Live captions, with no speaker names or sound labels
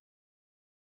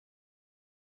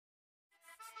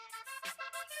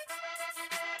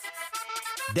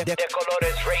De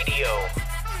Colores Radio.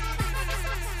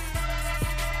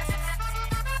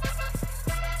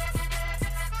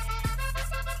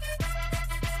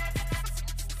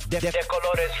 De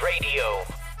Colores Radio.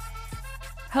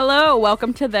 Hello,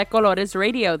 welcome to De Colores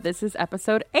Radio. This is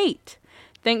episode 8.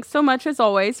 Thanks so much, as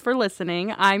always, for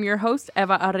listening. I'm your host,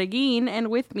 Eva Arreguin, and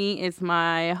with me is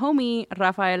my homie,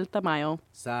 Rafael Tamayo.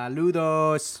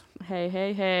 Saludos.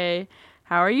 Hey.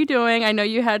 How are you doing? I know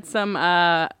you had some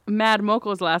mad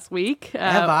mocos last week.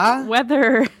 Eva?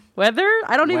 Weather?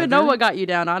 I don't even know what got you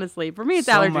down, honestly. For me, it's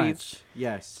allergies. Much.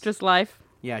 Yes. Just life.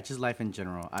 Yeah, just life in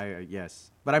general. Yes.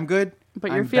 But I'm good.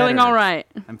 But you're feeling all right.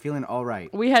 I'm feeling all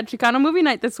right. We had Chicano movie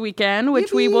night this weekend,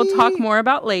 which we will talk more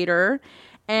about later.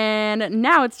 And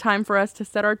now it's time for us to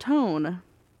set our tone.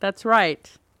 That's right.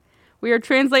 We are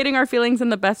translating our feelings in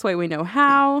the best way we know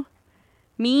how.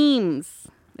 Memes.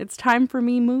 It's time for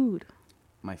meme mood.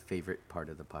 My favorite part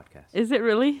of the podcast. Is it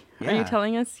really? Yeah. Are you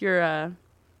telling us your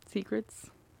secrets?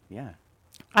 Yeah.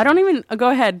 I don't even... go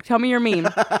ahead. Tell me your meme.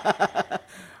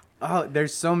 Oh,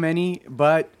 there's so many,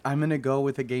 but I'm going to go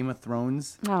with a Game of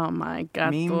Thrones. Oh, my God.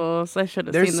 Meme. I should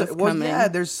have seen this coming. Well, yeah,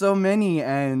 there's so many,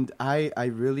 and I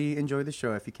really enjoy the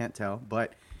show, if you can't tell.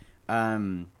 But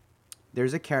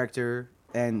there's a character,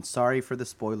 and sorry for the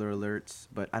spoiler alerts,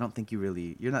 but I don't think you're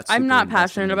not super I'm not invested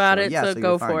passionate in the about show. it, Yeah, so go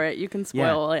you're for fine. it. You can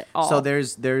spoil it all. So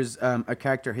there's a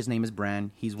character, his name is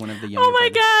Bran. He's one of the younger Oh, my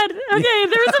brothers. God. Okay,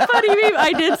 there was a funny meme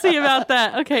I did see about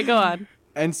that. Okay, go on.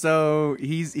 And so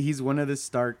he's one of the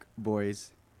Stark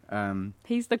boys.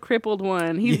 He's the crippled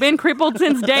one. He's been crippled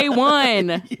since day one.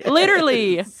 Yes.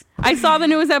 Literally. I saw the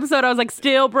newest episode. I was like,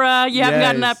 still, bruh, you haven't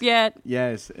gotten up yet.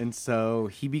 Yes. And so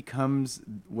he becomes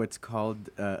what's called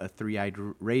a three-eyed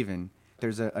raven.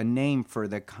 There's a name for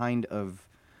the kind of,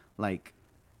 like,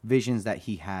 visions that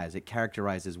he has. It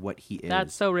characterizes what he is.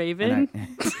 That's so Raven.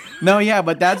 No, yeah,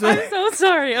 but that's what... I'm so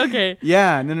sorry. Okay.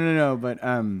 Yeah, no.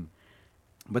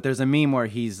 But there's a meme where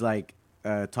he's, like,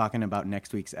 talking about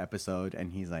next week's episode,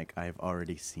 and he's like, I've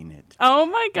already seen it. Oh,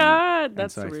 my God. And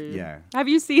That's so rude. yeah. Have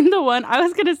you seen the one? I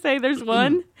was going to say there's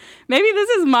one. Maybe this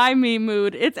is my meme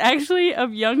mood. It's actually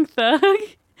of Young Thug.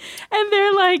 And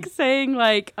they're like saying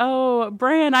like, oh,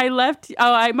 Bran,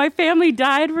 my family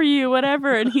died for you,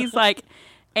 whatever. And he's like,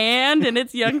 and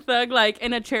it's Young Thug like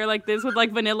in a chair like this with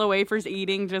like vanilla wafers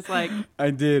eating, just like.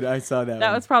 I saw that.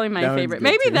 That was probably my That favorite.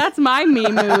 one's good Maybe too. that's my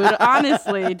meme mood,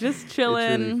 honestly. Just chilling.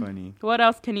 It's really funny. What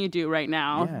else can you do right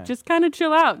now? Yeah. Just kind of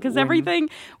chill out. Because everything,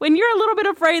 when you're a little bit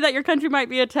afraid that your country might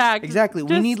be attacked. Exactly. We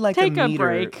just need like take a meter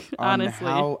break, on honestly.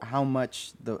 how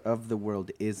much of the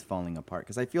world is falling apart.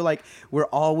 Because I feel like we're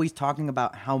always talking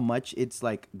about how much it's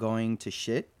like going to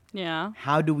shit. Yeah.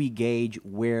 How do we gauge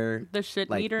where The shit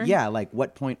like, meter? Yeah, like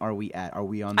what point are we at? Are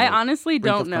we on the I honestly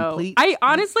brink don't of know. complete- I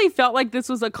honestly felt like this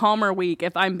was a calmer week,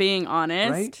 if I'm being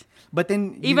honest. Right? But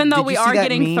then Even though did we you see are that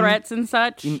getting meme? threats and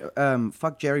such.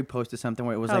 Fuck Jerry posted something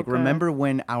where it was like, Okay. remember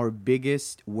when our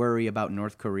biggest worry about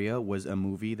North Korea was a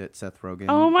movie that Seth Rogen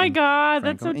Oh my and God,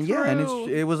 that's Franco- so true. and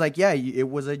it was like, it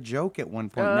was a joke at one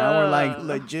point. Now we're like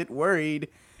legit worried.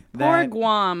 Poor That,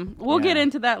 Guam. We'll get Yeah.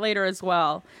 into that later as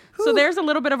well. So there's a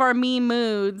little bit of our meme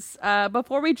moods.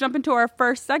 Before we jump into our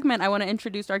first segment, I want to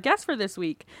introduce our guest for this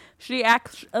week. She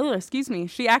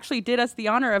actually did us the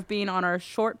honor of being on our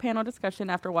short panel discussion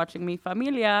after watching Mi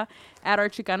Familia at our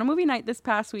Chicano movie night this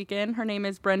past weekend. Her name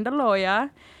is Brenda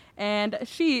Loya, and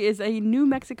she is a New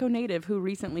Mexico native who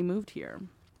recently moved here.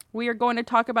 We are going to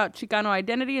talk about Chicano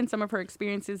identity and some of her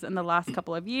experiences in the last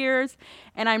couple of years,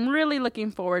 and I'm really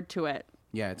looking forward to it.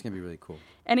 yeah, it's gonna be really cool.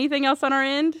 Anything else on our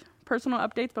end? Personal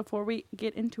updates before we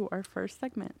get into our first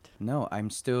segment. No, I'm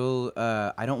still.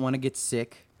 I don't want to get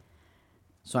sick,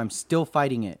 so I'm still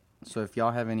fighting it. So if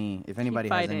y'all have if anybody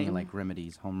has any fighting. like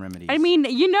remedies, home remedies. I mean,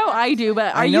 you know I do,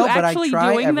 but are I know, you actually but I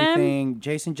try doing everything.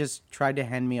 Jason just tried to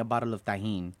hand me a bottle of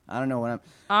Tajín. I don't know what I'm.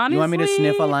 them? You want me to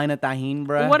sniff a Honestly, line of Tajín,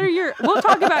 bruh? We'll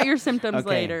talk about your symptoms Okay.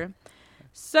 later.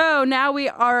 So now we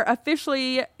are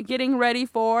officially getting ready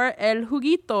for El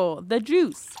Juguito, the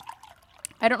juice.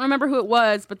 I don't remember who it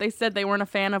was, but they said they weren't a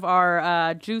fan of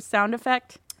our juice sound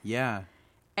effect. Yeah.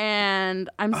 And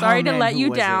I'm sorry to man, let who you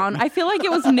was it? down. I feel like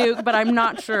it was Nuke, but I'm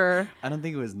not sure. I don't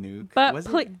think it was Nuke. But was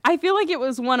it? I feel like it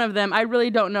was one of them. I really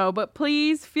don't know. But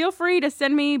please feel free to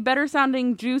send me better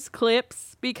sounding juice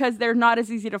clips because they're not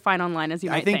as easy to find online as you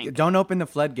I might think don't open the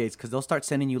floodgates because they'll start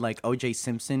sending you like O.J.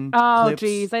 Simpson Oh, clips.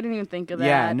 geez. I didn't even think of that.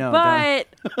 Yeah, no, But,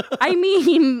 I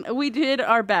mean, we did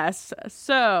our best.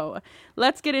 So,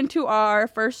 let's get into our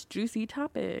first juicy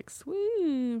topics.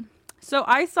 Woo. So,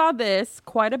 I saw this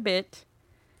quite a bit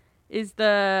is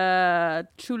the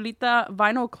Chulita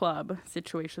Vinyl Club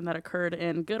situation that occurred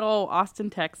in good old Austin,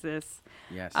 Texas.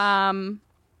 Yes.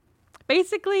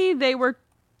 Basically, they were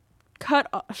cut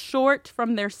short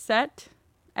from their set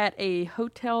at a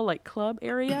hotel, like, club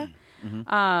area.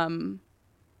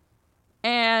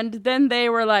 And then they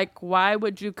were like, why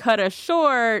would you cut us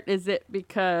short? Is it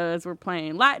because we're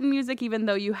playing Latin music, even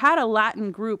though you had a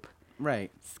Latin group Right.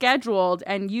 scheduled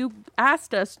and you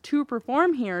asked us to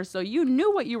perform here, so you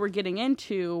knew what you were getting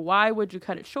into? Why would you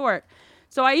cut it short?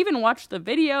 So I even watched the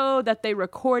video that they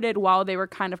recorded while they were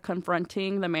kind of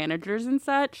confronting the managers and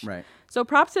such. Right. So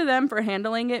props to them for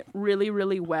handling it really,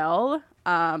 really well.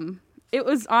 It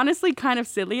was honestly kind of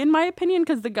silly in my opinion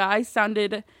because the guy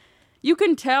sounded, you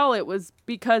can tell it was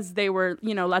because they were,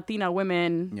 you know, Latina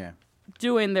women Yeah.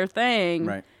 doing their thing.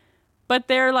 Right. But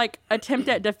their, like, attempt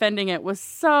at defending it was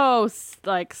so,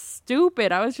 like,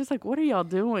 stupid. I was just like, what are y'all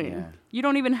doing? Yeah. You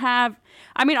don't even have...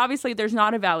 I mean, obviously, there's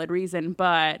not a valid reason,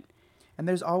 but... And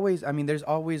there's always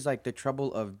like the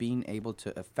trouble of being able to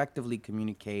effectively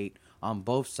communicate on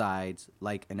both sides,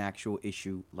 like an actual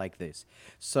issue like this.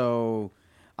 So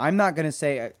I'm not going to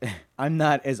say I'm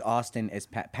not as Austin as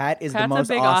Pat. Pat is Pat's the most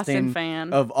a big Austin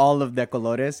fan. of all of the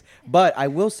Colores. But I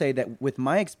will say that with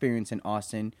my experience in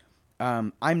Austin,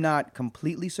 I'm not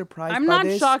completely surprised I'm by not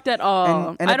this. shocked at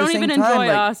all. And I at the don't same even time, enjoy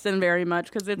like, Austin very much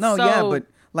because it's no, so... yeah, but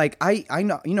like I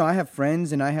know, you know, I have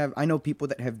friends and I know people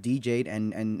that have DJ'd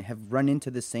and have run into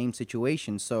the same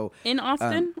situation. So In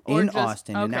Austin? Or in just-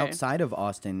 Austin and okay. outside of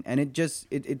Austin, and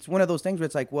it's one of those things where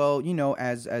it's like, well, you know,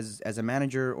 as a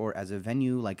manager or as a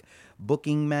venue, like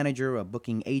booking manager, a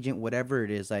booking agent, whatever it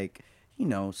is, like, you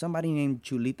know, somebody named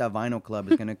Chulita Vinyl Club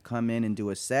is gonna come in and do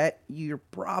a set. You're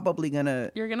probably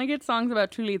gonna You're going to get songs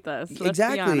about chulitas. Let's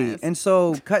exactly, Be honest. and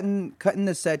so cutting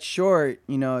the set short,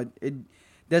 you know, it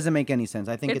doesn't make any sense.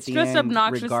 I think It's at the just end,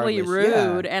 obnoxiously regardless,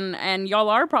 rude, yeah. and y'all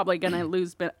are probably gonna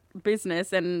lose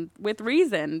business, and with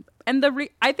reason. And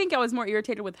I think I was more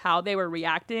irritated with how they were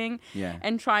reacting, Yeah.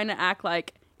 and trying to act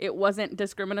like it wasn't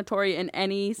discriminatory in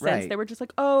any sense. Right. They were just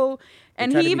like, oh,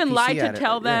 and tried he to be even PC lied to at it,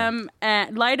 tell but yeah. them,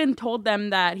 and lied and told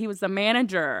them that he was the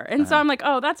manager. And so I'm like,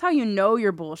 oh, that's how you know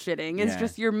you're bullshitting. It's Yeah.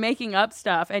 just you're making up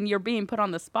stuff, and you're being put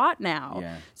on the spot now.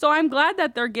 Yeah. So I'm glad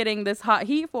that they're getting this hot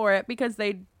heat for it because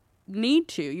they need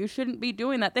to. You shouldn't be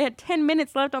doing that. They had 10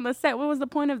 minutes left on the set. What was the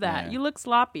point of that? Yeah. You look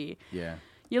sloppy. Yeah.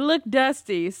 You look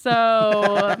dusty. So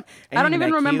I don't even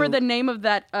that remember cute- the name of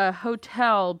that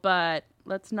hotel, but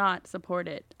let's not support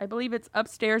it. I believe it's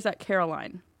upstairs at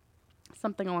Caroline.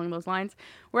 Something along those lines.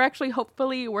 We're actually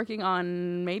hopefully working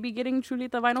on maybe getting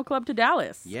Chulita Vinyl Club to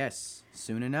Dallas. Yes,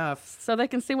 soon enough. So they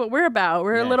can see what we're about.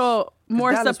 We're a Yes. little 'Cause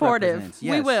more Dallas supportive. represents. We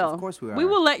Yes, will. of course we We are.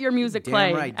 will let your music Damn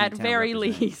play right, at D-Town very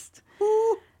represents. least.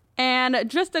 And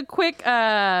just a quick,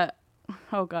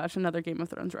 oh gosh, another Game of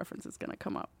Thrones reference is going to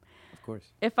come up. Of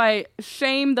course. If I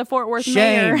shame the Fort Worth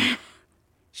Shame. mayor,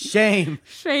 Shame.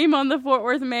 shame on the Fort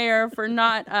Worth mayor for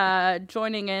not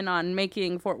joining in on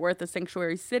making Fort Worth a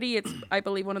sanctuary city. It's, I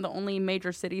believe, one of the only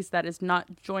major cities that is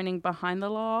not joining behind the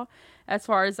law, as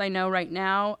far as I know right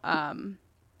now.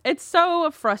 It's so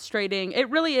frustrating. It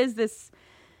really is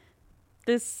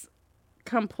this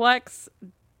complex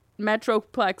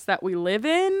metroplex that we live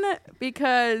in,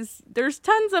 because there's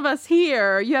tons of us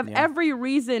here. You have Yeah. every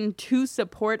reason to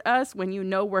support us when you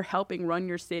know we're helping run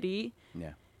your city.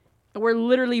 Yeah. We're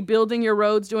literally building your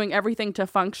roads, doing everything to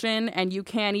function, and you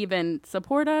can't even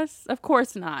support us? Of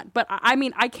course not. But I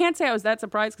mean, I can't say I was that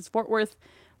surprised because Fort Worth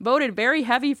voted very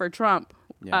heavy for Trump.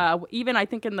 Yeah. Even I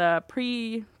think in the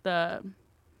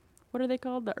what are they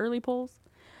called? The early polls.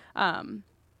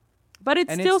 But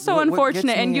it's And still it's- so what gets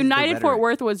unfortunate. me And is the United Fort rhetoric.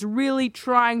 Worth was really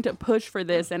trying to push for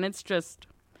this, and it's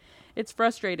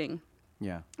frustrating.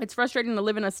 Yeah. It's frustrating to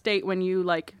live in a state when you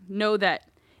know that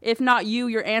if not you,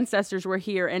 your ancestors were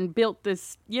here and built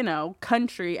this,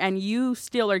 country, and you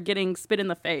still are getting spit in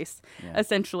the face, Yeah.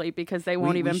 essentially, because they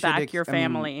won't even should back your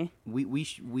family.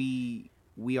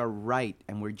 We are right,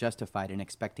 and we're justified in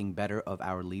expecting better of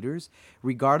our leaders,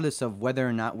 regardless of whether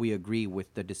or not we agree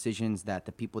with the decisions that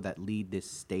the people that lead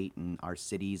this state and our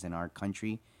cities and our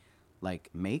country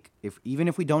make. Even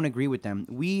if we don't agree with them,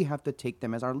 we have to take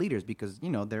them as our leaders because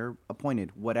they're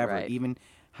appointed, whatever. Right. Even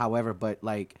however, but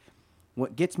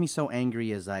what gets me so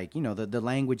angry is the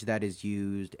language that is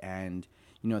used and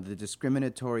the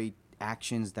discriminatory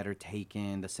actions that are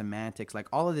taken, the semantics,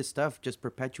 all of this stuff just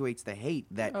perpetuates the hate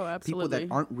that Oh, people that absolutely.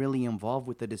 aren't really involved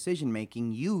with the decision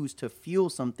making use to fuel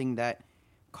something that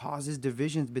causes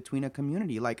divisions between a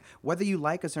community. Whether you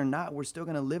like us or not, we're still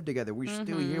going to live together. We're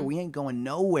still here. We ain't going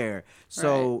nowhere.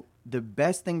 So the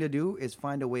best thing to do is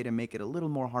find a way to make it a little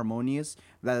more harmonious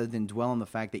rather than dwell on the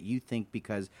fact that you think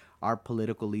because our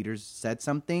political leaders said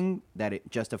something that it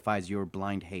justifies your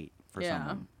blind hate for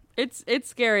someone. It's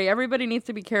scary. Everybody needs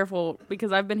to be careful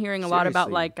because I've been hearing a lot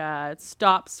about like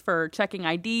stops for checking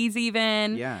IDs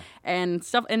even and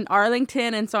stuff in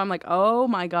Arlington. And so I'm like, oh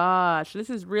my gosh, this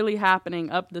is really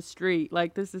happening up the street.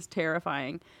 Like, this is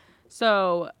terrifying.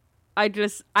 So I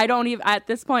don't even, at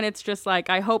this point, it's just like,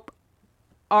 I hope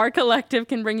our collective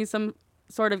can bring you some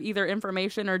sort of either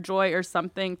information or joy or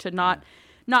something to not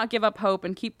give up hope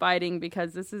and keep fighting,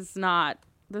 because this is not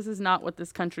what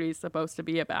this country is supposed to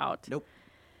be about. Nope.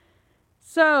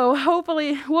 So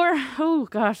hopefully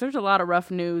there's a lot of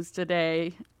rough news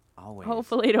today. Always.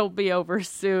 Hopefully it'll be over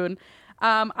soon.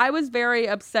 I was very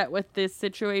upset with this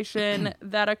situation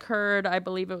that occurred. I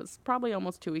believe it was probably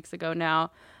almost 2 weeks ago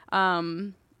now.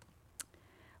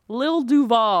 Lil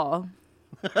Duval.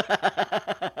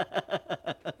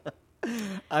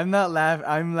 I'm not laughing.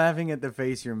 I'm laughing at the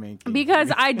face you're making.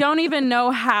 Because I don't even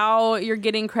know how you're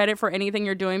getting credit for anything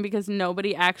you're doing, because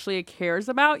nobody actually cares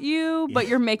about you, but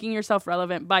you're making yourself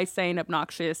relevant by saying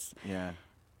obnoxious,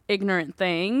 ignorant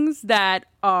things that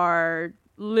are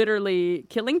literally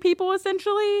killing people,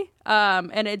 essentially.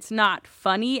 And it's not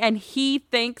funny. And he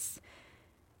thinks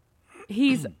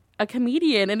he's a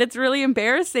comedian. And it's really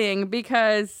embarrassing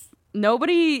because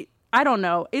I don't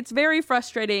know. It's very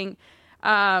frustrating.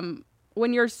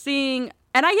 When you're seeing,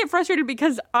 and I get frustrated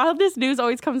because all this news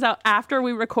always comes out after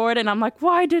we record, and I'm like,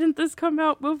 why didn't this come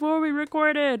out before we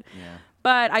recorded? Yeah.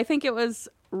 But I think it was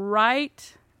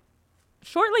right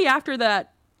shortly after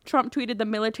that Trump tweeted the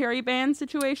military ban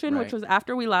situation, which was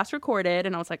after we last recorded,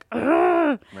 and I was like,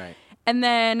 ugh. Right. And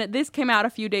then this came out a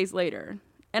few days later,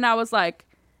 and I was like,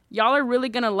 y'all are really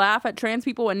going to laugh at trans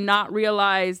people and not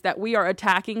realize that we are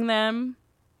attacking them?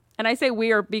 And I say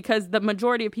we are because the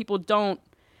majority of people don't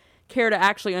care to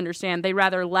actually understand. They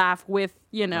rather laugh with,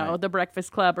 the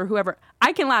Breakfast Club or whoever.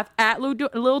 I can laugh at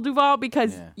Lil Duval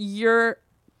because you're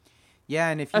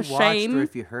and if you ashamed. Watched or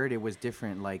if you heard, it was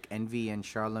different, like Envy and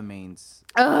Charlamagne's.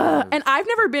 And I've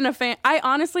never been a fan.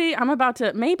 I'm about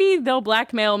to, maybe they'll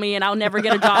blackmail me and I'll never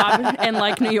get a job in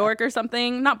like New York or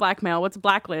something. Not blackmail, what's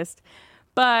blacklist?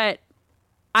 But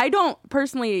I don't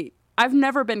personally, I've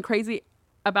never been crazy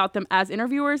about them as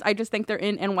interviewers. I just think they're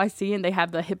in NYC and they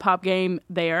have the hip hop game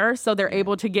there. So they're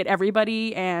able to get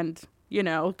everybody and,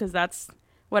 because that's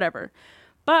whatever.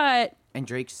 And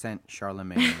Drake sent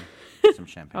Charlamagne some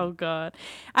champagne. Oh, God.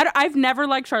 I've never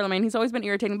liked Charlamagne. He's always been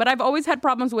irritating, but I've always had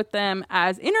problems with them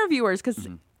as interviewers because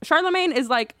Charlamagne is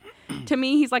like, to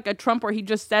me, he's like a Trump where he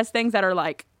just says things that are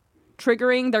like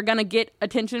triggering. They're going to get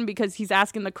attention because he's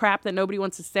asking the crap that nobody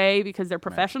wants to say because they're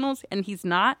professionals and he's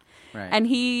not. Right.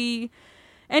 And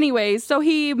anyways, so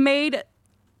he made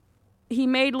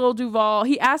Lil Duval,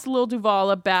 he asked Lil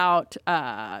Duval about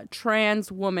a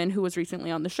trans woman who was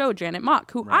recently on the show, Janet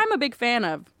Mock, who I'm a big fan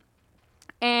of.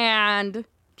 And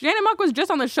Janet Mock was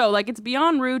just on the show. Like, it's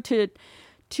beyond rude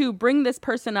to bring this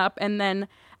person up and then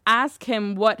ask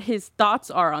him what his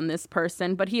thoughts are on this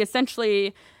person. But he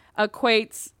essentially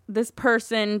equates this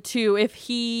person to if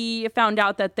he found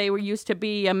out that they were used to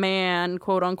be a man,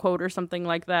 quote unquote, or something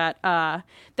like that,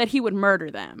 that he would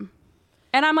murder them.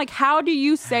 And I'm like, how do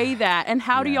you say that? And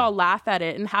how do y'all laugh at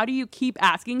it? And how do you keep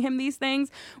asking him these things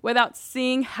without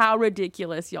seeing how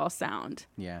ridiculous y'all sound?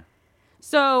 Yeah.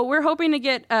 So we're hoping to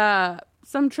get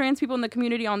some trans people in the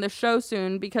community on the show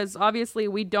soon because obviously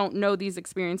we don't know these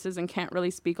experiences and can't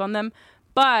really speak on them.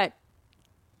 But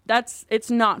it's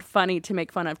not funny to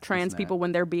make fun of trans people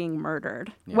when they're being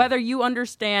murdered. Yeah. Whether you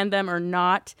understand them or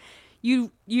not,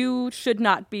 you should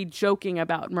not be joking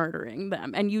about murdering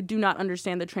them. And you do not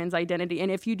understand the trans identity.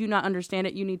 And if you do not understand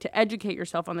it, you need to educate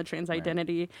yourself on the trans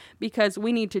identity because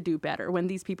we need to do better when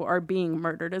these people are being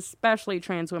murdered, especially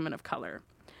trans women of color.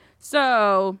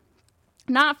 So,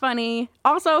 not funny.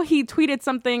 Also, he tweeted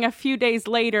something a few days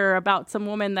later about some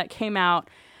woman that came out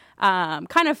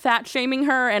kind of fat shaming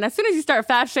her. And as soon as you start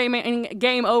fat shaming,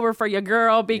 game over for your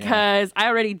girl because I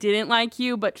already didn't like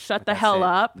you, but shut the hell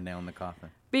up. Nail in the coffin.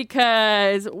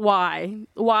 Because why?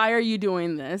 Why are you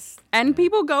doing this? And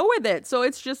people go with it. So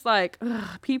it's just like,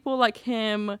 people like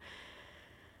him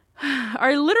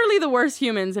are literally the worst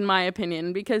humans, in my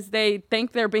opinion, because they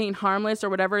think they're being harmless or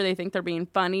whatever. They think they're being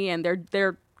funny and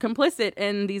they're complicit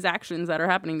in these actions that are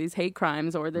happening, these hate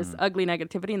crimes or this ugly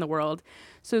negativity in the world.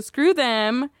 So screw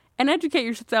them and educate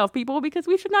yourself, people, because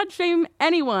we should not shame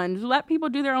anyone. Let people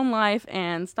do their own life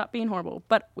and stop being horrible.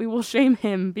 But we will shame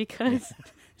him because...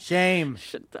 Shame.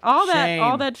 All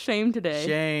that shame today.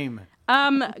 Shame.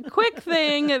 Quick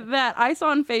thing that I saw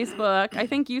on Facebook, I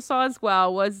think you saw as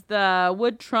well, was the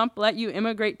 "Would Trump let you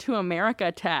immigrate to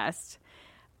America" test,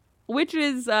 which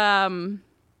is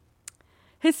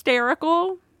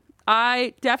hysterical.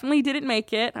 I definitely didn't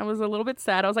make it. I was a little bit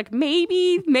sad. I was like,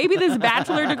 maybe this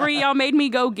bachelor degree y'all made me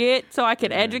go get so I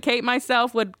could educate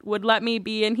myself would let me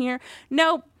be in here.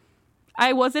 Nope.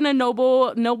 I wasn't a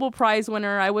Nobel Prize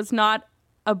winner. I was not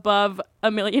above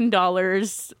 $1 million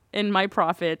in my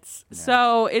profits. Yeah.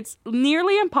 So it's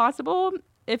nearly impossible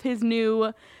if his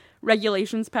new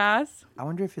regulations pass. I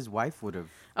wonder if his wife would have.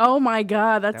 Oh my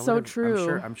God, that's so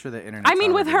true. I'm sure the internet. I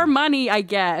mean, with her money, I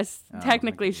guess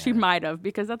technically she might have,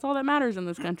 because that's all that matters in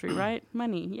this country, right?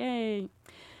 Money, yay!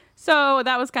 So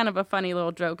that was kind of a funny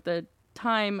little joke. The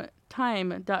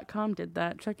time.com did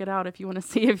that. Check it out if you want to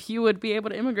see if you would be able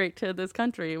to immigrate to this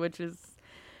country, which is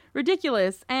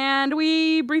ridiculous. And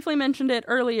we briefly mentioned it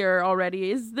earlier already.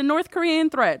 Is the North Korean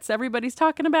threats? Everybody's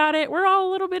talking about it. We're all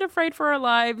a little bit afraid for our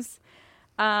lives.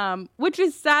 Which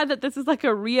is sad that this is like a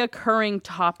reoccurring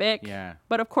topic. Yeah.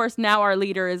 But of course, now our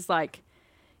leader is like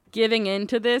giving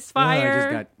into this fire. I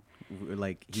just got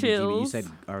like chills. You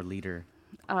said our leader.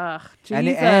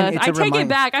 Jesus. And I take it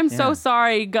back. I'm so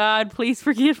sorry. God, please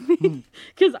forgive me.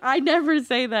 Because I never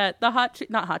say that. The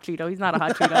not Hot Cheeto. He's not a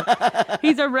Hot Cheeto.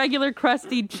 He's a regular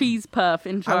crusty cheese puff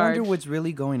in charge. I wonder what's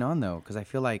really going on though. Because I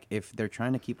feel like if they're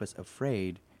trying to keep us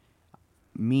afraid,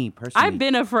 me personally, I've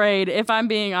been afraid, if I'm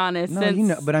being honest. No,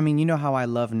 since... but I mean, you know how I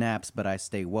love naps, but I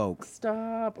stay woke.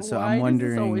 Stop. So Why I'm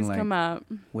wondering, does this always like, come up?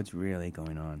 What's really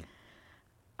going on?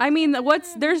 I mean,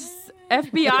 there's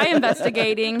FBI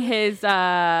investigating his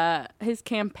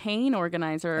campaign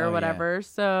organizer or whatever. Yeah.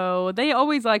 So they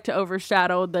always like to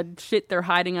overshadow the shit they're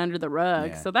hiding under the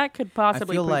rug. Yeah. So that could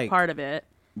possibly be like part of it.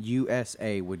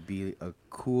 USA would be a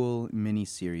cool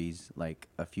miniseries like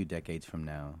a few decades from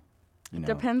now. You know.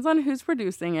 Depends on who's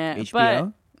producing it. HBO?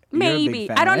 But maybe.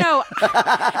 I don't know.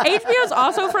 HBO is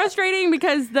also frustrating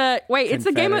because it's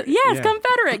a Game of it's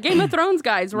Confederate Game of Thrones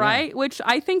guys, right? Yeah. Which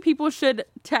I think people should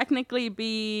technically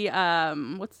be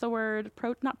what's the word?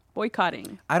 Not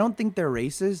boycotting. I don't think they're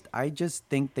racist. I just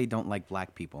think they don't like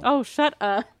black people. Oh, shut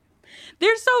up.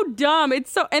 They're so dumb. It's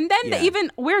so, and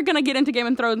then we're gonna get into Game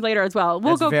of Thrones later as well.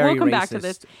 We'll come back to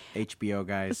this. HBO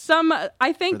guys.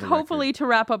 I think hopefully to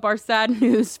wrap up our sad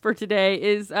news for today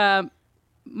is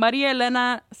Maria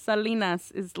Elena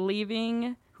Salinas is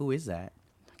leaving. Who is that?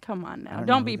 Come on now,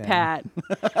 don't be Pat. You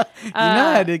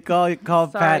know how to call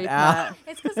Pat out.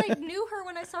 It's because I knew her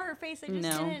when I saw her face. I just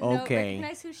didn't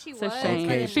recognize who she was. It's a shame.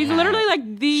 Okay, she's literally like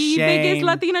the biggest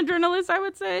Latina journalist, I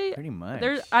would say. Pretty much.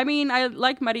 I mean, I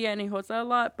like Maria Hinojosa a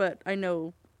lot, but I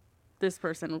know this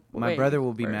person. My brother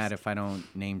will be mad if I don't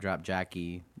name drop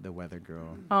Jackie, the weather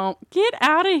girl. Oh, get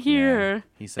out of here!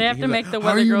 Yeah. They have to make the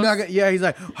weather girl. He's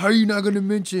like, how are you not going to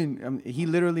mention? He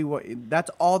literally, that's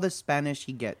all the Spanish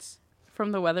he gets.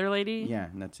 From the weather lady? Yeah,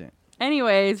 that's it.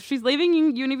 Anyways, she's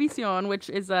leaving Univision, which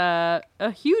is a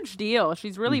huge deal.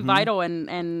 She's really vital,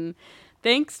 and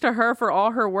thanks to her for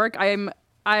all her work.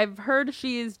 I've heard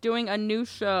she is doing a new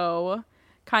show,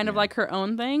 kind of like her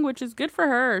own thing, which is good for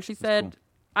her. She said, cool.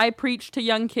 I preach to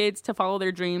young kids to follow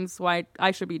their dreams, why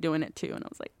I should be doing it too. And I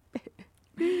was like,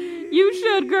 you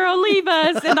should, girl. Leave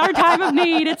us in our time of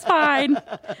need. It's fine.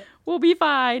 We'll be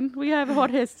fine. We have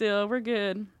Jorge still. We're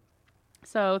good.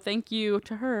 So thank you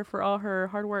to her for all her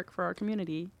hard work for our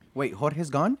community. Wait, Jorge's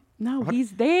gone? No,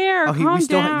 he's there. Calm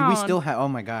down. We still have. Oh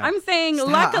my God! I'm saying,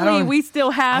 luckily, we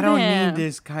still have him. I don't need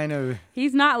this kind of.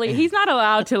 He's not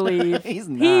allowed to leave. He's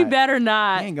not. He better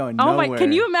not. He ain't going nowhere. Oh my!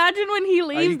 Can you imagine when he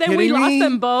leaves? Then we lost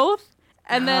them both,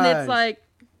 and then it's like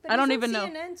but I don't even know.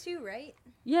 CNN too, right?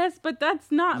 Yes, but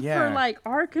that's not for like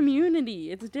our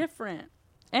community. It's different.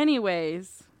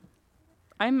 Anyways.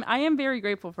 I am very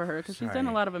grateful for her because she's done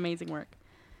a lot of amazing work.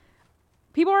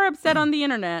 People are upset on the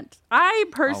internet. I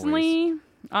personally,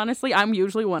 honestly, I'm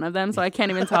usually one of them, so I can't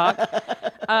even talk.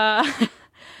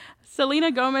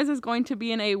 Selena Gomez is going to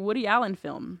be in a Woody Allen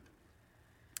film.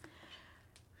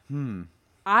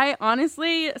 I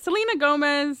honestly, Selena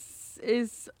Gomez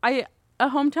is a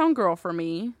hometown girl for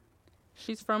me.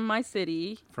 She's from my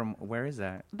city. From where is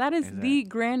that? That is the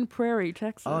Grand Prairie,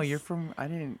 Texas. Oh, you're from, I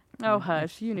didn't. Oh,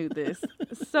 hush. You knew this.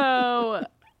 So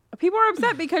people are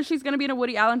upset because she's going to be in a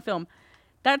Woody Allen film.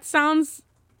 That sounds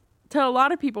to a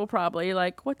lot of people probably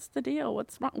like, what's the deal?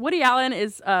 What's wrong? Woody Allen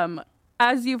is,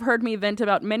 as you've heard me vent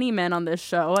about many men on this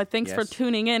show. Thanks for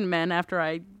tuning in, men, after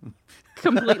I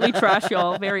completely trash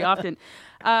y'all very often.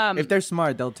 If they're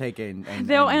smart, they'll take it. And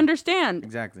they'll understand.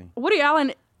 Exactly. Woody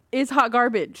Allen is hot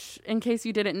garbage. In case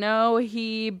you didn't know,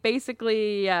 he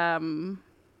basically,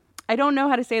 I I don't know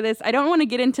how to say this. I don't want to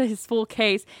get into his full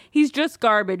case. He's just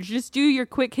garbage. Just do your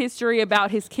quick history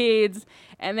about his kids,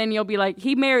 and then you'll be like,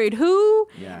 he married who?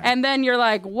 Yeah. And then you're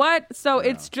like, what? So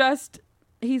it's just,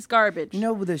 he's garbage. You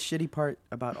know, the shitty part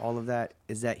about all of that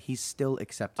is that he's still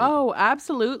accepted. Oh,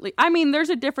 absolutely. I mean, there's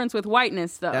a difference with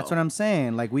whiteness, though. That's what I'm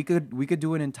saying. Like, we could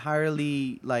do an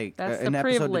entirely, like, an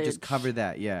episode to just cover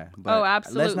that, yeah. But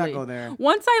absolutely. let's not go there.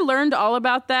 Once I learned all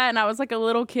about that, and I was like a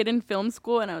little kid in film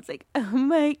school, and I was like, oh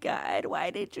my God, why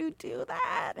did you do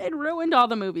that? It ruined all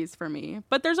the movies for me.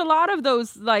 But there's a lot of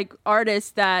those, like,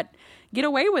 artists that get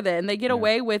away with it, and they get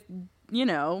away with, you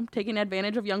know, taking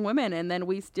advantage of young women, and then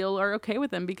we still are okay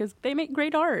with them because they make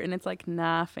great art. And it's like,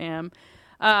 nah, fam.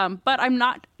 But I'm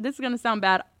not, this is going to sound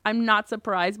bad, I'm not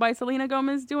surprised by Selena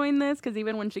Gomez doing this, because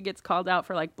even when she gets called out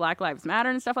for, like, Black Lives Matter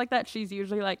and stuff like that, she's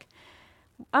usually like,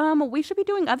 we should be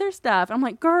doing other stuff. I'm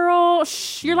like, girl,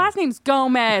 your last name's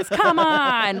Gomez. Come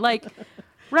on. Like,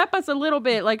 rep us a little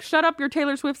bit. Like, shut up your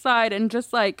Taylor Swift side and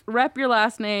just, like, rep your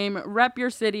last name, rep your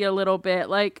city a little bit.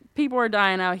 Like, people are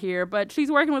dying out here. But she's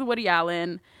working with Woody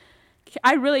Allen.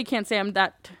 I really can't say I'm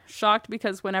that shocked,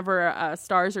 because whenever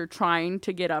stars are trying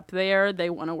to get up there, they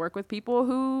want to work with people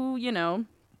who, you know,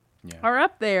 are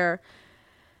up there.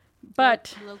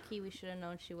 But low-key, we should have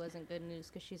known she wasn't good news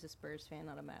because she's a Spurs fan,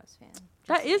 not a Mavs fan.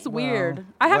 That is weird.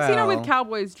 I have seen her with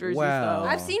Cowboys jerseys, though.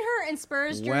 I've seen her in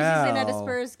Spurs jerseys and at a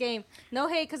Spurs game. No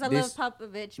hate, because I love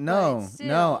Popovich.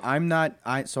 No, I'm not.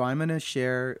 I'm going to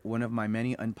share one of my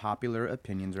many unpopular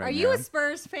opinions right now. Are you a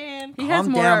Spurs fan? He has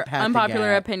more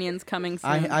unpopular opinions coming soon.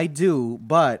 I do,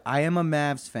 but I am a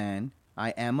Mavs fan.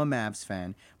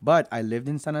 But I lived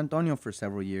in San Antonio for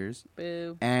several years.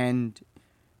 Boo. And,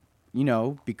 you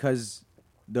know, because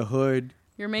the hood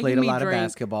played a lot of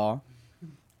basketball.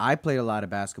 I played a lot of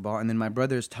basketball. And then my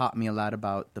brothers taught me a lot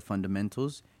about the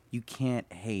fundamentals. You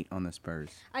can't hate on the Spurs.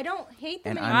 I don't hate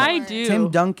them anymore. I do. Tim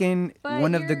Duncan,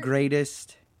 one of the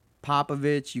greatest.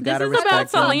 Popovich, you gotta respect. This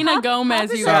is about Selena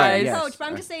Gomez, you guys. Coach, but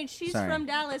I'm just saying she's from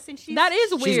Dallas, and that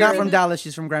is weird. She's not from Dallas.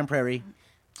 She's from Grand Prairie.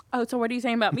 Oh, so what are you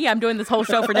saying about me? I'm doing this whole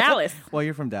show for Dallas. Well,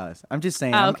 you're from Dallas. I'm just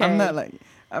saying. Okay. I'm not like.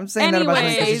 I'm saying that about her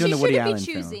because she's doing the Woody Allen film. She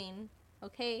shouldn't be choosing.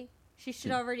 Okay, she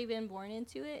should already been born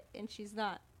into it, and she's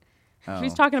not.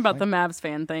 She's talking about the Mavs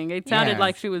fan thing. It sounded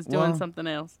like she was doing something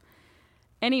else.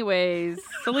 Anyways,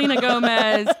 Selena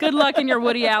Gomez, good luck in your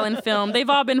Woody Allen film. They've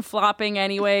all been flopping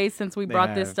anyway since we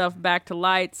brought this stuff back to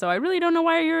light. So I really don't know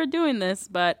why you're doing this,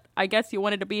 but I guess you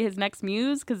wanted to be his next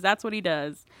muse because that's what he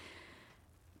does.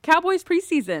 Cowboys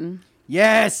preseason.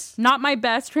 Yes. Not my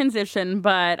best transition,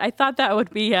 but I thought that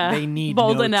would be they need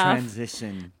bold no enough.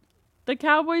 Transition. The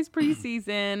Cowboys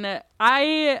preseason,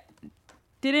 I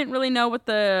didn't really know what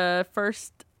the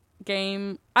first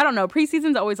game, I don't know,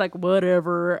 preseason's always like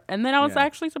whatever, and then I was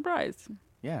actually surprised.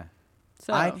 Yeah.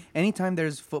 So anytime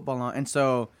there's football on, and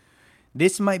so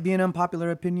this might be an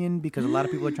unpopular opinion because a lot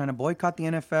of people are trying to boycott the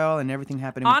NFL and everything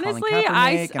happening with Colin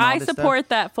Kaepernick and all I this support stuff.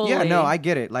 that fully. Yeah, no, I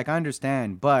get it. Like, I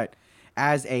understand, but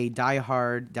as a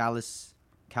diehard Dallas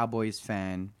Cowboys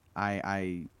fan,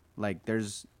 I like,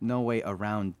 there's no way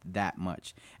around that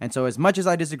much. And so as much as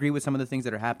I disagree with some of the things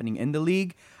that are happening in the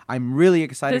league, I'm really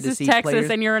excited to see Texas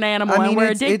players. And you're an animal, and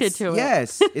we're addicted to it.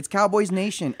 Yes, it's Cowboys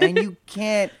Nation. And you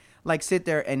can't, like, sit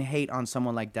there and hate on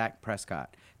someone like Dak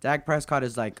Prescott. Dak Prescott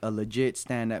is, like, a legit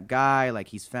stand-up guy. Like,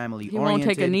 he's family-oriented. He won't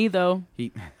take a knee, though.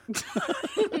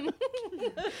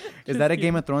 Is that a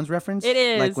Game of Thrones reference? It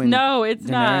is. Like when no, it's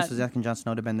not. Daenerys was asking Jon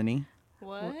Snow to bend the knee?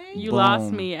 What? You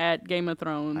lost me at Game of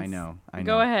Thrones. I know.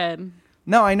 Go ahead.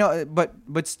 No, I know,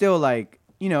 but still, like,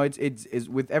 you know, it's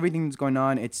with everything that's going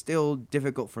on, it's still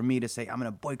difficult for me to say I'm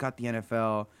going to boycott the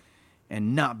NFL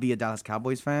and not be a Dallas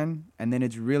Cowboys fan. And then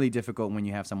it's really difficult when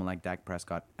you have someone like Dak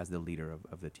Prescott as the leader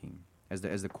of the team, as the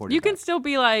quarterback. You can still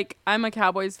be like, I'm a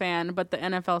Cowboys fan, but the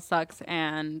NFL sucks,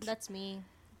 and that's me.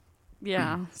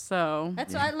 Yeah, so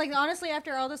that's like, honestly,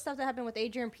 after all the stuff that happened with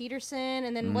Adrian Peterson,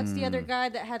 and then what's the other guy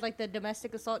that had like the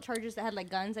domestic assault charges that had like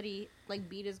guns that he like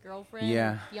beat his girlfriend,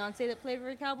 Beyonce, that played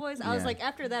for the Cowboys. I was like,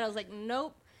 after that, I was like,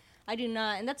 nope, I do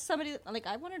not. And that's somebody like,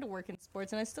 I wanted to work in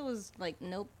sports, and I still was like,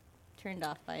 nope, turned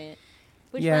off by it.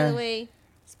 Which, by the way,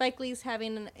 Spike Lee's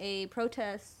having a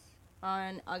protest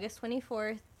on August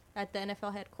 24th. At the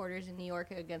NFL headquarters in New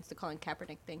York against the Colin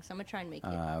Kaepernick thing. So I'm going to try and make it.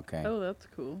 Okay. Oh, that's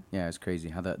cool. Yeah, it's crazy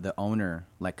how the owner,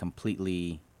 like,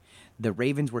 completely... The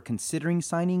Ravens were considering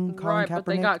signing Colin Kaepernick. Right, but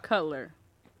they got Cutler,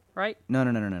 right? No.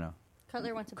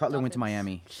 Cutler went to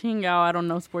Miami. Chingo, I don't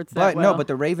know sports that well. No, but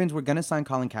the Ravens were going to sign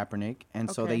Colin Kaepernick, and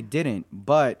so they didn't.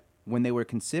 But when they were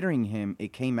considering him,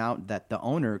 it came out that the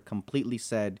owner completely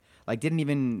said, like, didn't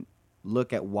even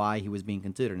look at why he was being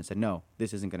considered and said, no,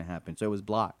 this isn't going to happen. So it was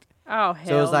blocked. Oh, hell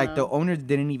So it was like no. the owners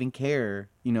didn't even care,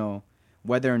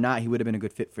 whether or not he would have been a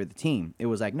good fit for the team. It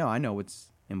was like, no, I know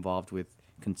what's involved with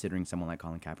considering someone like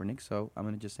Colin Kaepernick, so I'm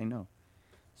going to just say no.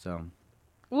 So,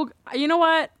 Well, you know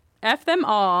what? F them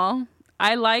all.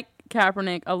 I like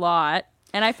Kaepernick a lot,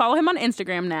 and I follow him on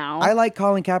Instagram now. I like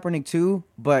Colin Kaepernick too,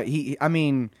 but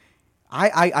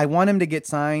I want him to get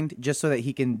signed just so that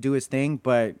he can do his thing,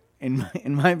 but in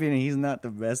my opinion, he's not the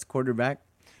best quarterback.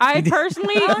 I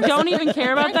personally don't even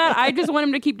care about that. I just want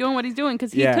him to keep doing what he's doing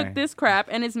because he took this crap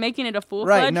and is making it a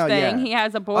full-fledged thing. Yeah. He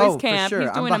has a boys camp. For sure.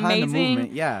 He's doing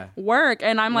amazing work.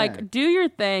 And I'm like, do your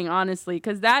thing, honestly,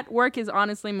 because that work is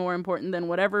honestly more important than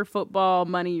whatever football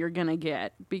money you're going to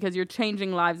get because you're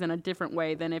changing lives in a different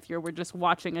way than if we're just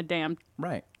watching a damn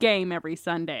game every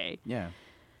Sunday. Yeah.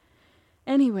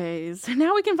 Anyways,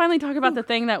 now we can finally talk about the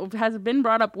thing that has been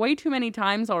brought up way too many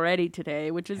times already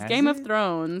today, which is Game of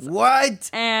Thrones.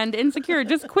 What? And Insecure.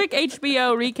 Just quick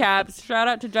HBO recaps. Shout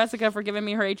out to Jessica for giving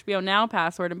me her HBO Now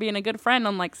password and being a good friend,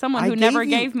 unlike someone who never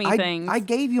gave me things. I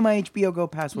gave you my HBO Go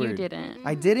password. You didn't.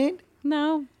 I didn't?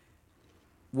 No.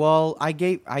 Well, I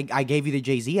gave you the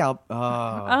Jay-Z album.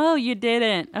 Oh, you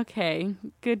didn't. Okay.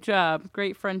 Good job.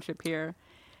 Great friendship here.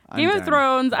 Game of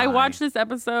Thrones. Bye. I watched this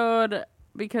episode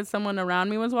because someone around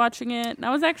me was watching it, and I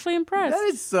was actually impressed.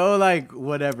 That is so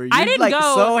whatever. You're I didn't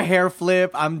go so hair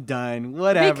flip. I'm done.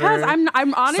 Whatever. Because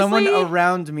I'm honestly someone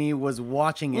around me was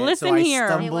watching it, listen so I here.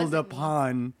 stumbled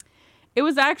upon. It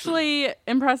was actually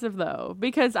impressive though,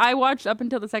 because I watched up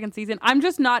until the second season. I'm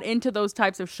just not into those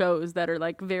types of shows that are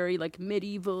very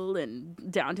medieval and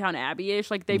Downton Abbey-ish.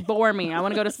 They bore me. I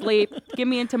want to go to sleep. Get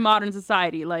me into modern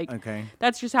society. Okay.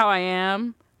 That's just how I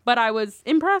am. But I was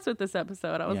impressed with this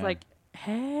episode. I was like,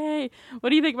 hey, what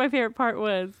do you think my favorite part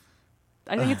was?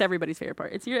 I think it's everybody's favorite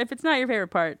part. If it's not your favorite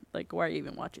part, why are you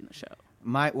even watching the show?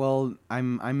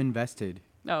 I'm invested.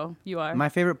 Oh, you are. My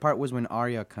favorite part was when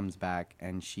Arya comes back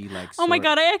and she Oh my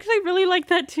god, I actually really like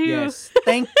that too. Yes,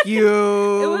 thank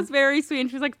you. It was very sweet, and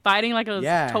she was fighting like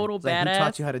a total badass. Who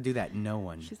taught you how to do that? No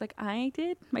one. She's like, I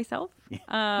did myself.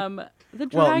 The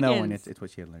dragons. Well, no one. It's what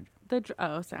she had learned.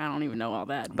 So I don't even know all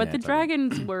that, but the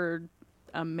dragons were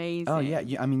amazing. Oh yeah,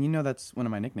 that's one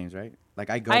of my nicknames, right?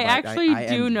 I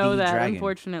do know that, dragon.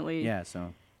 unfortunately. Yeah,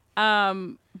 so.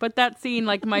 But that scene,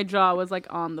 my jaw was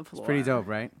on the floor. It's pretty dope,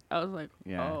 right? I was like,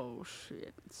 oh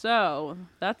shit. So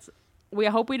we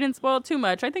hope we didn't spoil too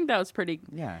much. I think that was pretty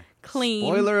clean.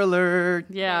 Spoiler alert.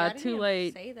 Yeah, too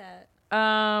late. Say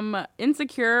that.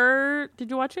 Insecure. Did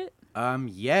you watch it?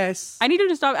 Yes. I need you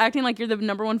to stop acting like you're the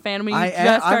number one fan when you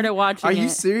just started watching it. Are you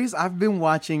serious? I've been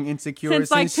watching Insecure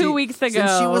since 2 weeks ago.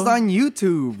 Since she was on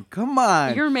YouTube. Come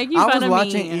on. You're making fun of me. I was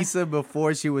watching Issa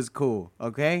before she was cool,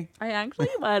 okay? I actually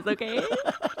was, okay?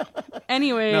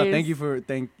 Anyways. No, thank you for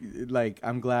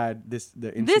I'm glad this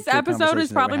episode is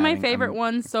probably my favorite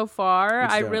one so far.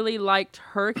 I really liked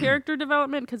her character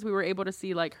development because we were able to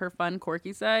see her fun,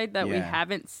 quirky side that we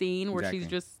haven't seen, where she's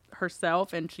just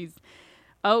herself and she's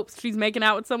making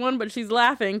out with someone, but she's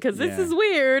laughing because this is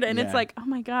weird. And it's oh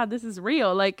my God, this is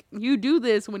real. You do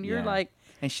this when you're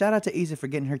And shout out to Issa for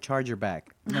getting her charger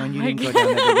back. No, you didn't go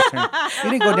down there to return. You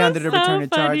didn't go down there to return the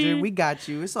charger. We got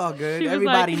you. It's all good.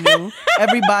 Everybody knew.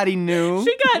 Everybody knew.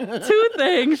 She got two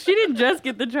things. She didn't just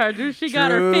get the charger. She got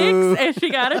her fix and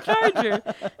she got a charger.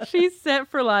 She's set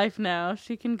for life now.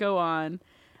 She can go on.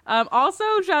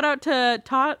 Also, shout out to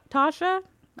Tasha.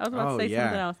 I was about to say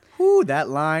something else. Ooh, that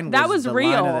line was the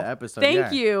real. Line of the episode.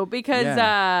 Thank you,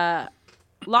 because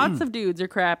lots of dudes are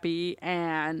crappy,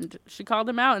 and she called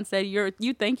him out and said,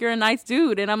 "You think you're a nice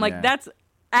dude," and I'm like, that's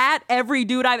at every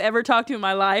dude I've ever talked to in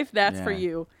my life. That's for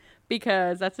you,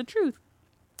 because that's the truth.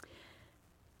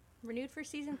 Renewed for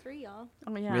season 3, y'all.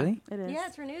 Oh yeah, really? It is. Yeah,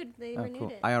 it's renewed. They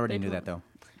renewed it. I already knew that though.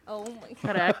 Oh my god!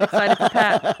 Gotta act excited for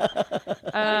Pat.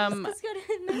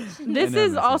 This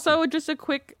is also just a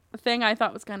quick thing I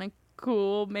thought was kind of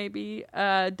cool. Maybe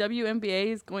WNBA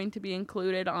is going to be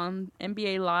included on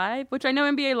NBA Live, which I know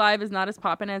NBA Live is not as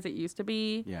poppin' as it used to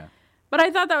be. Yeah. But I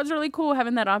thought that was really cool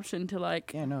having that option to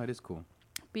Yeah, no, it is cool.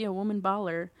 Be a woman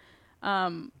baller.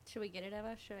 Should we get it,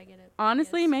 Eva? Should I get it?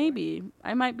 Honestly, maybe.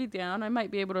 I might be down. I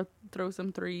might be able to throw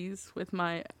some threes with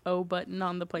my O button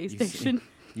on the PlayStation.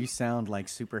 You sound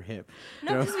super hip.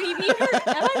 No, because Emma and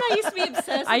I used to be obsessed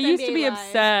with I used NBA to be Live.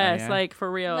 obsessed, for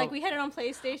real. We had it on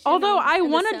PlayStation. Although I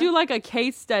want to do a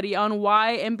case study on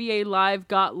why NBA Live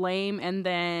got lame and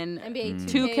then NBA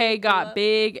 2K got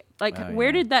big.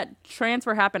 Where did that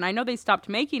transfer happen? I know they stopped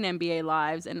making NBA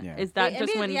Lives, and is that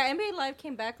just when... Yeah, NBA Live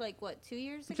came back 2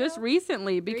 years ago? Just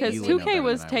recently, because 2K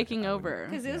was taking over.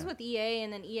 Because it was with EA,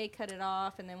 and then EA cut it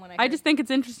off, and then when I just think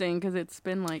it's interesting, because it's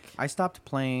been I stopped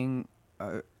playing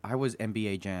I was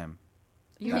NBA Jam.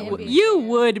 You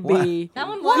would be. That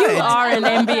one You was. are an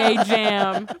NBA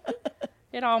Jam.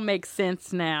 It all makes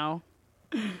sense now.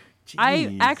 I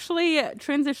Jeez. actually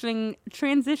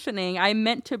transitioning. I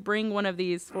meant to bring one of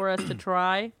these for us to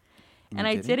try, and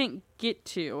I didn't get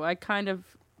to. I kind of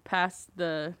passed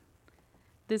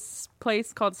this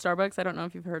place called Starbucks. I don't know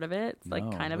if you've heard of it. It's like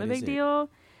No, kind of a what big is it? deal.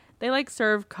 They like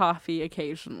serve coffee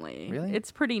occasionally. Really?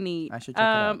 It's pretty neat. I should check it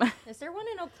out. Is there one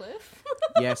in Oak Cliff?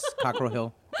 Yes, Cockrell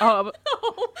Hill. Oh,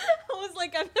 I was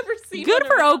like, I've never seen. good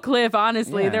one for around. Oak Cliff,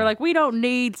 honestly. Yeah. They're like, we don't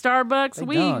need Starbucks. They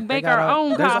We don't. They make got our own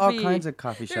There's coffee. all kinds of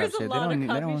coffee There's shops a here. They lot don't of need.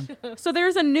 They coffee don't. shops. So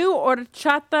there's a new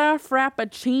horchata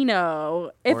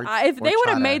frappuccino. If they would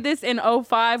have Horchata. made this in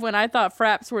 05 when I thought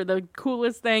fraps were the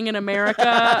coolest thing in America,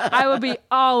 I would be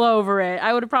all over it.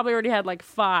 I would have probably already had like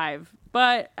 5.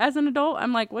 But as an adult,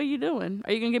 I'm like, what are you doing?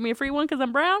 Are you going to give me a free one because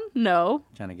I'm brown? No.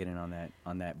 Trying to get in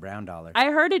on that brown dollar.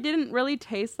 I heard it didn't really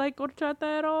taste like horchata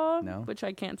at all. No? Which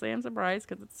I can't say I'm surprised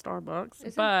because it's Starbucks. Is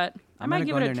it? But I I'm might gonna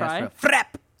give go it in a there and try. ask for a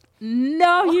frap.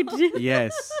 No, you did.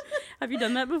 Yes. Have you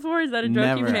done that before? Is that a joke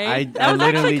Never. you made? That I was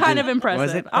actually literally kind did- of impressive.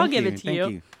 Was it? I'll Thank give it to Thank you.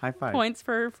 you. High five. Points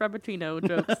for Frappuccino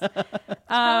jokes.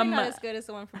 Probably not as good as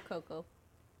the one from Coco.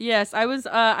 Yes, I was.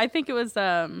 I think it was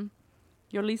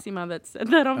Yolissima that said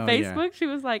that on Oh, yeah. Facebook. She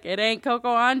was like, "It ain't Coco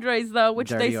Andres though," which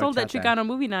Dirty they sold at horchata. Chicano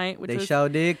Movie Night, which They was sure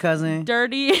did, cousin.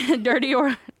 dirty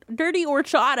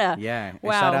horchata. Yeah. And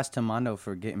Wow. shout outs to Mondo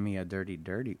for getting me a dirty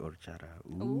horchata.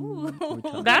 Ooh.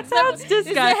 horchata. That sounds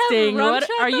disgusting. rum What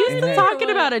are chata you in still it? talking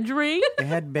about? A drink? It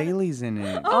had Bailey's in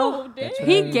it. Oh, dang. That's what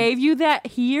He I- gave you that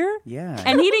here, Yeah.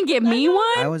 and he didn't give me one.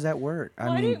 I was at work.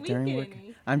 Why didn't we during get work.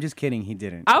 any? I'm just kidding. He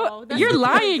didn't. Oh, that's You're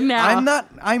lying now. I'm not.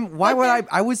 Why would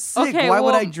I was sick. Okay, Why would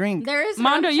well, I drink? There is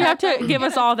Mondo, rum you have to chata. give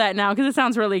us all that now because it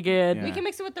sounds really good. Yeah. We can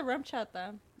mix it with the rum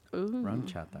chata. Ooh, Rum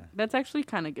chata. that's actually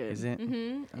kind of good. Is it?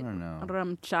 Mm-hmm. I don't know.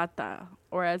 Rum chata,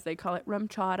 or as they call it, rum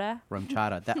chata. Rum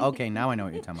chata. Okay, now I know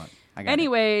what you're talking about. I got it.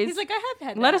 Anyways, He's like, I have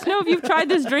had. let that. us know if you've tried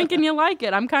this drink and you like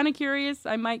it. I'm kind of curious.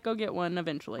 I might go get one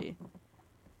eventually.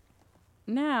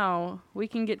 Now we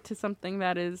can get to something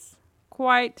that is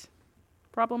quite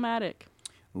problematic.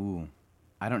 Ooh,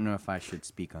 I don't know if I should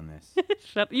speak on this.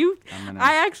 Shut you. I'm gonna-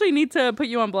 I actually need to put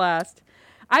you on blast.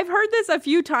 I've heard this a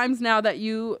few times now that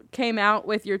you came out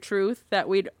with your truth that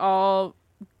we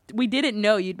didn't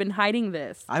know you'd been hiding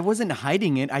this. I wasn't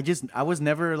hiding it. I was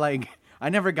never like, I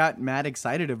never got mad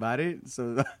excited about it.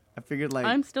 So I figured like,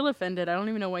 I'm still offended. I don't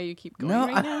even know why you keep going No,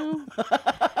 right now.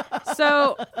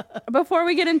 So, before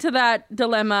we get into that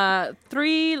dilemma,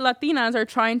 3 Latinas are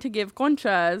trying to give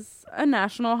conchas a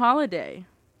national holiday.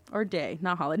 Or day,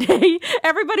 not holiday.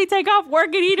 Everybody take off work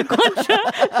and eat a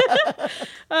concha.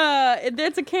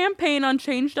 It's a campaign on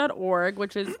change.org,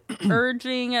 which is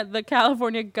urging the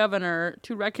California governor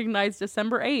to recognize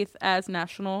December 8th as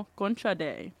National Concha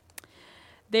Day.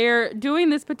 They're doing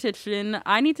this petition.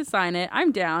 I need to sign it.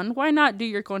 I'm down. Why not do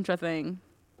your concha thing?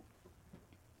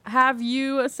 Have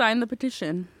you signed the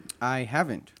petition? I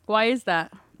haven't Why is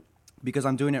that? because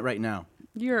I'm doing it right now.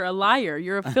 You're a liar.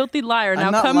 You're a filthy liar. Now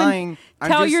I'm not come lying. and I'm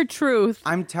tell just- your truth.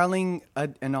 I'm telling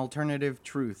an alternative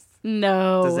truth.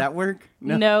 No. Does that work?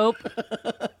 Nope.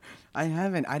 I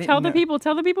haven't. I didn't Tell the know. people.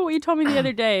 Tell the people what you told me the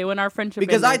other day when our friendship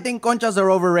Because I ended. think conchas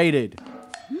are overrated.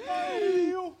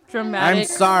 Dramatic. I'm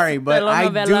sorry, but I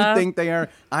do telenovela. think they are.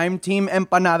 I'm Team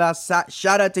Empanada.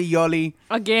 Shout out to Yoli.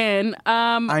 Again.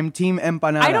 I'm Team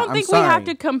Empanada. I don't I'm think sorry. we have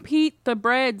to compete the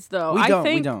breads though. We I don't, we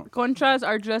think don't. conchas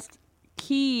are just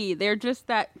key. They're just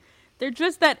that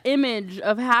image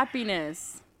of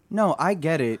happiness. No, I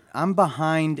get it. I'm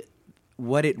behind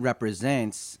what it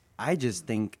represents. I just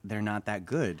think they're not that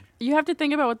good. You have to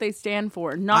think about what they stand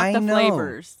for, not I the know.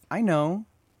 flavors. I know.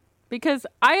 Because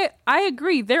I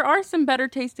agree, there are some better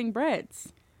tasting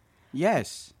breads.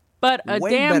 Yes. But a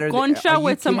Way damn better than- concha are you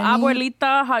with some kidding me?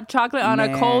 abuelita hot chocolate on a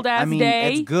Man, cold ass I mean,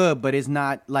 day. it's good, but it's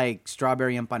not like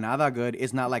strawberry empanada good.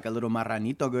 It's not like a little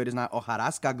marranito good. It's not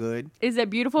hojarasca good. Is it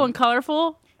beautiful and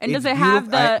colorful? And It's does it have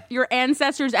beautiful. your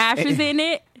ancestors' ashes in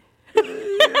it?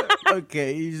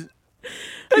 Okay.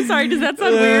 I'm sorry, does that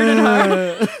sound weird and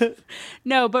hard?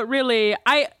 No, but really,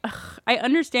 I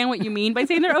understand what you mean by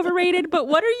saying they're overrated, but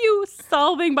what are you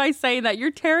solving by saying that? You're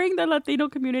tearing the Latino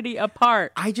community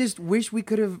apart. I just wish we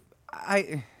could have.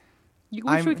 You wish we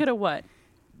I'm- could have what?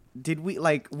 Did we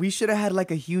we should have had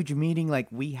like a huge meeting like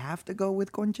we have to go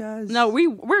with conchas? No,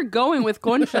 we're going with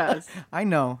conchas. I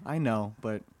know,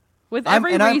 but With I'm-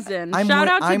 every and I'm- reason. I'm Shout with-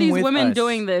 out to I'm these with women us.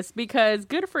 doing this because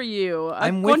good for you. A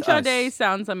I'm with concha us. day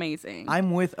sounds amazing.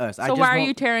 I'm with us. I so just why are won't-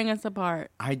 you tearing us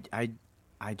apart?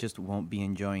 I just won't be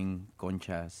enjoying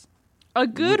conchas. A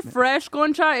good fresh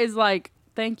concha is like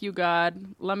thank you, God.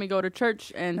 Let me go to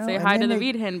church and No, say and hi to then the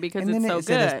they- Virgen because and it's then so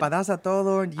se good. despadaza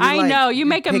todo. I know, you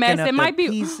make a mess. It might be.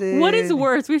 Pieces. What is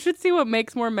worse? We should see what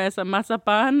makes more mess, a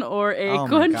mazapan or a Oh my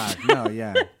concha. God. No,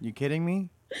 yeah. You kidding me?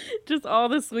 Just all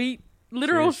the sweet,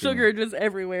 literal Seriously. sugar just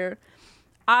everywhere.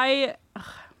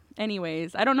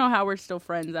 Anyways, I don't know how we're still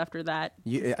friends after that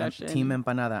discussion. Team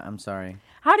empanada. I'm sorry.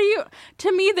 How do you?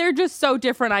 To me, they're just so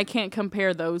different. I can't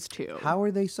compare those two. How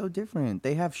are they so different?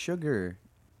 They have sugar.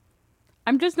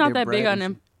 I'm just not Their that big bread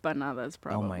on is- empanadas.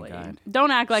 Probably. Oh my God.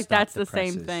 Don't act like Stop that's the the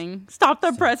same presses. thing. Stop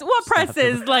the press. What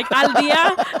presses? Like Al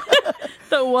Dia,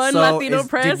 the one Latino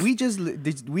press.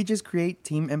 Did we just create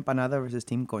Team Empanada versus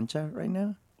Team Concha right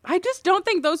now? I just don't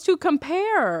think those two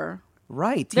compare.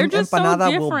 Right. They're Team just so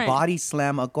Empanada will different. body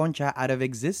slam a Concha out of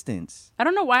existence. I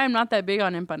don't know why I'm not that big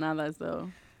on empanadas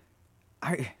though.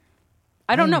 I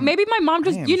I don't know. am- Maybe my mom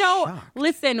just, I am shocked.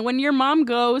 listen, when your mom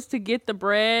goes to get the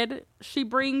bread, she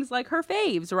brings like her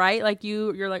faves, right? Like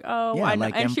you're like, oh, Yeah, I know.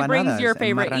 like And she brings your empanadas,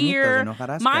 favorite marranitos, ear. and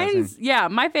hojarascas, Mine's,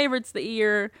 my favorite's the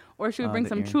ear. Or she would Oh, bring the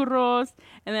some ear. churros.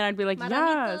 And then I'd be like, yes.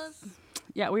 Marranitos.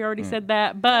 Yeah, we already said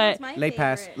that. But That's my Late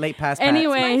pass. favorite. Late pass. Pat.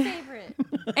 anyway, My favorite.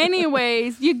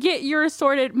 anyways, you get your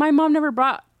assorted. My mom never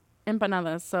brought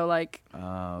empanadas. So like,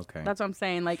 Oh, okay. that's what I'm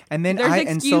saying. Like, And then there's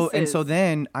and so excuses.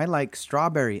 then I like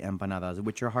strawberry empanadas,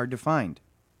 which are hard to find.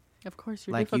 Of course,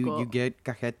 you're Like difficult. you get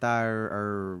cajeta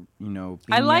or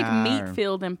I like piña or-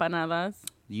 meat-filled empanadas.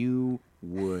 You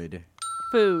would.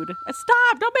 Food.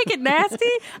 Stop! Don't make it nasty.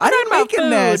 I I'm didn't talking make it about food.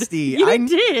 nasty. You I-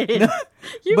 did.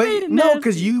 You but made it no, nasty.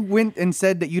 because you went and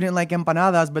said that you didn't like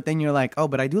empanadas, but then you're like, oh,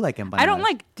 but I do like empanadas. I don't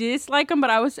like dislike them, but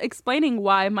I was explaining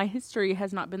why my history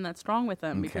has not been that strong with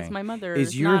them because Okay. my mother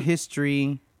Is your not,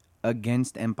 history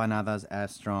against empanadas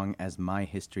as strong as my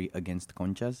history against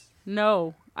conchas?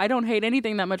 No, I don't hate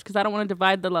anything that much because I don't want to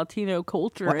divide the Latino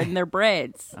culture What? and their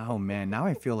breads. Oh man, now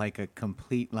I feel like a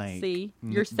complete like See,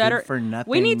 n- you're good setter. for nothing.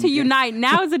 We need to unite.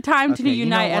 Now is the time to Okay, you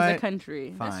know unite as a what?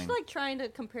 country. Fine. That's like trying to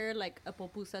compare like a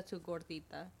pupusa to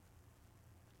gordita.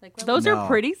 Like why Those would- are No.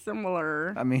 pretty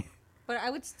similar. I mean, But I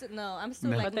would still no. I'm still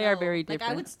No. like But they are no. very Like I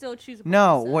different. would still choose. A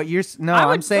no. pupusa. What you're no? I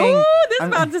would, I'm saying. Ooh, this is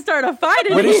I'm- about to start a fight.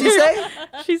 in What did she here. say?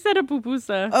 She said a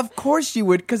pupusa. Of course you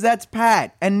would, because that's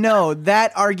Pat. And no,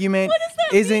 that argument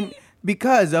isn't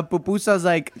because a pupusa's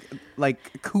like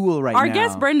cool right Our now.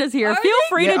 guest Brenda's here. Are Feel they?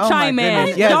 free Yeah, to oh my chime in.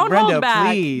 goodness. Yes, Don't Brenda, hold back.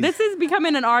 please. This is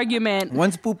becoming an argument.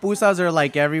 Once pupusas are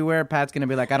like everywhere, Pat's gonna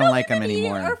be like, I don't like them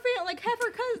anymore. Our friend, like have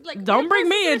her cousin, like Don't her bring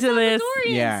me cousins are into this.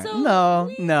 Salvadorian, Yeah, so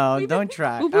no, we- don't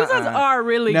try. Pupusas are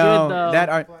really no, good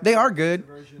though. they are good,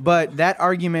 but that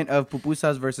argument of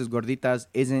pupusas versus gorditas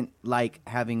isn't like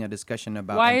having a discussion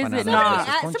about Why is it empanadas not?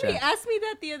 versus concha. Somebody asked me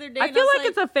that the other day. I and feel was like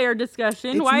it's a fair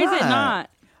discussion. It's Why is it not. not?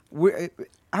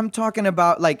 I'm talking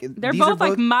about like They're these are both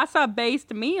like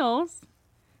masa-based meals.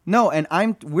 no, and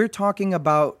we're talking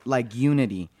about like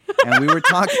unity, and we were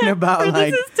talking about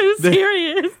like This is too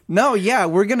serious. No, yeah,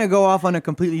 we're gonna go off on a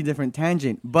completely different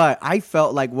tangent, but I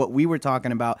felt like what we were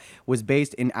talking about was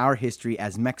based in our history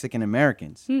as Mexican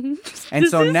Americans, and This so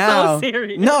is so now,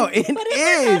 serious. no, it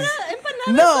is. Empanada's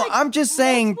No, like I'm just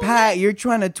saying, Pat, you're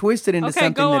trying to twist it into Okay,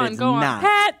 something go that on, it's go on. not.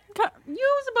 Pat,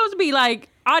 you supposed to be like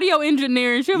audio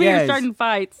engineer. And she over here Yes. starting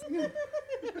fights.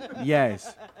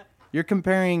 Yes, you're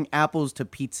comparing apples to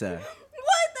pizza.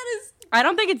 What? That is I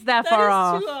don't think it's that that far is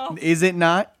off. too off. Is it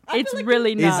not? It's feel like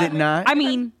really Is not. it not? I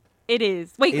mean, it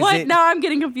is. Wait, Is what? it- Now I'm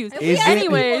getting confused. If Is we it- asked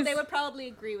people, Anyways, they would probably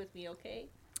agree with me. Okay.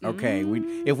 Okay,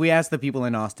 Mm. if we ask the people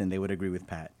in Austin, they would agree with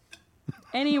Pat.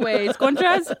 Anyways,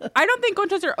 conchas. I don't think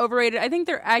conchas are overrated. I think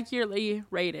they're accurately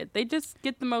rated. They just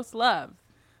get the most love.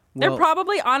 They're Well-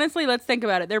 probably, honestly, let's think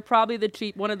about it. They're probably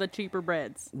one of the cheaper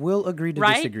breads. We'll agree to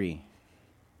Right? disagree.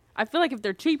 I feel like if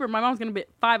they're cheaper, my mom's gonna get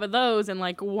 5 of those and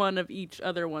like one of each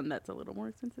other one that's a little more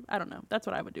expensive. I don't know. That's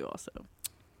what I would do also.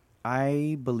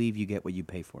 I believe you get what you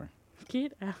pay for.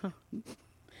 Get out.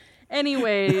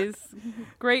 Anyways,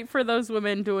 great for those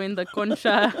women doing the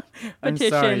concha I'm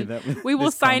petition. sorry that We will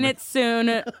this sign conver- it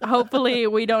soon. Hopefully,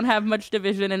 we don't have much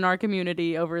division in our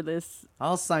community over this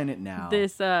I'll sign it now.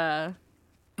 this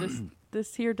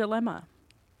here dilemma.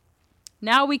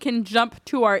 Now we can jump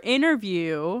to our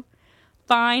interview.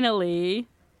 Finally,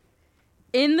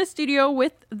 in the studio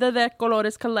with the De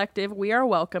Colores Collective, we are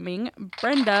welcoming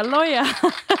Brenda Loya.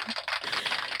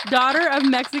 Daughter of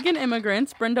Mexican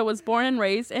immigrants, Brenda was born and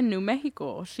raised in New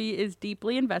Mexico. She is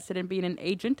deeply invested in being an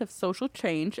agent of social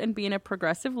change and being a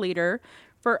progressive leader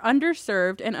for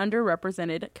underserved and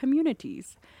underrepresented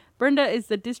communities. Brenda is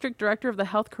the district director of the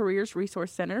Health Careers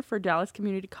Resource Center for Dallas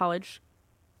Community College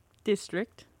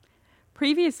District,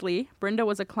 Previously, Brenda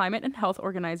was a climate and health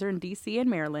organizer in D.C. and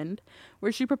Maryland,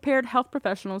 where she prepared health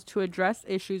professionals to address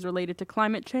issues related to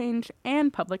climate change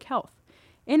and public health.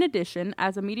 In addition,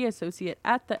 as a media associate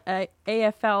at the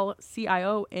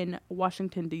AFL-CIO in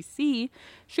Washington, D.C.,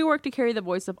 she worked to carry the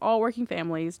voice of all working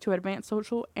families to advance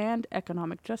social and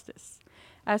economic justice.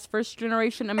 As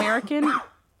first-generation American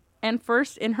and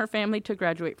first in her family to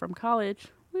graduate from college,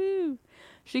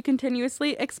 she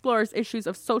continuously explores issues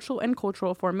of social and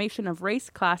cultural formation of race,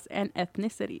 class, and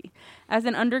ethnicity. As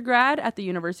an undergrad at the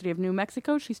University of New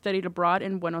Mexico, she studied abroad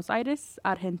in Buenos Aires,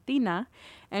 Argentina,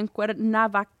 and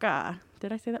Cuernavaca.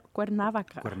 Did I say that?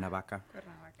 Cuernavaca.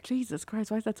 Jesus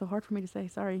Christ, why is that so hard for me to say?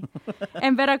 Sorry.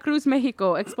 And Veracruz,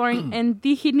 Mexico, exploring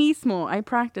indigenismo. I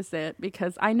practice it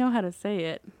because I know how to say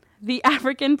it. The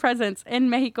African presence in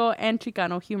Mexico and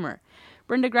Chicano humor.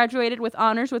 Brenda graduated with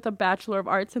honors with a Bachelor of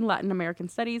Arts in Latin American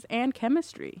Studies and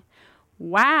Chemistry.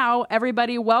 Wow,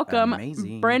 everybody, welcome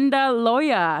Amazing. Brenda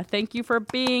Loya. Thank you for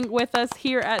being with us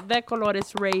here at De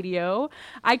Colores Radio.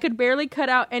 I could barely cut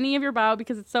out any of your bio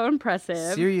because it's so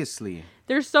impressive. Seriously.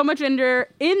 There's so much in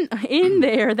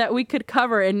there that we could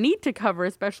cover and need to cover,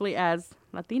 especially as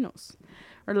Latinos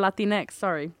or Latinx,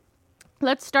 sorry.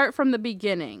 Let's start from the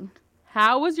beginning.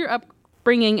 How was your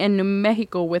upbringing in New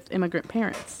Mexico with immigrant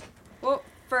parents? Well,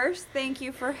 first, thank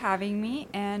you for having me,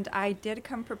 and I did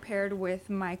come prepared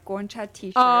with my Concha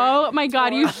t-shirt. Oh my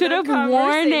God, you should have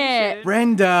worn it.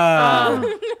 Brenda!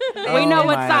 We know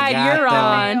what my side God, you're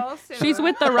though. on. She's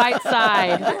with the right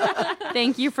side.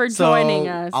 Thank you for joining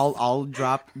us. I'll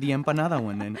drop the empanada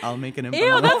one then. I'll make an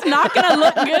empanada. Ew, that's not gonna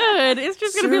look good. It's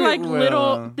just gonna be Sure like it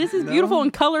little. will. This is No? beautiful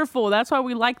and colorful. That's why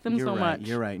we like them You're so right. much.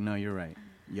 You're right. No, you're right.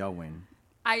 Y'all win.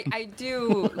 I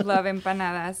do love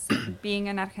empanadas. Being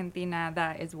in Argentina,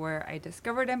 that is where I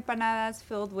discovered empanadas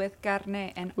filled with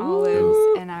carne and olives,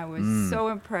 and I was so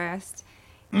impressed.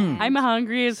 And I'm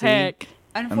hungry as See? heck.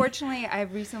 unfortunately,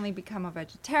 I've recently become a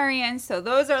vegetarian, so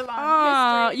those are long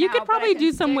Oh, history you now, could but probably I can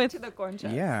do some stick with- to the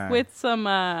conchas. Yeah. With some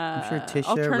I'm sure Tisha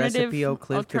alternative Recipe Oak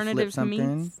Cliff could flip alternative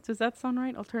something. meats. Does that sound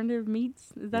right? Alternative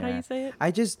meats? Is that how Yeah. you say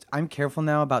it? I'm careful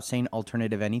now about saying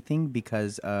alternative anything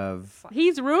because of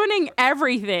He's ruining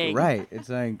everything. right. It's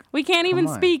like We can't even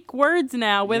on. speak words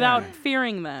now without Yeah.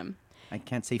 fearing them. I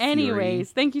can't say. Fury.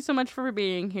 Anyways, thank you so much for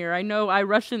being here. I know I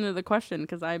rushed into the question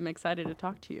because I'm excited to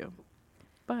talk to you.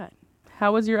 But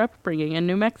how was your upbringing in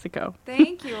New Mexico?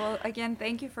 Thank you. Well, again,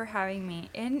 thank you for having me.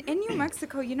 In New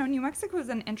Mexico, you know, New Mexico is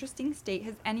an interesting state.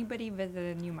 Has anybody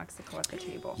visited New Mexico at the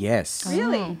table? Yes.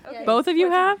 Really? Oh. Okay. Both of you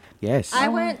have? Yes. I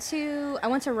went to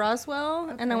Roswell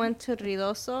and I Okay. went to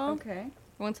Ruidoso. Okay.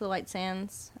 I went to the White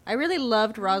Sands. I really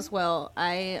loved Roswell.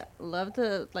 I loved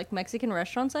the Mexican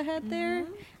restaurants I had there.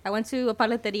 I went to a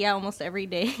paleteria almost every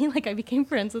day. I became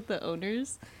friends with the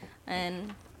owners,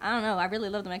 and I don't know. I really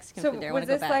love the Mexican So food there. I was want to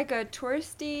go this back. like a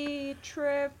touristy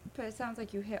trip? It sounds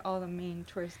like you hit all the main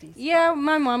touristy spots. Yeah,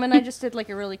 my mom and I just did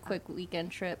a really quick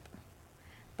weekend trip.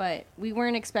 But we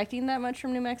weren't expecting that much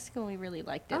from New Mexico, and we really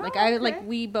liked it. Oh, I okay.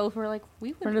 we both were like, we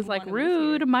would Brenda's like, wanna live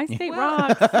rude, here. my state Well,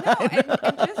 rocks. No, and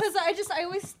Because I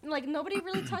always nobody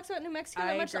really talks about New Mexico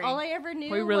that I much. agree. All I ever knew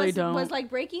We really was, don't. was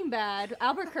Breaking Bad,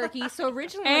 Albuquerque. So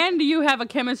originally, And you have a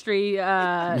chemistry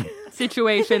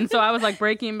situation, so I was like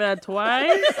Breaking Bad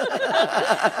twice.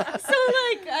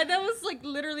 that was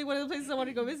literally one of the places I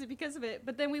wanted to go visit because of it.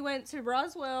 But then we went to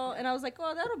Roswell, and I was like,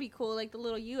 oh, that'll be cool, the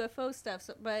little UFO stuff.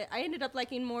 So, but I ended up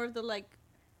liking more of the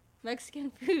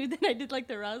Mexican food than I did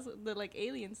the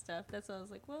alien stuff. That's why I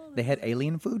was like, well, They had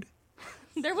alien food.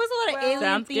 there was a lot of Well, alien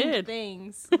Sounds themed good.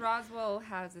 things. Roswell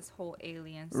has this whole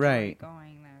alien story Right.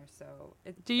 going there. So,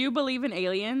 Do you believe in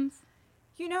aliens?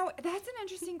 you know, that's an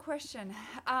interesting question.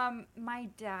 My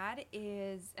dad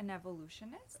is an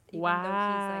evolutionist, even though he's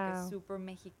Wow. like a super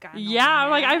Mexicano. Yeah,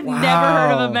 I'm like, I've man. never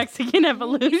heard of Wow. a Mexican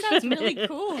evolutionist. That's really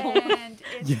cool. And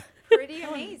it's pretty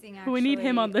amazing, actually. We need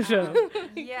him on the show.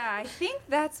 Yeah, I think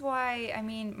that's why,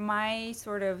 my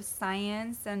sort of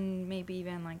science and maybe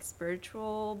even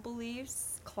spiritual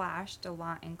beliefs clashed a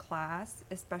lot in class,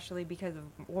 especially because of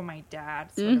what my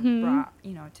dad sort of brought,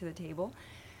 to the table.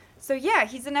 So yeah,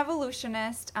 he's an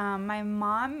evolutionist. My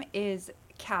mom is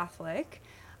Catholic.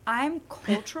 I'm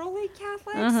culturally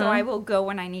Catholic, so I will go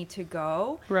when I need to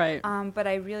go. Right. But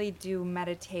I really do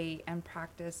meditate and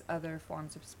practice other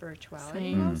forms of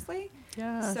spirituality Same. mostly.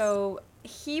 Yes. So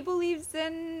he believes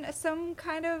in some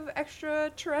kind of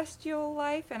extraterrestrial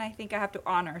life, and I think I have to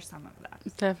honor some of that.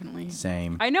 Definitely.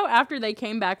 Same. I know after they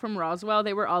came back from Roswell,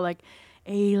 they were all like,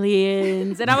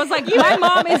 aliens. And I was like, my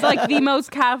mom is like the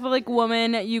most Catholic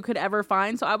woman you could ever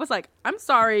find. So I was like, I'm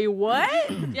sorry, what?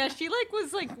 Yeah, she like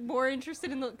was like more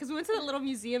interested in the, because we went to the little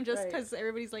museum just because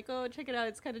everybody's like, oh, check it out,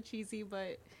 it's kind of cheesy,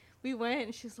 but we went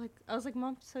and she's like, I was like,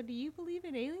 Mom, so do you believe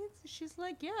in aliens? She's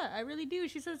like, yeah, I really do.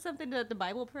 She said something that the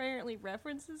Bible apparently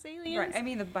references aliens. Right. I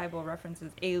mean, the Bible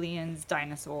references aliens,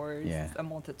 dinosaurs, a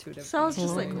multitude of. So I was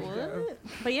just like, things. what?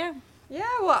 But yeah. Yeah,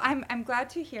 well, I'm glad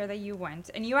to hear that you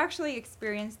went, and you actually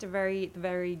experienced a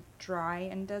very dry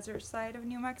and desert side of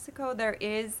New Mexico. There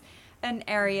is an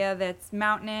area that's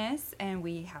mountainous, and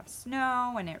we have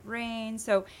snow, and it rains.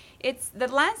 So the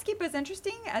landscape is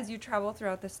interesting as you travel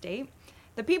throughout the state.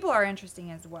 The people are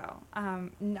interesting as well.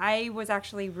 I was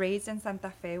actually raised in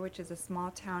Santa Fe, which is a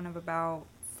small town of about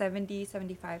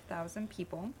 75,000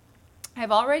 people.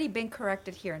 I've already been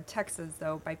corrected here in Texas,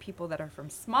 though, by people that are from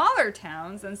smaller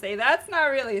towns and say that's not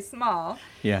really small.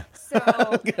 Yeah. So,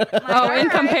 in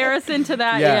comparison to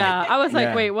that, yeah. I was like,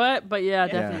 Yeah. wait, what? But yeah,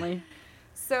 definitely.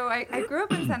 So I grew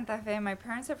up in Santa Fe. My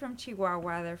parents are from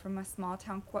Chihuahua. They're from a small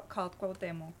town called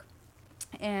Cuauhtemoc.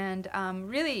 And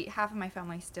really, half of my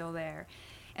family's still there.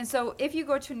 And so if you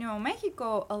go to Nuevo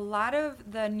Mexico, a lot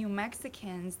of the New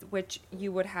Mexicans, which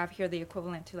you would have here the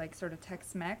equivalent to like sort of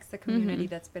Tex-Mex, the community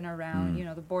that's been around, you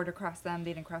know, the border crossed them,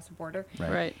 they didn't cross the border.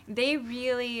 Right. They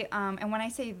really, and when I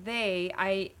say they,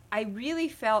 I really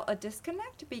felt a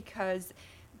disconnect because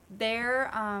their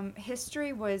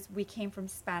history was we came from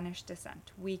Spanish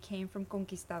descent. We came from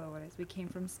conquistadores. We came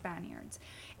from Spaniards.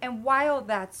 And while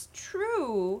that's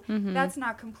true, that's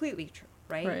not completely true,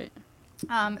 right? Right.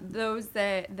 Those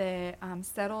that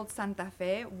settled Santa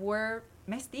Fe were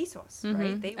mestizos,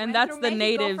 right? They And went that's through the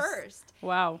Mexico natives. first.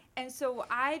 Wow. And so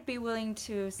I'd be willing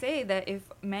to say that if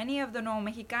many of the Nuevo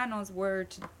Mexicanos were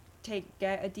to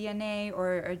get a DNA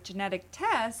or a genetic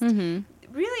test,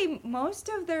 really most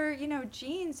of their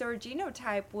genes or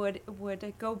genotype would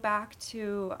go back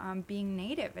to being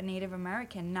Native, a Native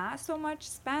American, not so much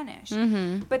Spanish.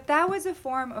 But that was a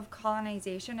form of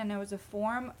colonization, and it was a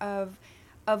form of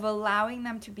allowing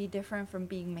them to be different from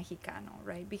being Mexicano,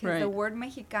 right? Because the word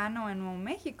Mexicano in Nuevo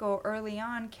Mexico early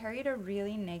on carried a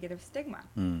really negative stigma.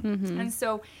 And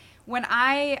so when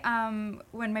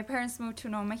my parents moved to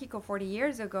Nuevo Mexico 40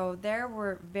 years ago, there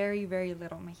were very, very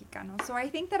little Mexicanos. So I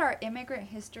think that our immigrant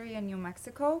history in New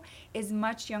Mexico is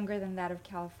much younger than that of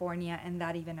California and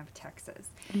that even of Texas.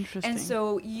 Interesting. And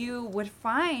so you would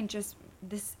find just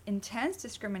this intense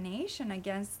discrimination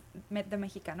against the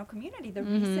Mexicano community, the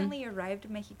recently arrived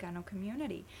Mexicano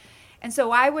community. And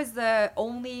so I was the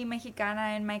only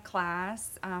Mexicana in my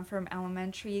class from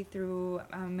elementary through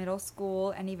middle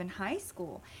school and even high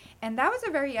school. And that was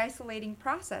a very isolating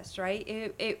process, right?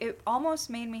 It almost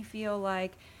made me feel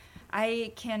like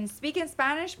I can speak in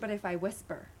Spanish, but if I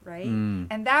whisper, right?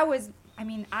 And that was, I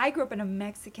mean, I grew up in a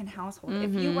Mexican household.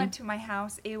 If you went to my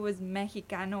house, it was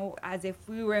Mexicano as if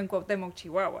we were in Cuauhtemoc,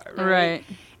 Chihuahua, right?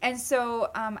 And so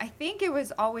I think it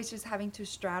was always just having to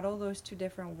straddle those two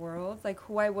different worlds, like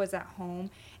who I was at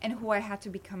home and who I had to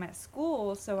become at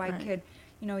school so I could,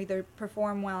 either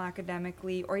perform well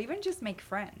academically or even just make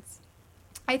friends.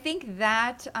 I think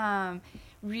that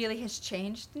really has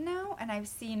changed now, and I've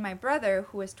seen my brother,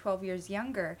 who is 12 years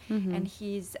younger, and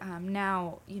he's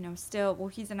now,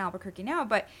 he's in Albuquerque now,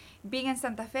 but being in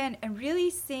Santa Fe and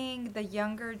really seeing the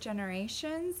younger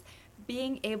generations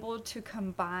being able to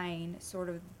combine sort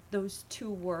of those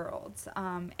two worlds,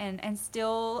 and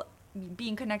still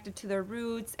being connected to their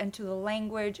roots and to the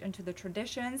language and to the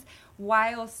traditions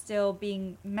while still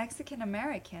being Mexican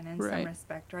American in some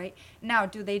respect, right? Now,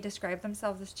 do they describe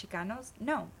themselves as Chicanos?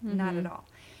 No, not at all.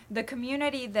 The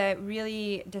community that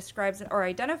really describes or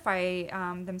identify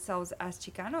themselves as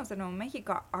Chicanos in Nuevo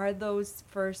Mexico are those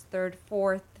first, third,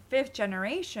 fourth, fifth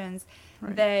generations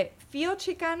that feel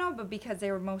Chicano, but because they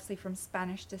were mostly from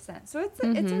Spanish descent. So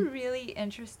it's a really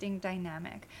interesting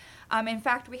dynamic. In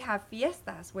fact, we have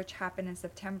fiestas, which happen in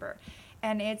September,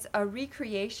 and it's a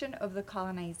recreation of the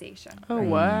colonization. Oh,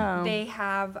 wow. They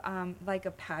have like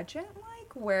a pageant,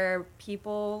 where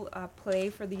people play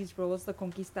for these roles, the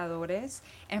conquistadores,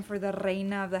 and for the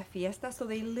reina of the fiesta. So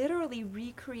they literally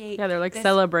recreate. Yeah, they're like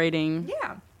celebrating.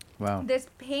 Yeah. Wow. This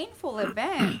painful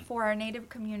event for our Native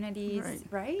communities,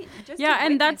 right? Just yeah, to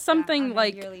and that's witness something that on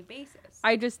like a yearly basis.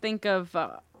 I just think of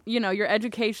your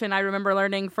education. I remember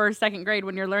learning first, second grade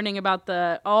when you're learning about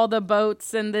all the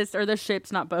boats and the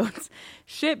ships, not boats,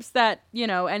 ships that,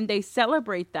 and they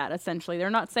celebrate that essentially.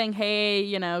 They're not saying,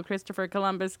 hey, Christopher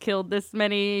Columbus killed this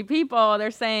many people.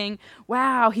 They're saying,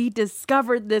 wow, he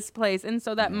discovered this place. And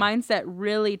so that mindset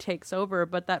really takes over.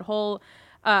 But that whole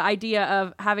idea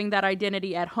of having that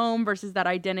identity at home versus that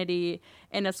identity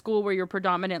in a school where you're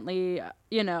predominantly,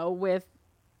 with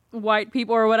white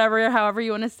people or whatever, however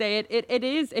you want to say it.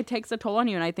 It takes a toll on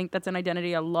you. And I think that's an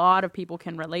identity a lot of people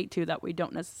can relate to that we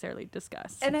don't necessarily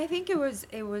discuss. And I think it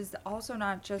was also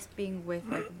not just being with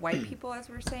like white people, as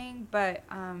we're saying, but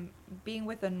being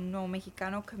with a no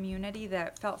Mexicano community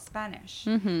that felt Spanish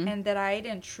and that I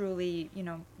didn't truly,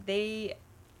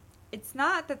 it's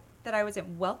not that I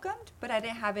wasn't welcomed, but I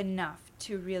didn't have enough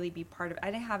to really be part of it.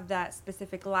 I didn't have that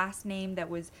specific last name that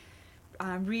was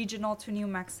regional to New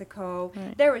Mexico.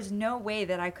 Right. There was no way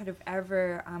that I could have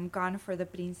ever gone for the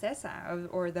princesa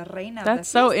or the reina. That's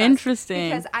so interesting.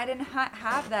 Because I didn't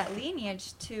have that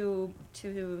lineage to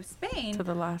Spain. To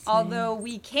the last although name.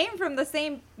 We came from the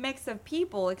same mix of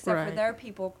people, except for their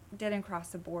people didn't cross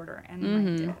the border and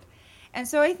mine did. And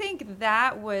so I think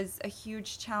that was a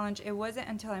huge challenge. It wasn't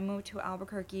until I moved to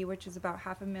Albuquerque, which is about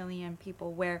 500,000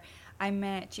 people, where I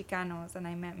met Chicanos and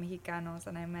I met Mexicanos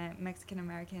and I met Mexican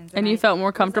Americans. And you felt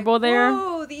more comfortable there?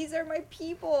 Oh, these are my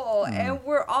people. And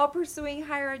we're all pursuing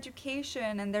higher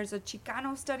education. And there's a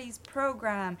Chicano studies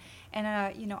program and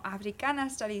a, Africana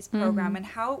studies program. And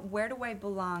where do I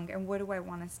belong and what do I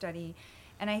want to study?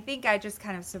 And I think I just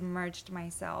kind of submerged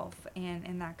myself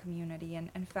in that community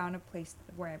and found a place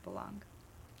where I belong.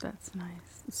 That's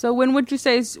nice. So when would you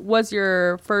say was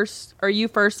you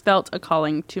first felt a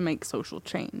calling to make social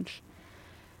change?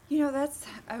 That's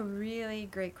a really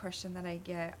great question that I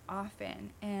get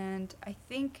often. And I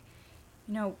think,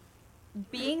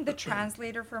 being the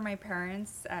translator for my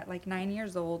parents at like 9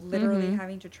 years old, literally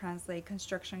having to translate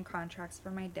construction contracts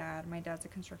for my dad. My dad's a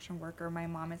construction worker. My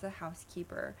mom is a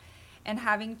housekeeper. And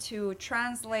having to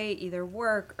translate either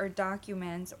work or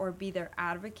documents or be their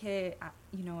advocate,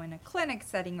 in a clinic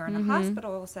setting or in a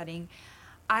hospital setting,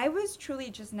 I was truly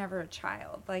just never a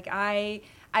child. Like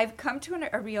I've come to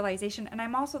a realization, and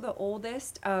I'm also the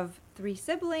oldest of 3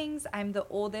 siblings. I'm the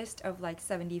oldest of like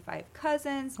 75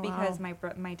 cousins because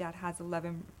my dad has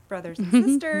 11 brothers and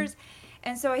sisters.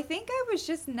 And so I think I was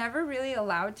just never really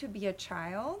allowed to be a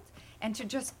child and to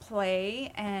just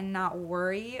play and not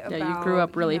worry about... Yeah, you grew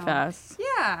up really fast.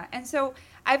 Yeah, and so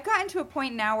I've gotten to a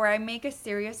point now where I make a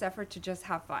serious effort to just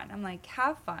have fun. I'm like,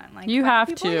 have fun. Like, you have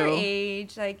people to. Your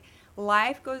age, like,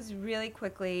 life goes really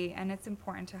quickly, and it's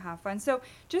important to have fun. So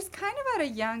just kind of at a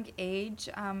young age,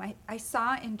 I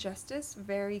saw injustice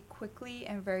very quickly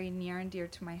and very near and dear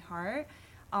to my heart,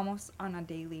 almost on a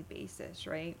daily basis,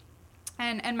 right?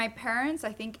 And my parents,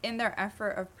 I think, in their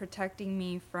effort of protecting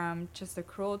me from just the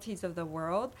cruelties of the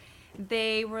world,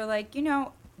 they were like,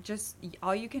 just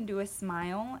all you can do is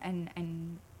smile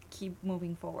and keep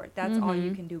moving forward. That's all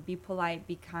you can do. Be polite,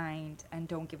 be kind, and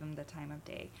don't give them the time of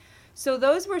day. So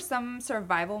those were some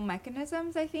survival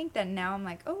mechanisms, I think, that now I'm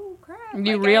like, oh, crap.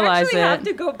 You realize I actually have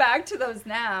to go back to those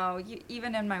now,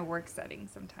 even in my work setting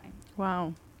sometimes.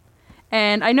 Wow.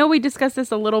 And I know we discussed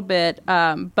this a little bit,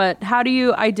 but how do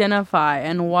you identify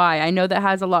and why? I know that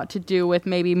has a lot to do with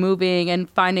maybe moving and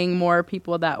finding more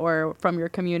people that were from your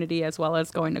community as well as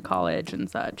going to college and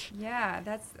such. Yeah,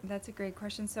 that's a great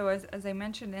question. So as I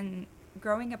mentioned, in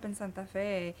growing up in Santa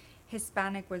Fe,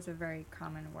 Hispanic was a very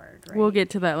common word, right? We'll get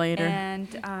to that later. And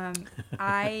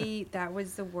that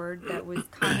was the word that was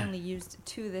commonly used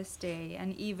to this day.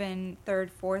 And even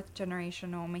 3rd, 4th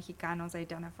generational Mexicanos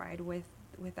identified with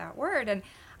that word. And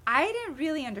I didn't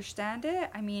really understand it.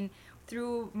 I mean,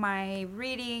 through my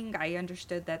reading, I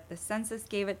understood that the census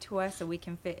gave it to us so we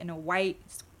can fit in a white,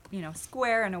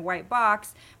 square in a white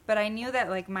box. But I knew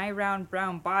that like my round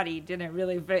brown body didn't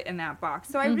really fit in that box.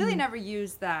 So I really never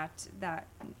used that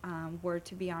word,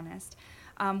 to be honest.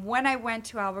 When I went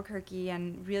to Albuquerque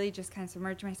and really just kind of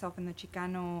submerged myself in the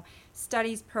Chicano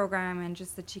studies program and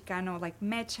just the Chicano like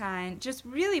mecha and just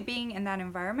really being in that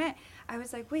environment, I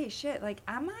was like, wait, shit, like,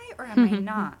 am I or am I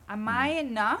not? Am I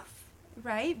enough,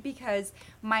 right? Because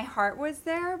my heart was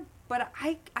there, but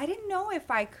I didn't know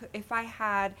if I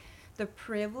had the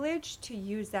privilege to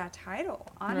use that title,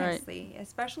 honestly,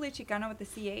 especially Chicano with the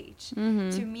CH.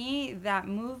 To me, that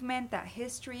movement, that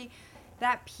history,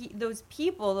 those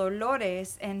people,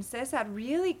 Dolores and Cesar,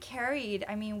 really carried.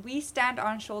 I mean, we stand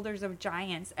on shoulders of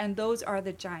giants, and those are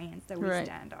the giants that we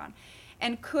stand on.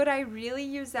 And could I really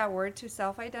use that word to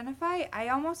self-identify? I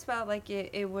almost felt like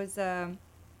it was a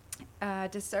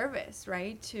disservice,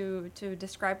 right? To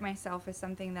describe myself as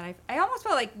something that I almost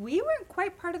felt like we weren't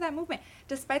quite part of that movement,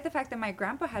 despite the fact that my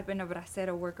grandpa had been a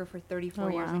bracero worker for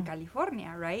 34 years in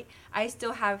California, right? I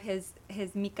still have his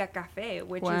mica cafe,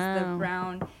 which is the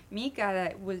brown mica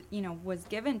that was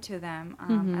given to them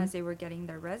as they were getting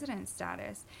their resident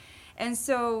status. And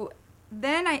so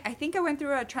then I think I went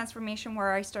through a transformation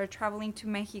where I started traveling to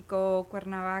Mexico,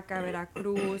 Cuernavaca,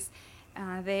 Veracruz,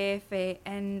 DF,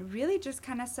 and really just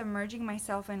kind of submerging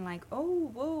myself in like, oh,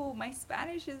 whoa, my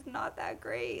Spanish is not that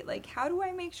great. Like, how do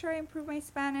I make sure I improve my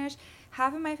Spanish?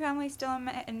 Half of my family still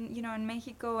in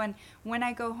Mexico, and when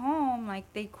I go home, like,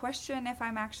 they question if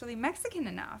I'm actually Mexican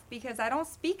enough because I don't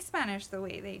speak Spanish the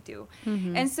way they do.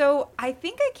 Mm-hmm. And so I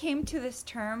think I came to this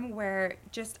term where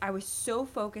just I was so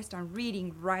focused on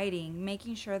reading, writing,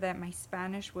 making sure that my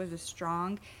Spanish was as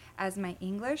strong as my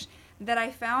English, that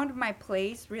I found my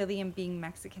place really in being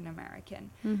Mexican American.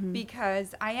 Mm-hmm.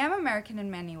 Because I am American in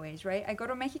many ways, right? I go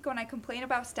to Mexico and I complain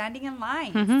about standing in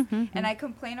lines, mm-hmm. and I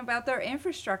complain about their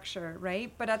infrastructure,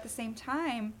 right? But at the same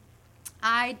time,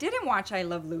 I didn't watch I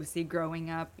Love Lucy growing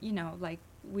up, you know, like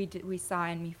we saw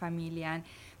in Mi Familia. And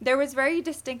there was very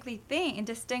distinctive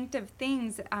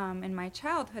things in my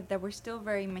childhood that were still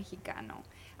very Mexicano,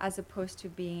 as opposed to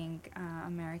being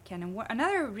American. And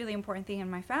another really important thing in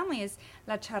my family is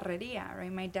la charreria,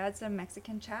 right? My dad's a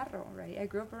Mexican charro, right? I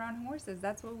grew up around horses.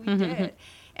 That's what we did.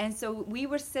 And so we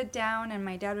would sit down and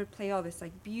my dad would play all this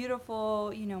like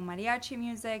beautiful, you know, mariachi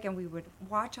music, and we would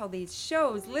watch all these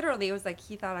shows. Literally, it was like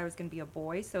he thought I was going to be a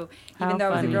boy. So even though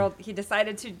I was a girl, he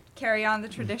decided to carry on the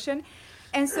tradition.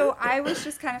 And so I was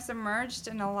just kind of submerged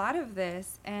in a lot of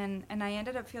this, and I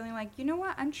ended up feeling like, you know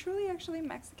what, I'm truly actually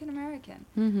Mexican American.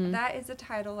 Mm-hmm. That is a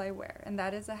title I wear, and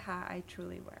that is a hat I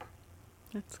truly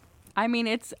wear.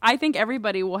 I think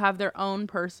everybody will have their own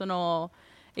personal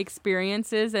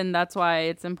experiences, and that's why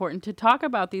it's important to talk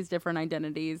about these different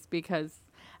identities, because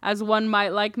as one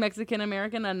might like Mexican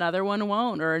American, another one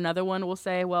won't, or another one will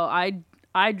say, well,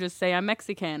 I just say I'm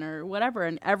Mexican or whatever,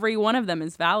 and every one of them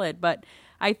is valid. But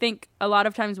I think a lot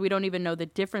of times we don't even know the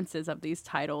differences of these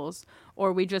titles,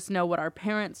 or we just know what our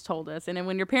parents told us. And then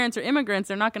when your parents are immigrants,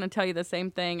 they're not going to tell you the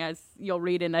same thing as you'll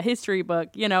read in a history book,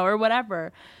 you know, or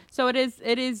whatever. So it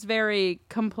is very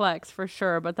complex for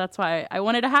sure. But that's why I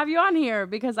wanted to have you on here,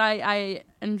 because I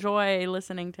enjoy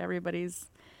listening to everybody's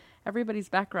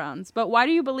backgrounds. But why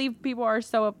do you believe people are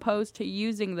so opposed to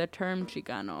using the term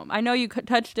Chicano? I know you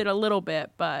touched it a little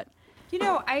bit, but... You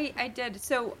know, I did.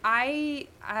 So I'm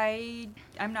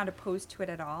not opposed to it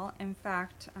at all. In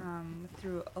fact,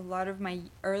 through a lot of my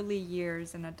early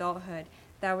years in adulthood,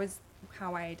 that was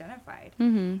how I identified,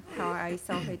 how I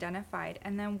self-identified.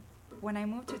 And then when I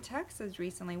moved to Texas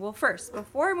recently, well, first,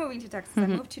 before moving to Texas, I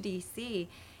moved to D.C.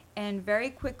 and very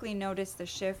quickly noticed the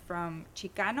shift from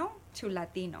Chicano to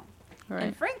Latino. Right.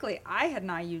 And frankly, I had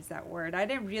not used that word. I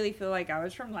didn't really feel like I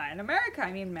was from Latin America.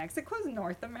 I mean, Mexico's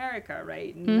North America,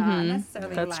 right? Not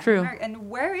necessarily That's Latin true. America. And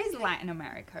where is Latin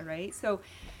America, right? So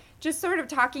just sort of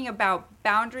talking about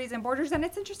boundaries and borders. And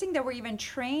it's interesting that we're even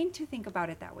trained to think about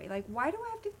it that way. Like, why do I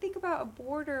have to think about a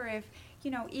border if,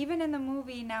 you know, even in the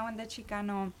movie, now in the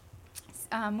Chicano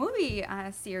movie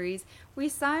series, we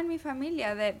saw in Mi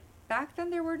Familia that back then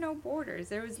there were no borders.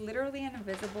 There was literally an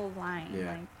invisible line,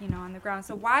 like, you know, on the ground.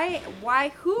 So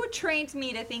who trained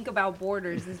me to think about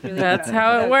borders is really that's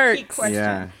how it works. Key question.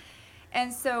 Yeah.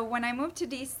 And so when I moved to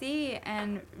DC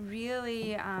and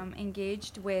really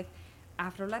engaged with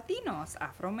Afro-Latinos,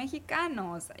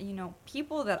 Afro-Mexicanos, you know,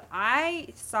 people that I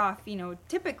saw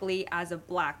phenotypically as a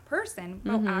black person,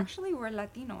 but actually were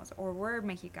Latinos or were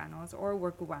Mexicanos or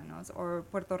were Cubanos or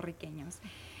Puerto Ricanos.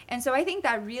 And so I think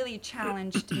that really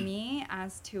challenged me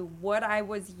as to what I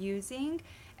was using,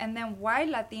 and then why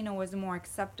Latino was more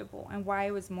acceptable and why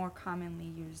it was more commonly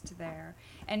used there.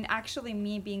 And actually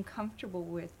me being comfortable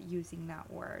with using that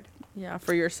word. Yeah,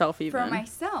 for yourself even. For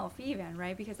myself even,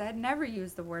 right? Because I had never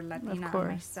used the word Latina on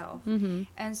myself.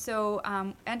 And so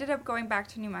ended up going back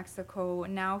to New Mexico,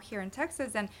 now here in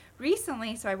Texas. And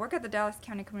recently, so I work at the Dallas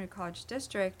County Community College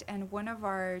District, and one of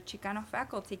our Chicano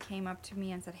faculty came up to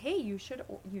me and said, hey, you should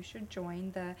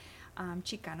join the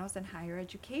Chicanos in Higher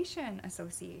Education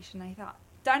Association. I thought,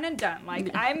 done and done. Like,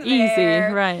 I'm there.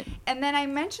 Easy, right. And then I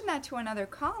mentioned that to another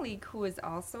colleague who is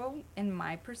also, in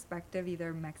my perspective,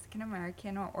 either Mexican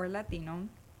American or Latino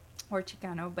or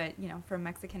Chicano, but, you know, from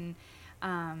Mexican,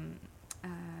 from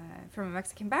a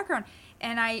Mexican background.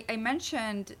 And I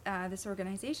mentioned this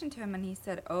organization to him, and he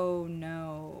said, oh,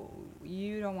 no,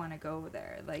 you don't want to go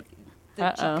there. Like, the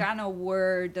Chicano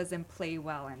word doesn't play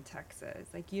well in Texas.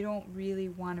 Like, you don't really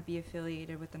want to be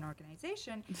affiliated with an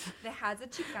organization that has a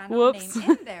Chicano name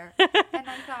in there. And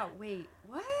I thought, wait,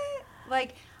 what?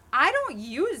 Like, I don't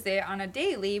use it on a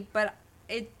daily, but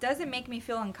it doesn't make me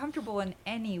feel uncomfortable in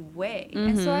any way.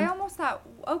 And so I almost thought,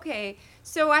 okay,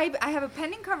 so I have a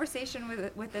pending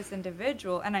conversation with this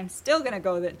individual, and I'm still going to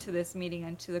go to this meeting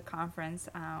and to the conference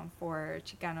for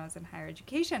Chicanos in Higher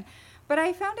Education. But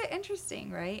I found it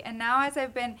interesting, right? And now as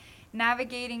I've been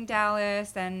navigating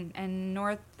Dallas and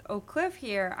North Oak Cliff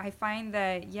here, I find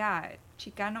that,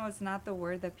 Chicano is not the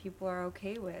word that people are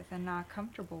okay with and not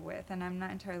comfortable with, and I'm not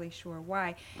entirely sure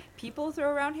why. People throw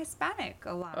around Hispanic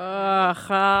a lot.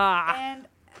 And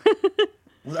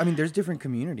well, I mean, there's different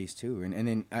communities too, and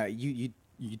then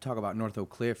you talk about North Oak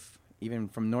Cliff, even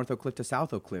from North Oak Cliff to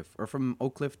South Oak Cliff, or from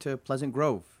Oak Cliff to Pleasant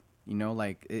Grove. You know,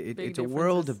 like it's a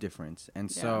world of difference,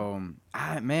 and so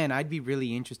man, I'd be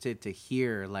really interested to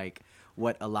hear like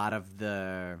what a lot of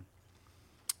the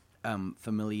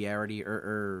familiarity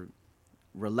or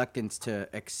reluctance to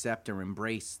accept or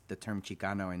embrace the term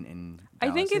Chicano in Dallas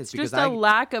I think it's is, just a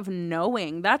lack of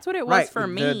knowing. That's what it was for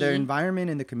me. The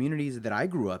environment and the communities that I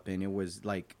grew up in, it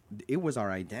was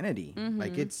our identity.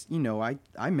 Like it's, you know,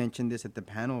 I mentioned this at the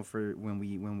panel for when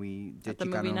we did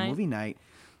Chicano movie night.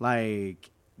 Like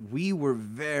we were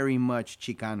very much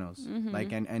Chicanos.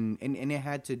 Like and it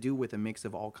had to do with a mix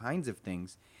of all kinds of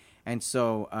things. And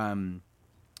so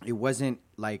it wasn't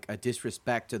like a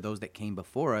disrespect to those that came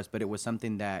before us, but it was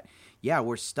something that,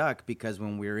 we're stuck because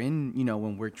when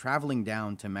when we're traveling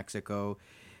down to Mexico,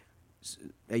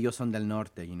 ellos son del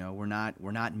norte, you know, we're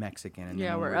not Mexican. And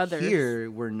then when we're others. Here,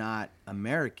 we're not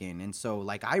American. And so,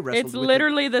 like, I wrestled It's with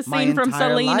literally the scene from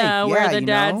Selena where the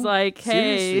dad's like,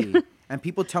 hey. Seriously. And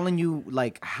people telling you,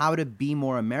 like, how to be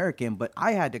more American, but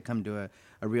I had to come to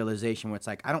a realization where it's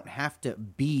like, I don't have to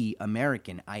be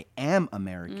American. I am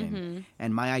American.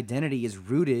 And my identity is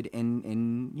rooted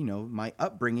in you know, my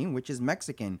upbringing, which is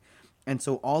Mexican. And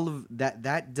so all of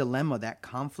that dilemma, that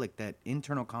conflict, that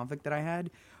internal conflict that I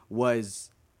had was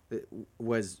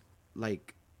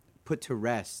like put to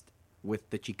rest with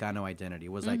the Chicano identity.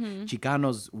 It was like,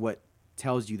 Chicano's what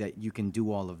tells you that you can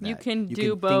do all of that. You can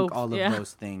think both. all of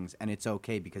those things, and it's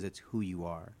okay because it's who you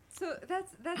are. So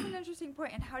that's an interesting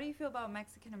point. And how do you feel about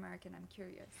Mexican American? I'm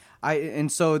curious.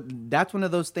 And so that's one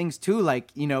of those things too. Like,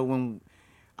 you know, when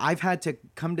I've had to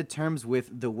come to terms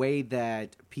with the way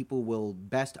that people will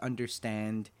best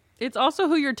understand. It's also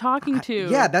who you're talking to.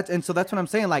 That's what I'm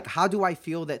saying. Like, how do I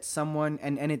feel that someone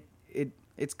and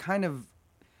it's kind of,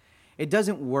 it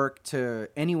doesn't work to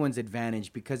anyone's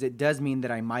advantage because it does mean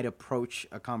that I might approach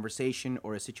a conversation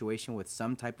or a situation with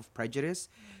some type of prejudice,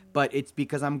 but it's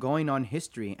because I'm going on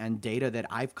history and data that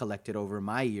I've collected over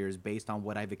my years based on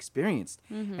what I've experienced.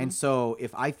 And so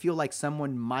if I feel like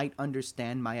someone might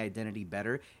understand my identity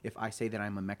better if I say that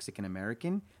I'm a Mexican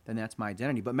American, then that's my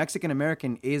identity. But Mexican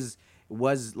American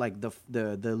was like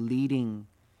the leading,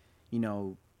 you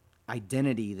know,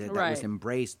 identity that was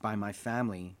embraced by my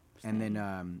family. And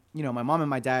then, you know, my mom and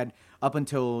my dad, up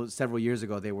until several years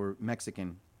ago, they were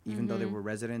Mexican. Even though they were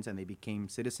residents and they became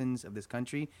citizens of this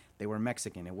country, they were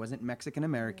Mexican. It wasn't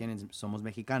Mexican-American, it's somos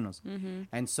Mexicanos.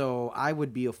 And so I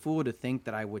would be a fool to think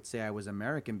that I would say I was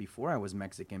American before I was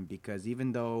Mexican, because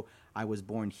even though I was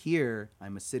born here,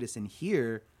 I'm a citizen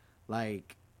here,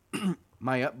 like,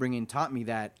 my upbringing taught me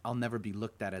that I'll never be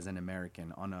looked at as an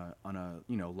American on a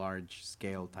you know, large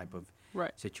scale type of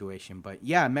situation. But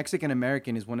yeah, Mexican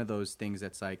American is one of those things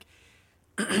that's like,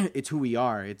 it's who we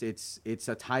are. It's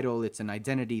a title. It's an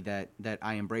identity that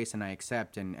I embrace and I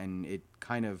accept, and it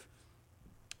kind of,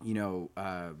 you know,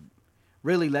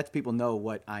 really lets people know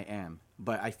what I am.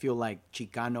 But I feel like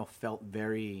Chicano felt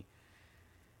very.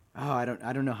 Oh, I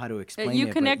don't know how to explain it. You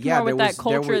connect more with that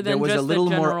culture than there was just a little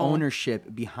the more general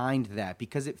ownership behind that,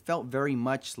 because it felt very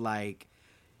much like,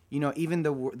 you know, even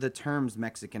the terms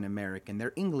Mexican American,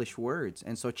 they're English words.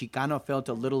 And so Chicano felt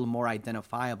a little more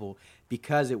identifiable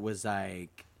because it was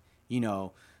like, you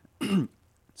know,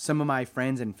 some of my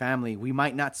friends and family, we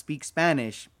might not speak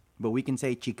Spanish, but we can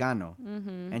say Chicano.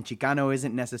 And Chicano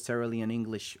isn't necessarily an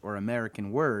English or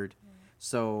American word.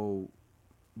 So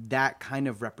that kind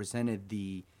of represented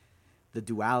the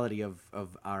duality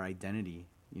of our identity,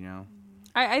 you know?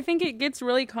 I think it gets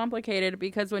really complicated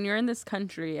because when you're in this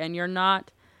country and you're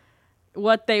not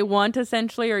what they want,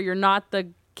 essentially, or you're not the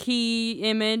key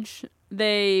image,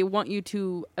 they want you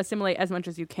to assimilate as much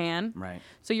as you can. Right.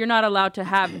 So you're not allowed to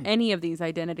have any of these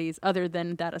identities other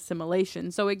than that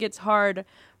assimilation. So it gets hard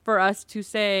for us to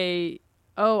say,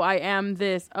 oh, I am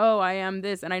this. Oh, I am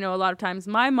this. And I know a lot of times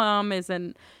my mom was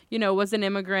an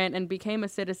immigrant and became a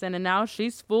citizen, and now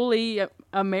she's fully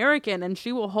American, and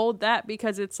she will hold that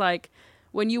because it's like,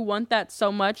 when you want that so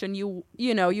much and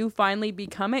you finally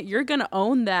become it, you're going to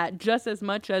own that just as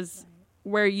much as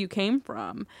where you came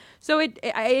from. So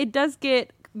it does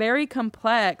get very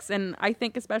complex. And I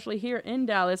think especially here in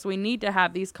Dallas, we need to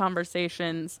have these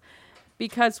conversations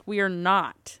because we are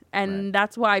not. And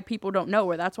that's why people don't know,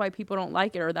 or that's why people don't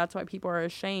like it, or that's why people are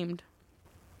ashamed.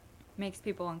 makes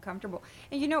people uncomfortable.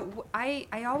 And you know, I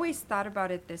always thought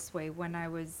about it this way when I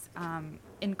was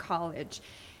in college.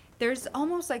 There's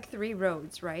almost like 3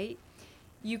 roads, right?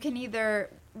 You can either,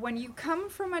 when you come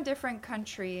from a different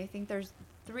country, I think there's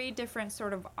 3 different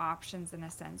sort of options in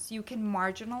a sense. You can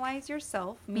marginalize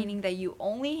yourself, meaning that you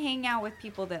only hang out with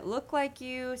people that look like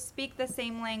you, speak the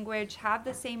same language, have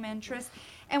the same interests,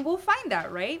 and we'll find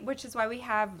that, right? Which is why we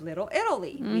have Little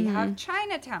Italy, we have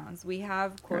Chinatowns, we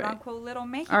have quote unquote Little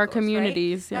Mexico. Our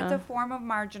communities, right? That's a form of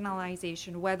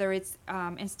marginalization, whether it's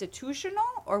institutional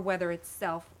or whether it's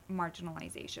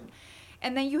self-marginalization.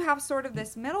 And then you have sort of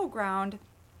this middle ground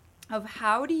of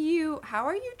how are you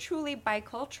truly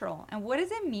bicultural, and what does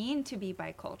it mean to be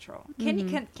bicultural?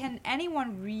 Can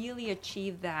anyone really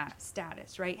achieve that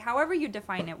status, right? However you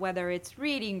define it, whether it's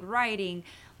reading, writing,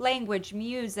 language,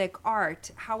 music,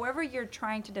 art, however you're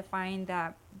trying to define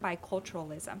that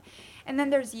biculturalism. And then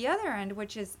there's the other end,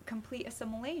 which is complete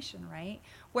assimilation, right?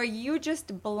 Where you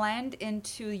just blend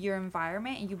into your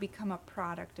environment and you become a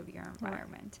product of your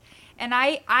environment. And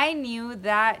I knew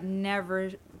that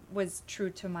never was true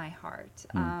to my heart.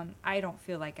 I don't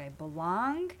feel like I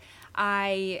belong.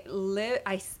 I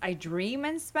dream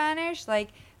in Spanish. Like,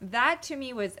 that to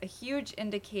me was a huge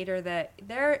indicator that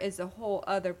there is a whole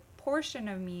other portion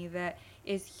of me that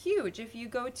is huge. If you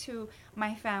go to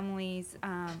my family's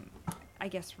I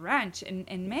guess ranch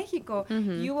in Mexico,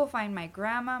 you will find my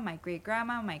grandma, my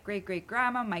great-grandma, my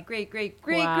great-great-grandma, my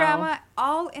great-great-great-grandma,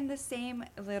 all in the same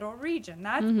little region.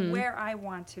 That's where I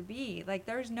want to be. Like,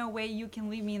 there's no way you can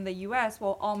leave me in the U.S.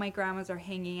 while all my grandmas are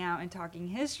hanging out and talking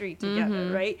history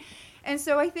together, right? And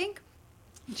so I think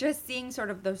just seeing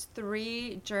sort of those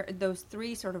three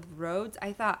sort of roads,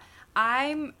 I thought,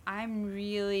 I'm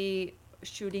really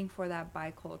shooting for that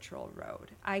bicultural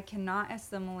road. I cannot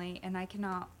assimilate, and I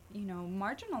cannot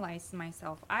marginalize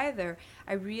myself either.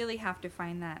 I really have to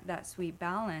find that sweet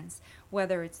balance,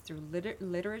 whether it's through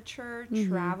literature,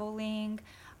 traveling,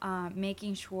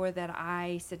 making sure that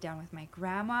I sit down with my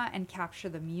grandma and capture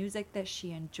the music that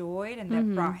she enjoyed and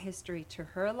that brought history to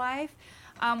her life,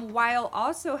 while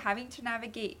also having to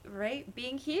navigate, right,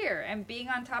 being here and being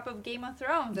on top of Game of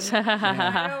Thrones and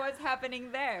I know what's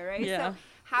happening there, right? Yeah. So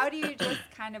how do you just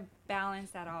kind of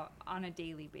balance that out on a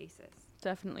daily basis?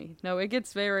 Definitely. No, it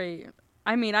gets very,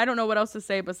 I mean, I don't know what else to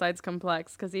say besides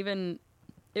complex, because even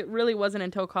it really wasn't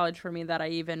until college for me that I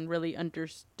even really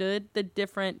understood the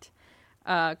different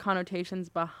connotations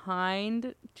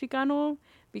behind Chicano,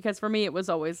 because for me it was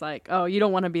always like, oh, you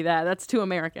don't want to be that. That's too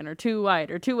American or too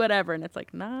white or too whatever. And it's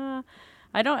like, nah,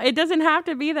 it doesn't have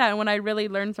to be that. And when I really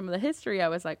learned some of the history, I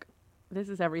was like, this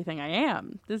is everything I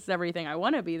am. This is everything I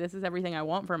want to be. This is everything I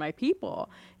want for my people.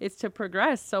 It's to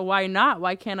progress. So why not?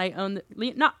 Why can't I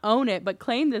not own it, but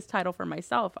claim this title for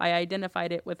myself? I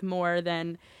identified it with more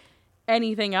than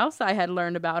anything else I had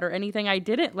learned about or anything I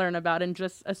didn't learn about and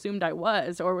just assumed I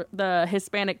was, or the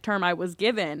Hispanic term I was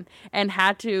given and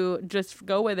had to just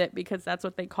go with it because that's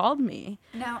what they called me.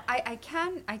 Now, I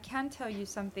can tell you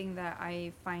something that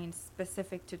I find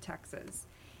specific to Texas.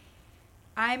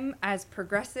 I'm as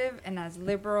progressive and as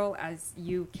liberal as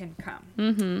you can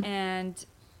come. And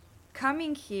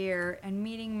coming here and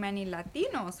meeting many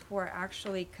Latinos who are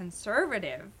actually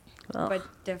conservative, but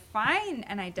define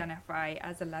and identify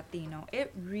as a Latino,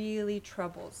 it really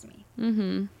troubles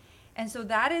me. And so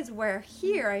that is where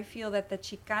here I feel that the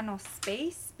Chicano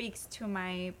space speaks to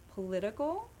my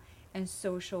political and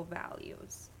social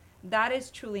values. That is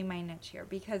truly my niche here,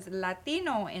 because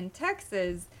Latino in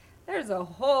Texas, there's a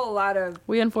whole lot of...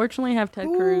 We unfortunately have Ted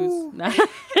Cruz.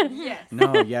 Yes.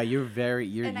 No, yeah, you're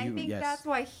and I think that's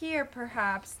why here,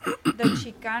 perhaps, the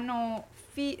Chicano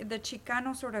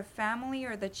sort of family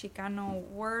or the Chicano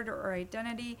word or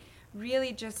identity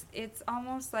really just, it's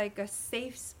almost like a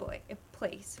safe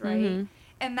place, right?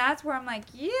 And that's where I'm like,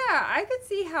 yeah, I could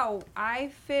see how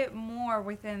I fit more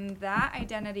within that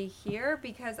identity here,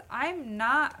 because I'm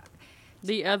not...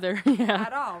 The other,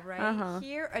 at all, right?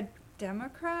 Here, a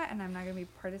Democrat, and I'm not going to be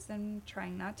partisan,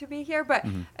 trying not to be here, but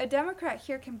a Democrat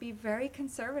here can be very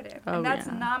conservative. And that's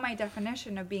not my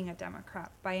definition of being a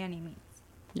Democrat by any means.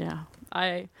 Yeah.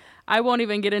 I won't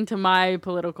even get into my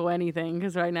political anything,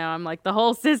 because right now I'm like, the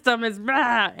whole system is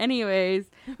blah. Anyways,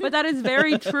 but that is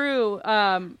very true.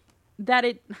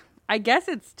 I guess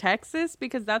it's Texas,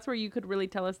 because that's where you could really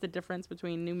tell us the difference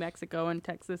between New Mexico and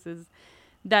Texas, is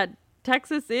that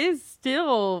Texas is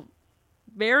still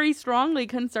very strongly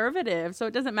conservative. So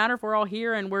it doesn't matter if we're all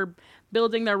here and we're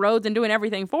building their roads and doing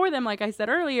everything for them. Like I said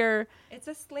earlier, it's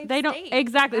a slave they don't state.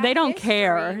 exactly That they don't history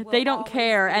care. will They don't always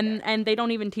care. be And there. and they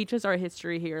don't even teach us our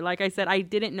history here. Like I said, I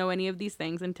didn't know any of these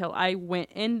things until I went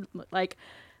in,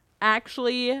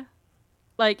 actually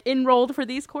like enrolled for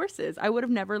these courses. I would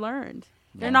have never learned.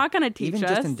 They're not going to teach Even us.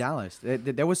 just in Dallas,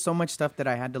 there was so much stuff that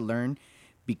I had to learn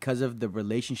because of the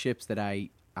relationships that I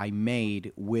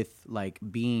made with like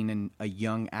being a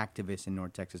young activist in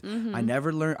North Texas. I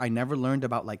never learned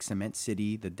about like Cement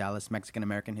City. The Dallas Mexican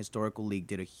American Historical League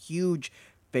did a huge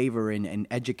favor in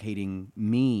educating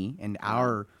me and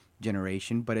our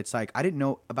generation, but it's like I didn't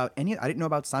know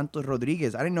about Santos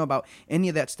Rodriguez. I didn't know about any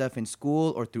of that stuff in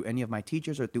school or through any of my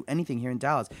teachers or through anything here in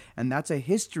Dallas. And that's a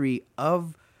history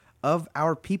of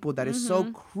our people that is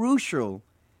so crucial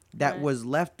that was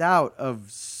left out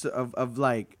of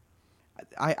like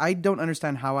I don't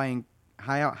understand how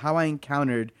I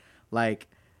encountered like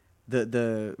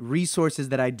the resources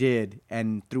that I did,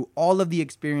 and through all of the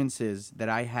experiences that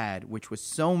I had, which was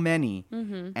so many,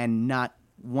 and not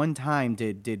one time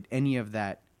did any of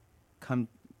that come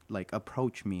like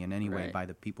approach me in any way by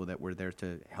the people that were there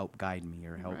to help guide me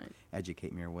or help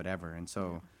educate me or whatever. And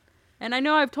so and I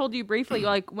know I've told you briefly,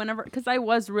 like whenever, because I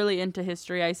was really into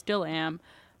history, I still am,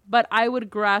 but I would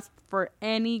grasp for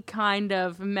any kind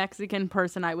of Mexican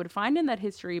person I would find in that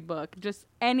history book, just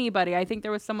anybody. I think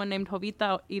there was someone named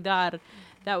Jovita Idar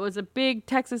that was a big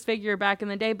Texas figure back in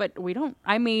the day, but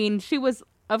she was,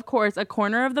 of course, a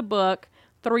corner of the book,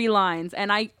 3 lines,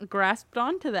 and I grasped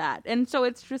onto that. And so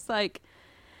it's just like,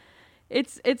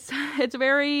 it's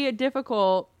very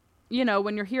difficult, you know,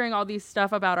 when you're hearing all these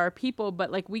stuff about our people,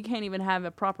 but like we can't even have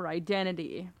a proper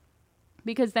identity,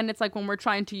 because then it's like when we're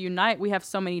trying to unite, we have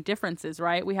so many differences,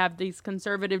 right? We have these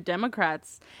conservative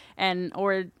Democrats,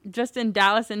 or just in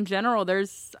Dallas in general,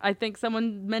 I think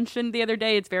someone mentioned the other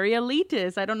day, it's very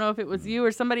elitist. I don't know if it was you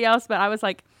or somebody else, but I was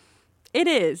like, it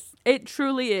is. It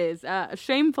truly is.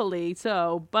 Shamefully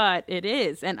so, but it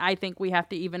is. And I think we have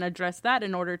to even address that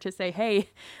in order to say, hey,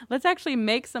 let's actually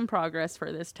make some progress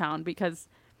for this town, because,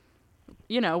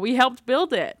 you know, we helped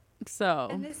build it. So.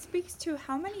 And it speaks to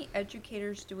how many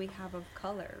educators do we have of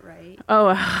color, right? Oh,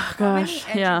 gosh.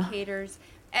 How many educators,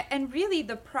 and really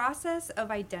the process of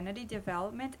identity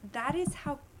development, that is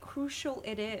how crucial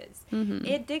it is.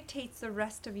 It dictates the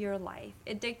rest of your life.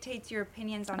 It dictates your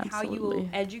opinions on how you will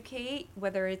educate,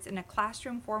 whether it's in a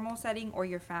classroom formal setting or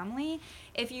your family.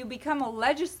 If you become a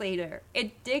legislator,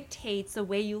 it dictates the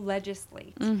way you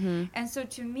legislate. And so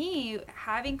to me,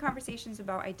 having conversations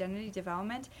about identity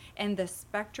development and the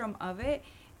spectrum of it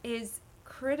is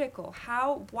critical.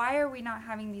 Why are we not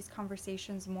having these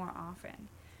conversations more often?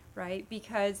 Right?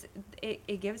 Because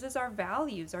it gives us our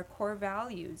values, our core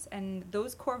values, and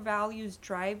those core values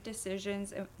drive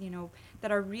decisions, you know,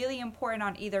 that are really important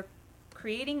on either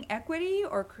creating equity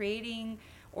or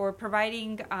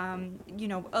providing, you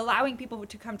know, allowing people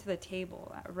to come to the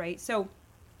table, right? So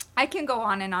I can go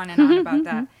on and on and on about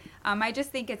that. I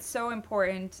just think it's so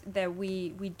important that we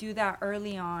do that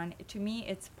early on. To me,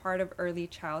 it's part of early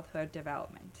childhood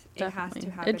development. Definitely.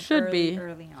 It has to happen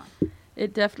early on.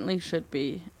 It definitely should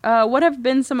be. What have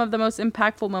been some of the most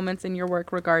impactful moments in your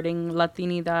work regarding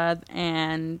Latinidad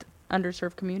and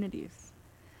underserved communities?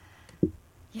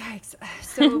 Yikes.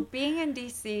 So being in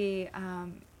D.C.,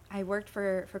 I worked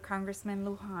for Congressman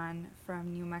Lujan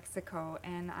from New Mexico,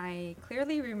 and I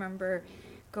clearly remember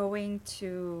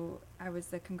I was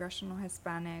the Congressional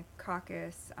Hispanic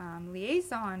Caucus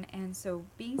liaison, and so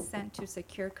being sent to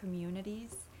secure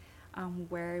communities,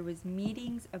 where it was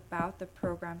meetings about the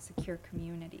program Secure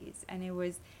Communities. And it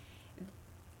was,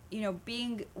 you know,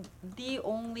 being the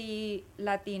only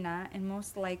Latina and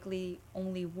most likely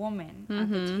only woman at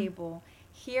the table,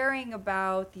 hearing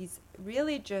about these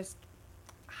really just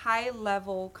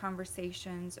high-level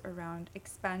conversations around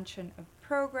expansion of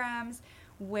programs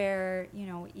where, you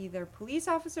know, either police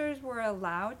officers were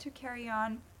allowed to carry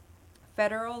on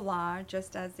federal law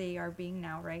just as they are being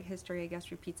now, right? History, I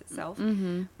guess, repeats itself.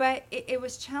 But it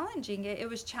was challenging. It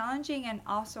was challenging and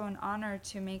also an honor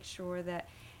to make sure that,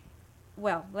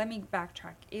 well, let me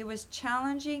backtrack. It was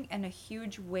challenging and a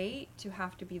huge weight to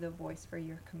have to be the voice for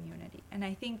your community. And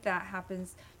I think that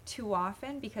happens too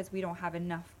often because we don't have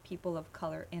enough people of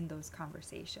color in those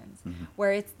conversations,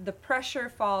 where the pressure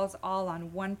falls all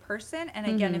on one person. And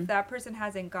again, if that person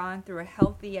hasn't gone through a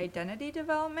healthy identity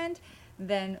development,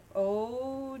 then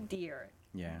oh dear,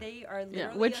 they are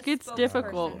literally which gets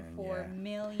difficult for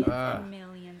millions and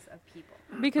millions of people.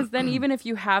 Because then even if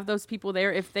you have those people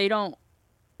there, if they don't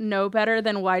know better,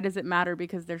 then why does it matter?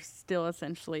 Because they're still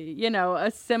essentially, you know,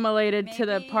 assimilated to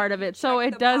the part of it. So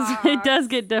it does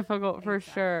get difficult for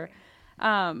sure.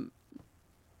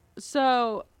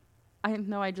 So I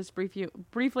know I just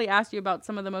briefly asked you about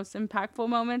some of the most impactful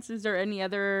moments. Is there any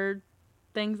other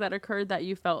things that occurred that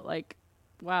you felt like,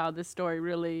 wow, this story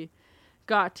really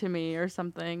got to me or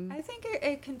something. I think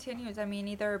it continues. I mean,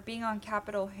 either being on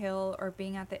Capitol Hill or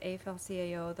being at the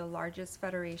AFL-CIO, the largest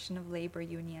federation of labor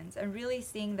unions, and really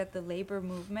seeing that the labor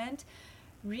movement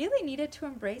really needed to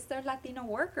embrace their Latino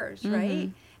workers, right?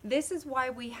 This is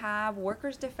why we have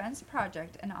Workers' Defense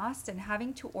Project in Austin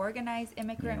having to organize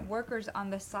immigrant workers on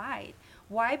the side.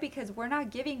 Why? Because we're not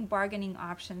giving bargaining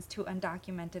options to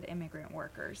undocumented immigrant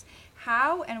workers.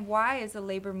 How and why is the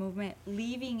labor movement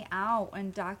leaving out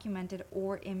undocumented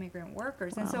or immigrant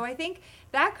workers? And so I think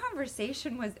that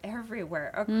conversation was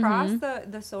everywhere across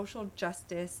the social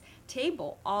justice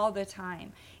table all the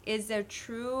time. Is there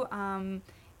true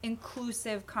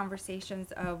inclusive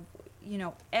conversations of, you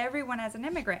know, everyone as an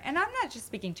immigrant? And I'm not just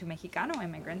speaking to Mexicano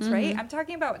immigrants, right? I'm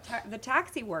talking about the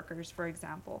taxi workers, for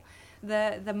example,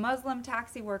 the Muslim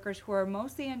taxi workers who are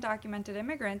mostly undocumented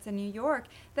immigrants in New York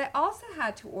that also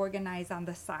had to organize on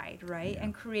the side, right?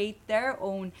 And create their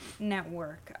own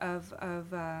network of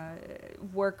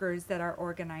workers that are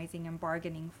organizing and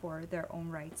bargaining for their own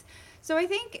rights. So I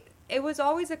think it was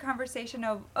always a conversation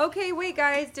of, okay, wait,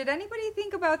 guys, did anybody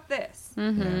think about this?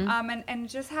 And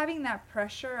just having that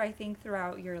pressure, I think,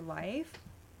 throughout your life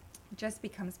just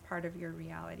becomes part of your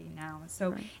reality now.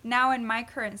 So now in my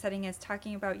current setting is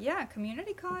talking about,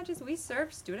 community colleges, we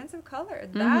serve students of color.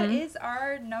 That is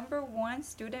our number one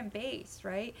student base,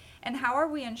 right? And how are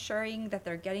we ensuring that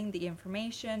they're getting the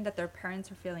information, that their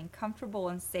parents are feeling comfortable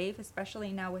and safe,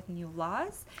 especially now with new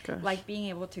laws, like being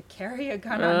able to carry a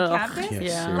gun on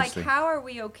campus? Like, how are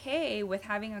we okay with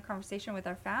having a conversation with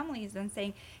our families and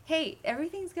saying, hey,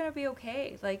 everything's going to be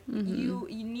okay. Like, you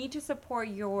need to support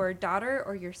your daughter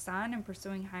or your son in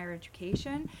pursuing higher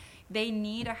education. They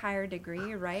need a higher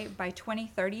degree, right? By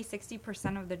 2030,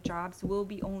 60% of the jobs will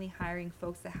be only hiring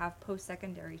folks that have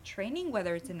post-secondary training,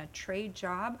 whether it's in a trade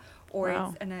job or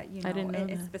it's in a, you know,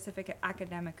 a specific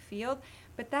academic field.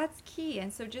 But that's key.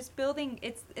 And so just building,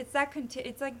 it's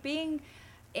like being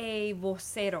a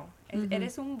vocero.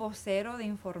 Eres un vocero de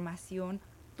información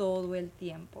todo el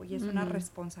tiempo. Y es una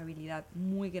responsabilidad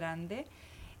muy grande.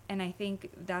 And I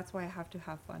think that's why I have to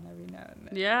have fun every now and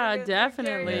then. Yeah,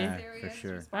 definitely. Yeah, for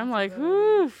sure. I'm like,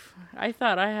 woof. I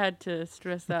thought I had to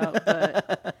stress out,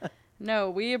 but no,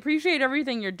 we appreciate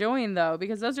everything you're doing, though,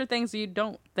 because those are things you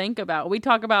don't think about. We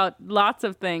talk about lots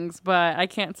of things, but I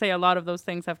can't say a lot of those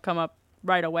things have come up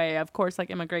right away. Of course, like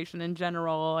immigration in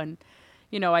general. And,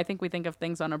 you know, I think we think of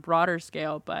things on a broader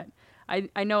scale, but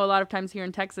I know a lot of times here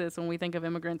in Texas, when we think of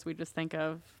immigrants, we just think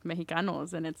of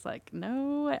Mexicanos, and it's like,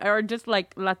 no, or just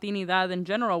like Latinidad in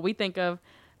general, we think of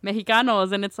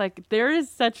Mexicanos, and it's like there is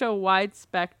such a wide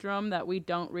spectrum that we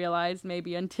don't realize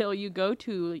maybe until you go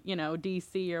to, you know,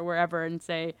 DC or wherever and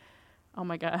say, oh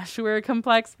my gosh, we're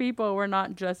complex people. We're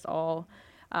not just all,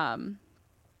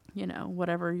 you know,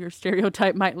 whatever your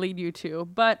stereotype might lead you to.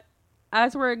 But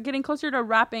as we're getting closer to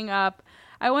wrapping up,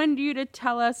 I wanted you to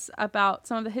tell us about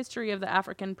some of the history of the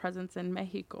African presence in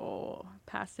Mexico,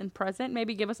 past and present.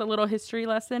 Maybe give us a little history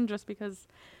lesson, just because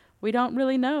we don't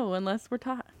really know unless we're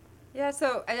taught. Yeah,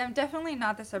 so I'm definitely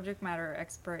not the subject matter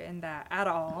expert in that at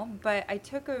all, but I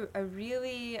took a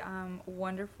really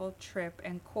wonderful trip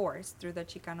and course through the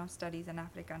Chicano Studies and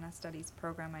Africana Studies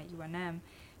program at UNM,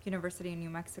 University of New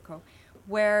Mexico,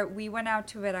 where we went out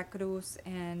to Veracruz,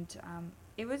 and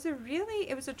it was a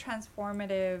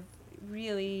transformative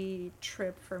really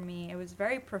trip for me. It was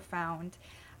very profound.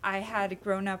 I had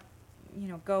grown up, you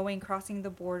know, crossing the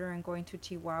border and going to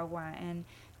Chihuahua, and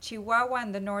Chihuahua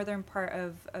in the northern part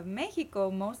of Mexico,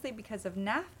 mostly because of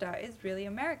NAFTA, is really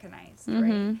Americanized,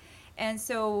 right? And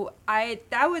so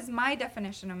that was my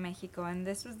definition of Mexico, and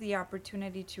this was the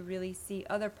opportunity to really see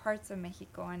other parts of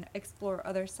Mexico and explore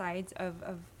other sides of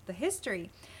the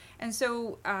history. And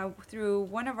so through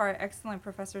one of our excellent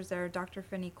professors there, Dr.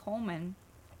 Finney Coleman,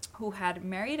 who had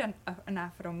married an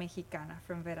Afro-Mexicana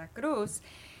from Veracruz,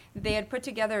 they had put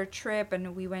together a trip,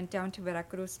 and we went down to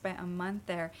Veracruz, spent a month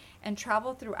there, and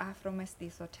traveled through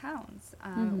Afro-Mestizo towns.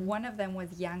 One of them was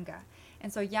Yanga.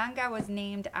 And so Yanga was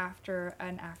named after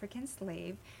an African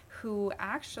slave who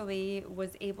actually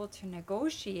was able to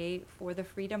negotiate for the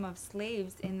freedom of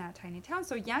slaves in that tiny town.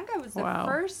 So Yanga was the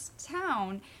first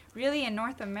town really in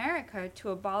North America to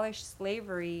abolish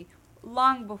slavery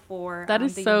long before that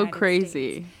is the so United crazy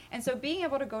States. And so being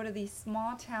able to go to these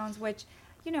small towns, which,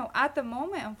 you know, at the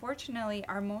moment, unfortunately,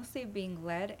 are mostly being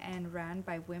led and ran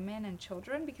by women and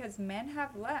children, because men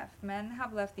have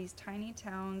left these tiny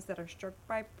towns that are struck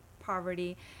by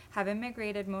poverty, have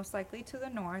immigrated most likely to the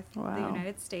north, the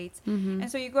United States. And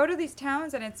so you go to these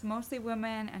towns, and it's mostly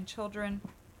women and children.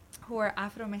 who are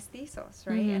Afro-mestizos,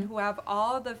 right? And who have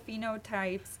all the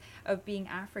phenotypes of being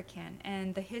African,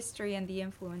 and the history and the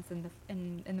influence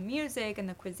in the music and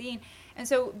the cuisine. And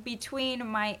so between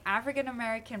my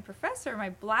African-American professor, my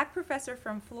black professor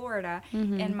from Florida,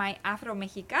 and my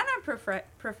Afro-Mexicana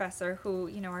professor who,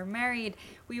 you know, are married,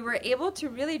 we were able to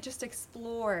really just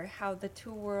explore how the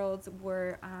two worlds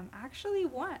were actually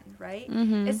one, right?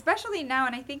 Especially now,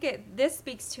 and I think this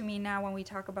speaks to me now when we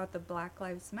talk about the Black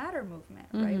Lives Matter movement,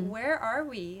 right? Where are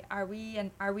we? Are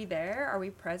we there? Are we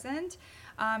present?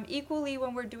 Equally,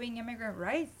 when we're doing immigrant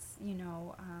rights, you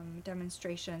know,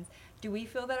 demonstrations, do we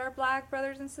feel that our black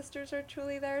brothers and sisters are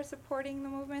truly there supporting the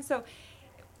movement? So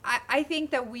I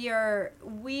think that we are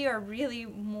really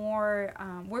more,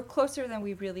 we're closer than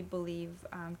we really believe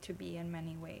to be in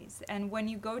many ways. And when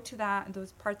you go to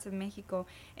those parts of Mexico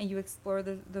and you explore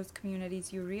those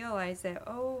communities, you realize that,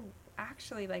 oh,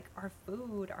 actually, like, our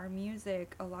food, our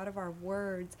music, a lot of our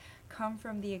words come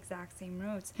from the exact same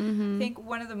roots. I think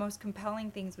one of the most compelling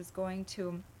things was going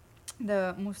to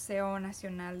the Museo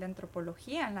Nacional de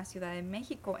Antropología in la Ciudad de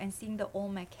Mexico and seeing the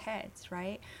Olmec heads,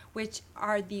 right, which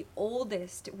are the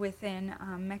oldest within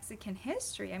Mexican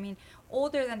history. I mean,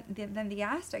 older than the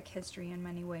Aztec history in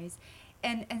many ways.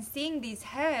 And seeing these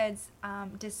heads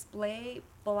display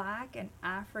Black and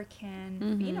African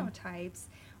phenotypes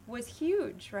was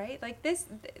huge, right? Like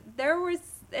there was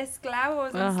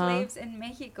esclavos and slaves in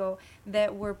Mexico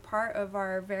that were part of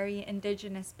our very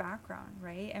indigenous background,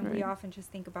 right? And we often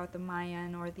just think about the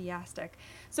Mayan or the Aztec.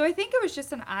 So I think it was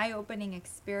just an eye-opening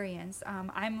experience.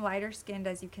 I'm lighter skinned,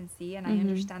 as you can see, and I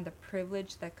understand the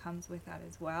privilege that comes with that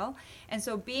as well. And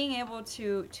so being able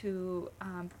to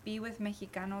be with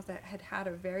Mexicanos that had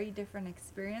a very different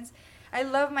experience. I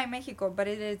love my Mexico, but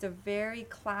it is a very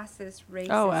classist,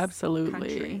 racist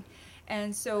country.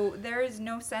 And so there is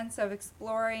no sense of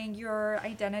exploring your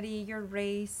identity, your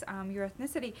race, your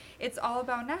ethnicity. It's all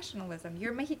about nationalism.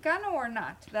 You're Mexicano or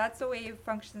not. That's the way it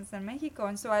functions in Mexico.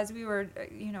 And so as we were,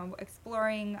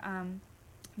 exploring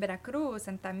Veracruz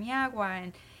and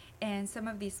Tamiagua and some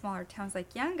of these smaller towns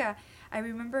like Yanga, I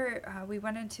remember we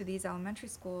went into these elementary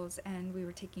schools and we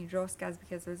were taking roscas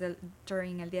because it was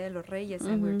during El Día de los Reyes,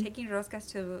 and we were taking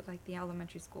roscas to like the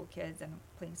elementary school kids and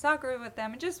playing soccer with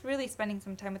them and just really spending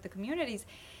some time with the communities.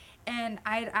 And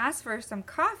I'd asked for some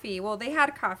coffee. Well, they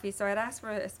had coffee, so I'd asked for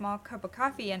a small cup of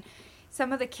coffee, and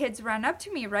some of the kids ran up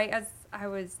to me right as I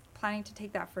was planning to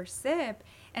take that first sip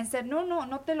and said, no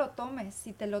te lo tomes.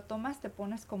 Si te lo tomas, te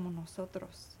pones como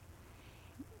nosotros.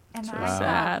 And So I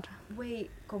sad. thought,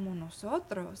 wait, como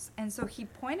nosotros? And so he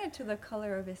pointed to the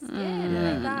color of his skin.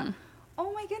 And I thought,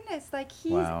 oh my goodness, like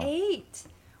he's 8.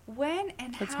 When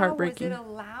and That's how was heartbreaking. it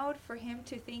allowed for him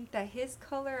to think that his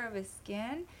color of his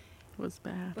skin Was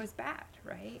bad. was bad,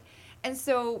 right? And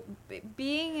so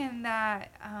being in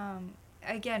that,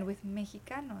 again, with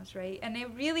Mexicanos, right? And it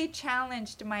really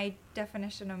challenged my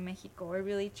definition of Mexico. It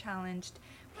really challenged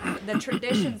the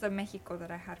traditions of Mexico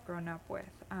that I had grown up with.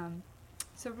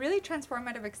 So really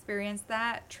transformative experience.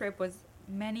 That trip was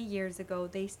many years ago.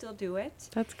 They still do it.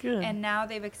 That's good. And now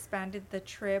they've expanded the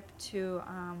trip to,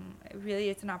 really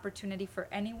it's an opportunity for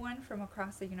anyone from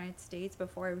across the United States.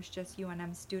 Before it was just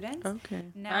UNM students. Okay.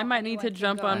 Now I might need to anyone can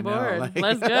jump go. on I know, board. like-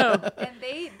 Let's go. And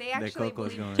they actually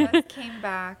Coco's believe going. just came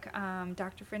back.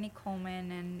 Dr. Franny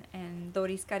Coleman and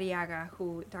Doris Cariaga,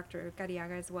 who Dr.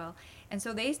 Cariaga as well. And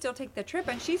so they still take the trip,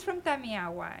 and she's from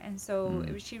Tamiagua, and so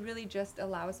she really just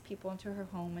allows people into her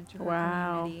home, into her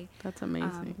Wow. community. That's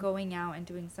amazing. Going out and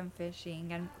doing some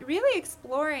fishing and really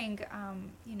exploring,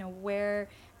 where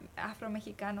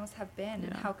Afro-Mexicanos have been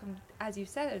and how come, as you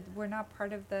said, we're not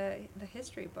part of the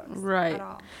history books Right. at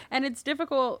all. And it's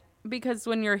difficult because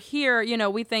when you're here,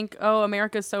 we think, oh,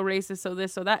 America's so racist, so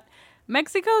this, so that.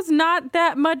 Mexico's not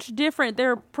that much different.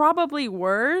 They're probably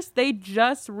worse. They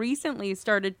just recently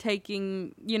started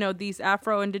taking, these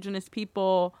Afro-Indigenous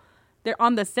people. They're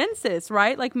on the census,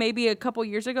 right? Like maybe a couple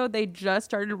years ago, they just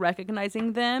started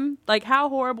recognizing them. Like, how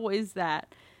horrible is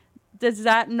that? Does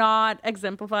that not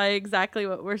exemplify exactly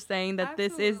what we're saying, that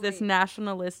this is this Absolutely.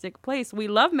 nationalistic place? We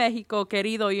love Mexico,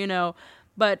 querido,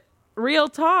 but real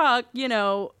talk,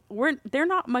 they're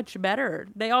not much better.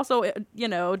 They also,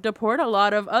 deport a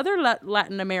lot of other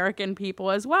Latin American people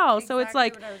as well. So it's Exactly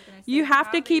like, what I was gonna you say.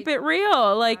 have to keep Cali. it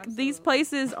real. Like, these Absolutely.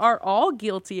 places are all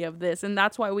guilty of this. And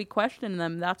that's why we question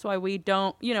them. That's why we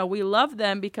don't, we love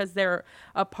them because they're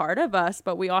a part of us.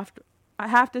 But I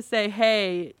have to say,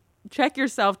 hey, check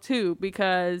yourself too,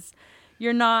 because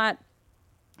you're not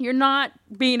you're not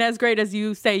being as great as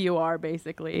you say you are,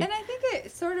 basically. And I think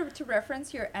it sort of to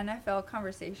reference your NFL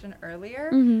conversation earlier,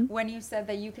 when you said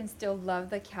that you can still love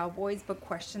the Cowboys but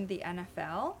question the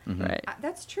NFL. Right.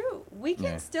 That's true. We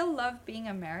can still love being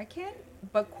American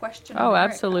but question Oh,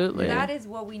 America. absolutely. That is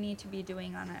what we need to be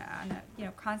doing on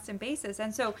a constant basis.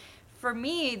 And so for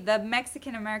me, the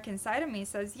Mexican American side of me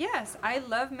says, yes, I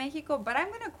love Mexico, but I'm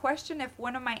going to question if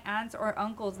one of my aunts or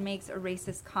uncles makes a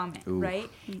racist comment, right?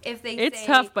 If they It's say,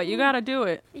 tough, but you got to do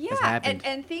it. yeah,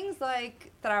 and things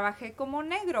like trabajé como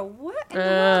negro. What in the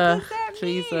world does that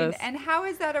Jesus. mean? And how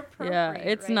is that appropriate? Yeah,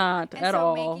 it's right? not and at so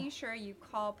all. Making sure you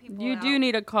call people You out do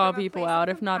need to call from a people place out.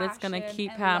 of If not, it's going to compassion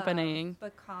keep and happening. love,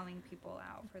 but calling people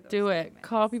out for those Do it. statements,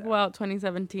 Call people out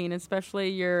 2017, especially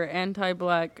your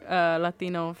anti-black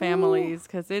Latino families,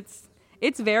 because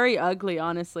it's very ugly,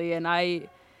 honestly. And I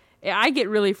get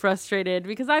really frustrated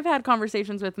because I've had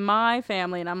conversations with my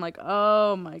family, and I'm like,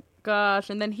 oh my gosh.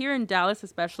 And then here in Dallas,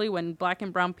 especially when black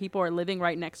and brown people are living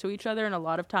right next to each other, and a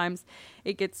lot of times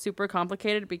it gets super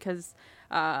complicated because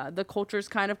the cultures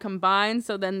kind of combine.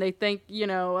 So then they think,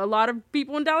 a lot of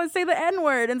people in Dallas say the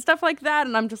N-word and stuff like that.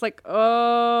 And I'm just like,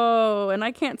 oh, and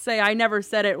I can't say I never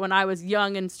said it when I was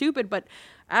young and stupid, but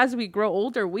as we grow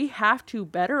older, we have to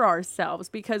better ourselves,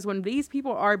 because when these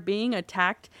people are being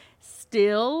attacked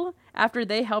still after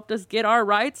they helped us get our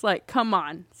rights, like, come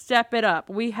on, step it up.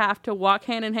 We have to walk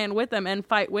hand in hand with them and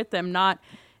fight with them, not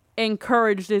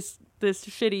encourage this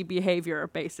shitty behavior,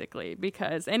 basically,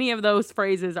 because any of those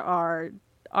phrases are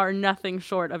nothing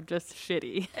short of just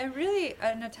shitty. And really,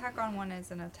 an attack on one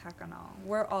is an attack on all.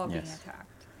 We're all being attacked.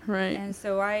 Right. And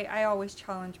so I always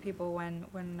challenge people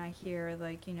when I hear,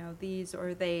 like, these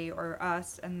or they or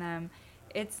us and them.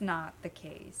 It's not the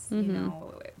case.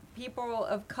 People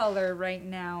of color right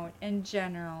now in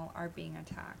general are being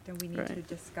attacked, and we need to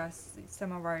discuss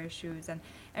some of our issues and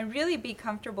really be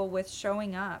comfortable with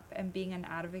showing up and being an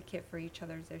advocate for each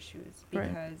other's issues,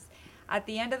 because at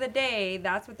the end of the day,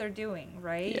 that's what they're doing,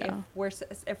 right? Yeah.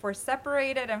 If we're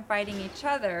separated and fighting each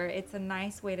other, it's a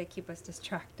nice way to keep us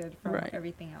distracted from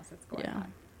everything else that's going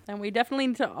on. And we definitely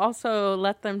need to also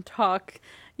let them talk.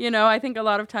 I think a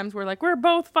lot of times we're like, we're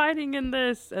both fighting in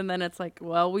this. And then it's like,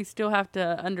 well, we still have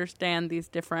to understand these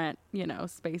different,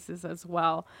 spaces as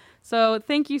well. So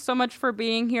thank you so much for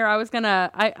being here.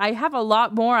 I have a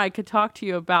lot more I could talk to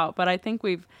you about, but I think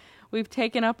we've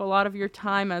taken up a lot of your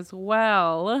time as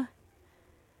well.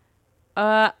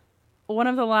 One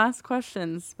of the last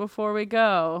questions before we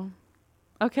go.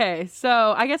 Okay,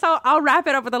 so I guess I'll wrap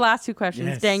it up with the last two questions.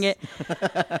 Yes. Dang it.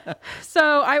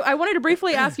 So I wanted to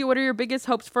briefly ask you, what are your biggest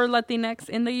hopes for Latinx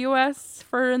in the U.S.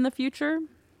 for in the future?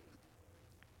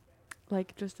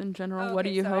 Like, just in general, what do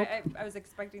you hope? I was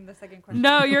expecting the second question.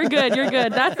 No, you're good. You're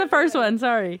good. That's the first one.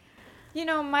 Sorry.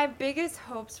 My biggest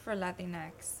hopes for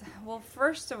Latinx. Well,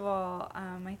 first of all,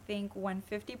 I think when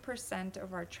 50%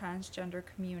 of our transgender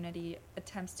community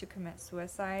attempts to commit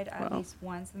suicide at least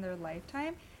once in their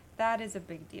lifetime, that is a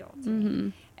big deal to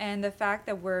me. And the fact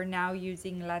that we're now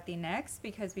using Latinx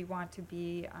because we want to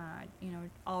be,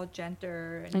 all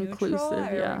gender neutral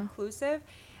or inclusive,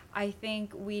 I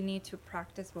think we need to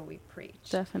practice what we preach.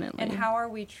 Definitely. And how are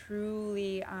we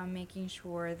truly making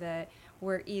sure that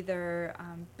we're either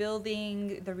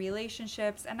building the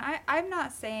relationships, and I'm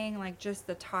not saying like just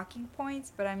the talking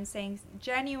points, but I'm saying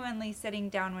genuinely sitting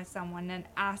down with someone and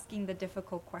asking the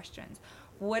difficult questions.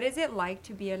 What is it like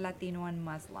to be a Latino and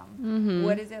Muslim?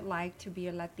 What is it like to be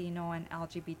a Latino and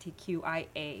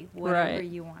LGBTQIA? Whatever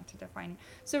you want to define.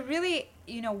 So really,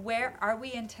 where are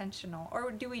we intentional?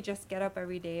 Or do we just get up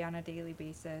every day on a daily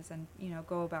basis and,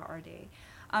 go about our day?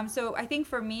 So I think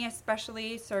for me,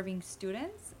 especially serving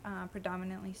students,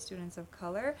 predominantly students of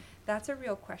color, that's a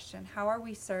real question. How are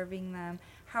we serving them?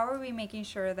 How are we making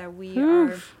sure that we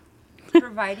are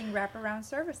providing wraparound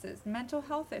services, mental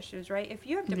health issues, right? If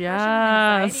you have depression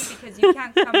and anxiety because you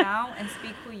can't come out and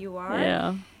speak who you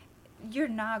are, you're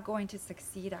not going to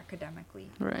succeed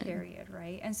academically, period,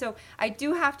 right? And so I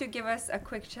do have to give us a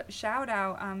quick shout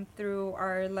out through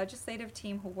our legislative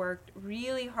team who worked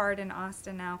really hard in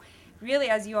Austin now. Really,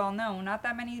 as you all know, not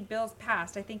that many bills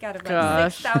passed. I think out of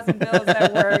like 6,000 bills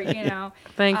that were,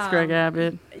 Thanks, Greg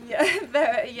Abbott.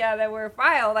 That were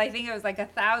filed. I think it was like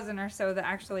 1,000 or so that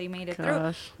actually made it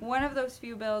through. One of those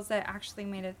few bills that actually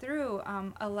made it through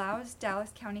allows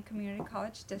Dallas County Community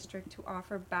College District to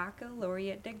offer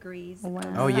baccalaureate degrees. Wow.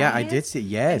 Oh yeah, I did see.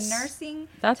 Yes, nursing.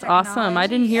 That's awesome. I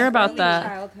didn't hear about that.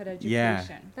 Childhood education. Yeah,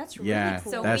 that's really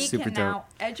cool. So that's we super can dope. now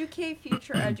educate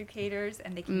future educators,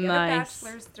 and they can get a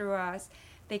bachelor's through us.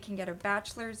 They can get a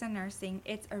bachelor's in nursing.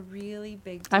 It's a really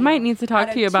big deal. I might need to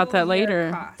talk to you about that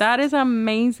later. Cost. That is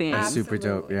amazing. That's super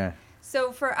dope, yeah.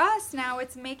 So for us now,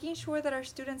 it's making sure that our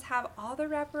students have all the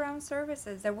wraparound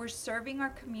services, that we're serving our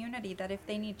community, that if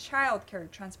they need childcare,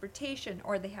 transportation,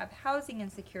 or they have housing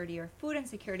insecurity or food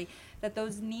insecurity, that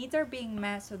those needs are being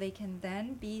met so they can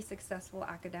then be successful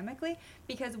academically,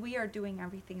 because we are doing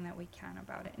everything that we can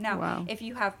about it. Now, if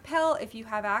you have Pell, if you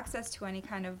have access to any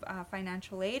kind of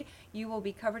financial aid, you will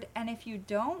be covered. And if you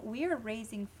don't, we are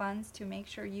raising funds to make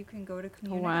sure you can go to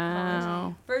community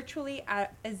college virtually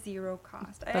at a zero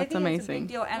cost. That's I think amazing. it's a big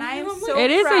deal, and I am so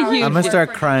It is a proud. huge I'm gonna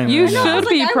start crying. You right now. should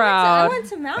be proud. I went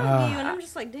to Mountain View, and I'm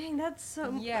just like, dang, that's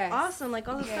so awesome. Like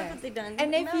all the stuff that they've done.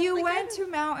 And if you went to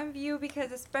Mountain View,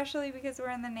 especially because we're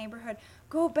in the neighborhood,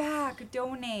 go back,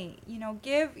 donate.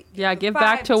 Give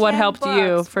back to what 10 helped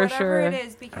you, bucks, for whatever sure. it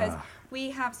is, because we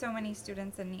have so many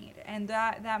students in need, and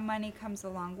that money comes a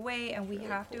long way, and we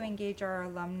have to engage our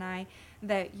alumni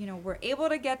that we're able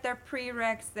to get their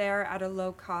prereqs there at a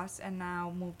low cost, and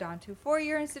now moved on to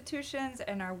 4-year institutions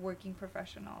and are working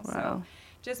professionals. So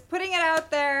just putting it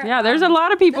out there. Yeah, there's a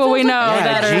lot of people we know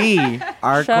that are.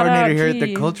 Our Shout coordinator out, here at G.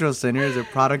 the Cultural Center is a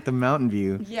product of Mountain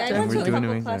View. Yeah, I and went to we're a doing couple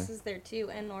amazing. classes there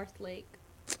too, and North Lake.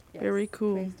 Very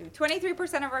cool.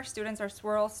 23% of our students are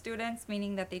swirl students,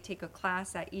 meaning that they take a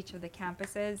class at each of the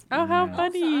campuses. Oh, how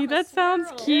funny. I'm a That sounds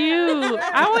swirl. cute.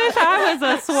 I wish I was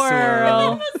a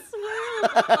swirl.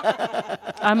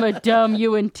 I'm a dumb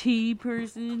UNT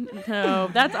person. No,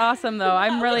 that's awesome, though.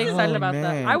 I'm really excited about that.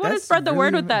 man, I want to that's spread the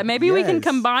word really with that. Maybe we can yes.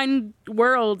 combine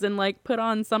worlds and, put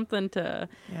on something to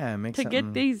Make get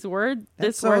something- this word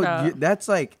That's out. That's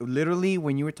like literally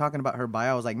when you were talking about her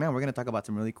bio, I was like, man, we're gonna talk about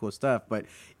some really cool stuff. But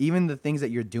even the things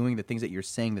that you're doing, the things that you're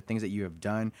saying, the things that you have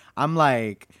done, I'm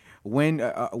like, when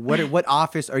what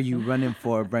office are you running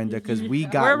for, Brenda? Because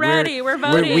We're ready. We're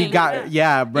voting. We got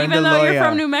Brenda. Even though Loya, you're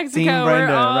from New Team Mexico,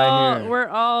 Brenda, right here. we're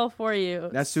all for you.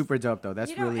 That's super dope, though.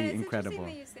 That's And really it's incredible.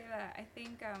 interesting that you say that. I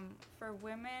think for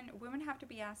women have to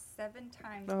be asked 7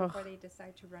 times Ugh. before they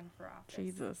decide to run for office.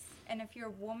 Jesus. And if you're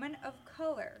a woman of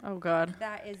color, Oh, God.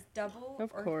 that is double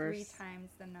Of or course. 3 times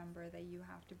the number that you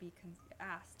have to be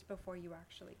asked before you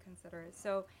actually consider it.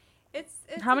 So it's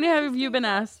How many an have you interesting been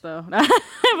thought. asked, though?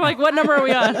 Like, what number are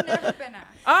we on? I've never been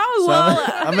asked. Oh, So well,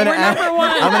 I'm we're gonna ask, number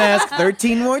one. I'm gonna ask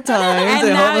 13 more times. And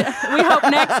and now, we hope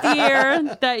next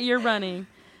year that you're running.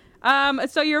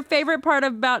 So your favorite part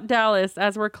about Dallas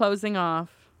as we're closing off?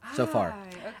 So far.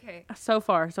 Okay. So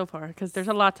far, because there's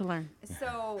a lot to learn.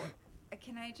 So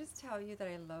can I just tell you that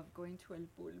I love going to El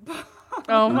Bulbo?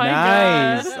 Oh my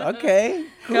nice. God. Okay.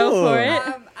 Cool. Go for it.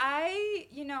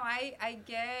 I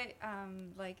get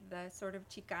like the sort of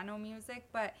Chicano music,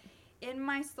 but in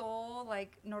my soul,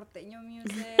 like norteño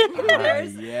music,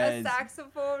 there's yes. a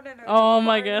saxophone and a Oh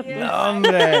my accordion. goodness.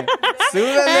 Hombre.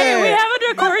 Súbele. Hey, we have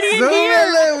an accordion here.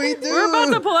 Súbele, we do. We're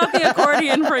about to pull out the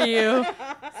accordion for you.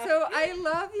 So I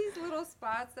love these little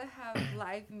spots that have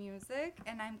live music,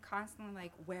 and I'm constantly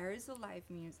like, where is the live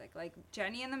music? Like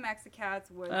Jenny and the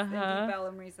Mexicats was in Deep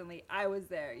Ellum recently. I was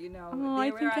there, Oh, they I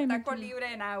were think I at met Taco you. Libre,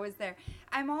 and I was there.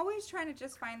 I'm always trying to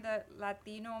just find the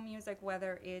Latino music,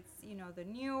 whether it's, the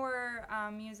newer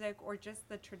music or just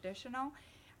the traditional.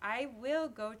 I will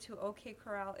go to OK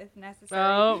Corral if necessary.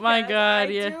 Oh my because God,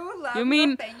 I yeah. do love You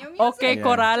mean norteño music. OK Yeah.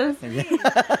 Coral?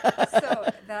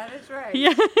 So that is right.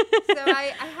 Yeah. So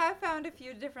I have found a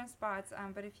few different spots,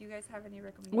 but if you guys have any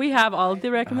recommendations, We have all the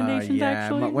recommendations,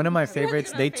 actually. One of my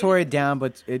favorites. They tore it down,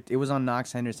 but it was on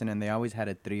Knox Henderson, and they always had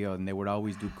a trio, and they would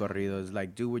always do corridos.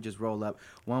 Like, dude would just roll up.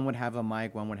 One would have a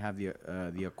mic, one would have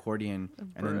the accordion,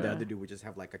 and then the Bruh. other dude would just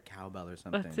have like a cowbell or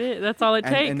something. That's it. That's all it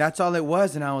and, takes. and that's all it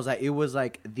was. And I was like, it was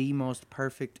like the most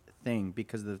perfect thing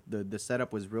because the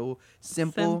setup was real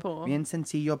simple, bien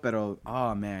sencillo, pero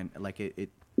oh man, like it hit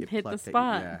the plucked it,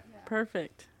 spot. yeah.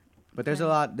 Perfect. But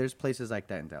there's places like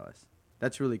that in Dallas.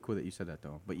 That's really cool that you said that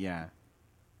though. But yeah.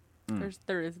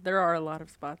 There are a lot of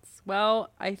spots.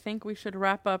 Well, I think we should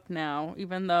wrap up now,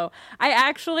 even though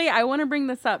I want to bring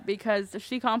this up because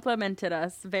she complimented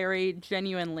us very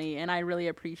genuinely and I really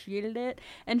appreciated it.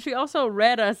 And she also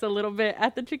read us a little bit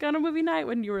at the Chicano movie night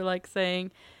when you were like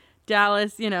saying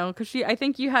Dallas, because I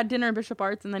think you had dinner in Bishop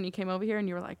Arts and then you came over here and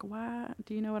you were like, what?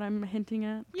 Do you know what I'm hinting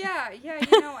at? Yeah.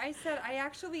 I said I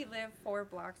actually live 4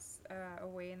 blocks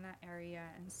away in that area,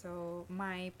 and so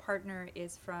my partner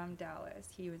is from Dallas.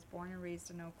 He was born and raised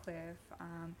in Oak Cliff.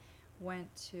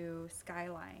 Went to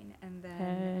Skyline, and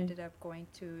then ended up going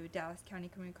to Dallas County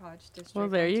Community College District. Well,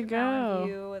 there went you to Mountain go.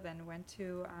 View, then went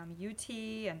to UT,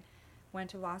 and went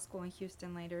to law school in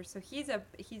Houston later. So he's a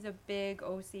big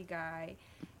OC guy,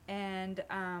 and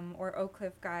or Oak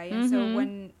Cliff guy. And so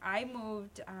when I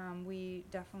moved, we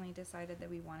definitely decided that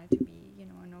we wanted to be,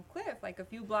 in Oak Cliff, like a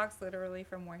few blocks literally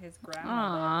from where his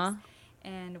grandma lives.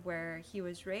 and where he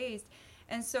was raised.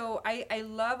 And so I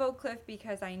love Oak Cliff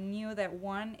because I knew that,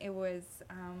 one, it was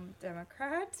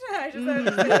Democrat. I just have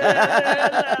to say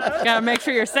that. Gotta make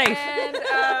sure you're safe. And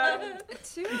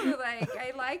two, like,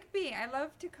 I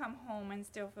love to come home and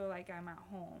still feel like I'm at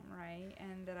home, right?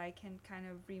 And that I can kind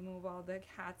of remove all the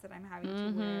hats that I'm having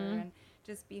to wear and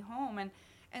just be home.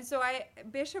 And so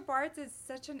Bishop Arts is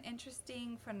such an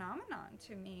interesting phenomenon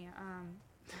to me.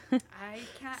 I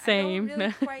don't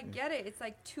really quite get it. It's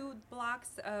like 2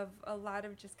 blocks of a lot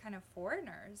of just kind of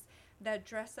foreigners that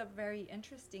dress up very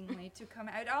interestingly to come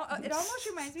out. It almost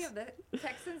reminds me of the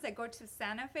Texans that go to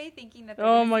Santa Fe thinking that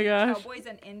they're cowboys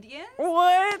and Indians.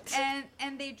 What?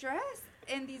 And they dress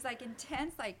in these like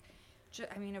intense, like,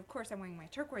 I mean, of course I'm wearing my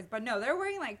turquoise, but no, they're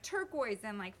wearing like turquoise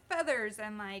and like feathers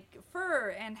and like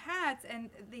fur and hats, and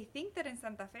they think that in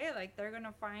Santa Fe, like, they're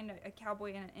gonna find a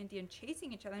cowboy and an Indian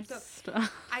chasing each other. And so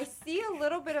I see a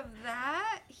little bit of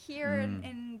that here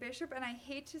in Bishop, and I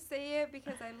hate to say it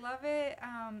because I love it.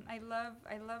 I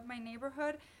love my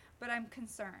neighborhood, but I'm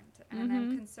concerned, and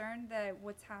I'm concerned that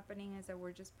what's happening is that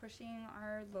we're just pushing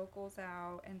our locals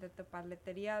out, and that the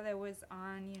paleteria that was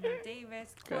on,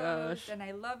 Davis closed. And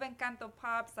I love Encanto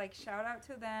Pops, like, shout out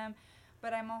to them,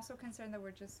 but I'm also concerned that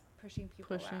we're just pushing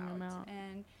them out.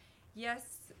 And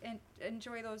yes,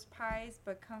 enjoy those pies,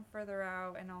 but come further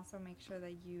out and also make sure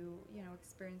that you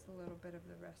experience a little bit of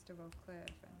the rest of Oak Cliff.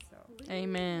 And so,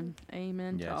 amen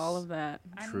to all of that.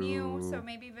 I'm new, so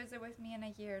maybe visit with me in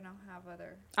a year and I'll have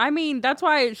other. I mean, that's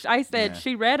why I said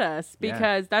she read us,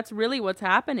 because that's really what's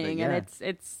happening. And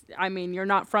it's I mean, you're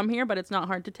not from here, but it's not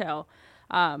hard to tell.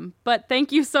 But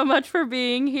thank you so much for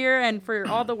being here and for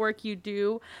all the work you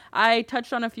do. I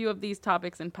touched on a few of these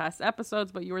topics in past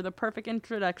episodes, but you were the perfect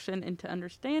introduction into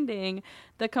understanding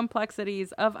the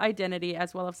complexities of identity,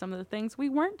 as well as some of the things we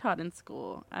weren't taught in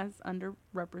school as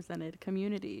underrepresented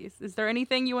communities. Is there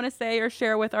anything you want to say or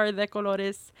share with our De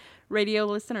Colores radio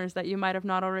listeners that you might have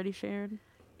not already shared?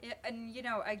 Yeah, and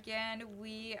again,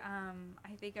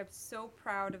 I think I'm so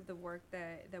proud of the work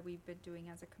that we've been doing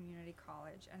as a community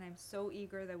college, and I'm so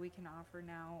eager that we can offer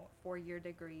now 4-year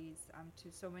degrees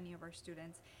to so many of our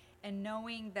students, and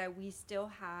knowing that we still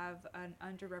have an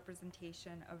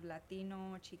underrepresentation of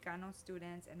Latino, Chicano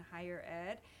students in higher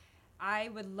ed. I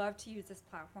would love to use this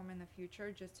platform in the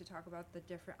future just to talk about the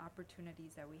different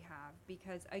opportunities that we have,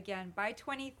 because again, by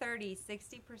 2030,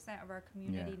 60% of our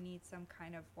community needs some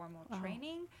kind of formal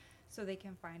training so they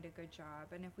can find a good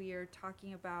job. And if we are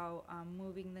talking about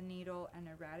moving the needle and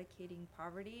eradicating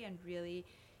poverty and really,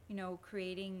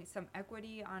 creating some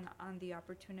equity on the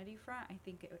opportunity front, I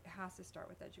think it has to start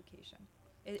with education.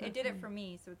 It did it for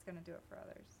me, so it's going to do it for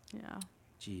others. Yeah.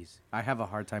 Jeez, I have a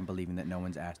hard time believing that no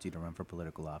one's asked you to run for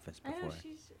political office before.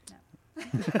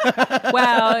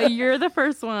 Well, you're the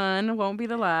first one. Won't be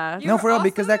the last. No, for real,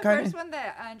 because that kind of first one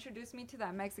that introduced me to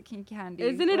that Mexican candy.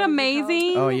 Isn't it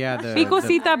amazing? Oh yeah, the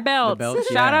Picosita belts.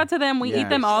 Shout out to them. We eat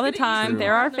them all the time. True.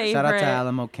 They're our favorite. Shout out to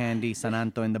Alamo Candy,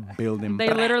 Sananto in the building.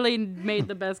 They literally made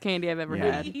the best candy I've ever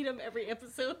had. We eat them every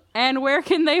episode. And where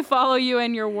can they follow you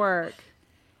and your work?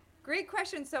 Great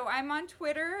question. So I'm on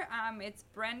Twitter. It's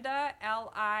Brenda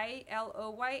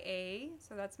Liloya.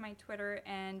 So that's my Twitter.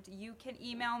 And you can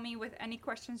email me with any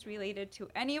questions related to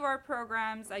any of our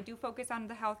programs. I do focus on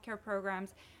the healthcare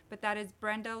programs, but that is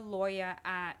Brenda Loya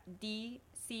at dcccd.edu.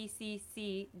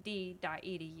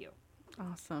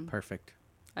 Awesome. Perfect.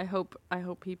 I hope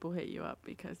people hit you up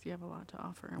because you have a lot to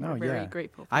offer, and we're very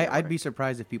grateful for I'd be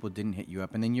surprised if people didn't hit you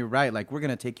up. And then you're right, like, we're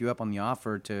going to take you up on the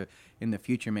offer to, in the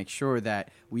future, make sure that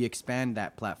we expand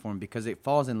that platform because it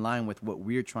falls in line with what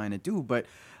we're trying to do. But,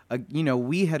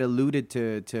 we had alluded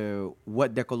to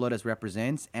what De Colores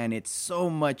represents, and it's so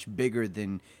much bigger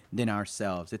than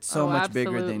ourselves. It's so much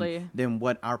bigger than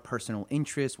what our personal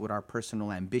interests, what our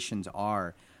personal ambitions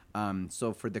are.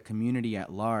 So for the community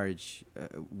at large,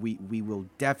 we will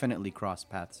definitely cross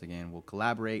paths again. We'll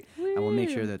collaborate, and we'll make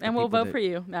sure that we'll vote for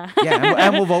you. Nah. Yeah,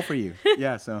 and we'll vote for you.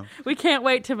 Yeah, so we can't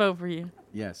wait to vote for you.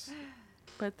 Yes.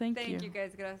 But thank you. Thank you,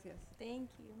 guys. Gracias. Thank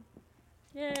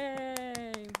you.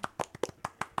 Yay.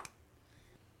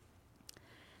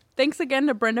 Thanks again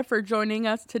to Brenda for joining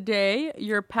us today.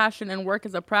 Your passion and work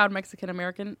as a proud Mexican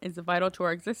American is vital to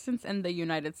our existence in the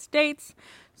United States.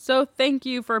 So thank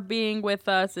you for being with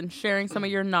us and sharing some of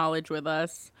your knowledge with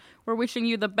us. We're wishing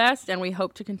you the best, and we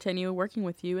hope to continue working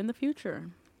with you in the future.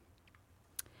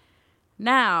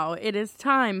 Now it is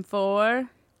time for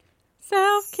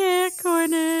Self-Care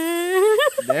Corner.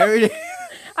 There it is.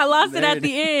 I lost it at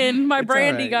the end. My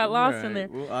brandy got lost in there.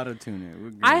 We'll auto-tune it.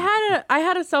 We're good. I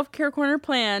had a self-care corner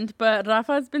planned, but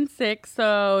Rafa's been sick,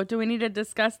 so do we need to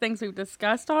discuss things we've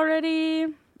discussed already?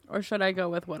 or should I go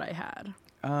with what I had?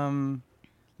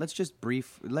 Let's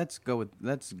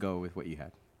go with what you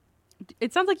had.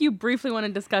 It sounds like you briefly want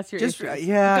to discuss your Just issues.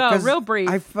 yeah, Go, 'cause real brief.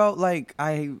 I felt like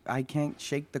I can't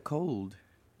shake the cold.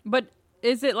 But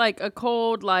is it like a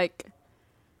cold, like,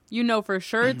 you know for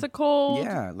sure it's a cold?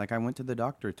 Yeah, like I went to the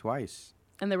doctor twice.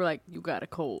 And they were like, you got a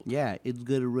cold. Yeah, it's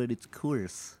gonna run its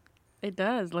course. It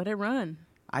does. Let it run.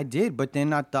 I did, but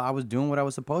then I thought I was doing what I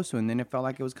was supposed to, and then it felt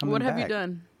like it was coming What back. have you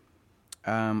done?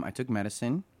 I took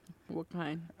medicine. What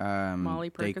kind? Molly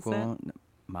Percocet?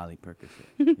 Molly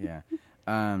Percocet. Yeah.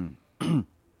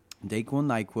 Dayquil,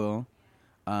 NyQuil.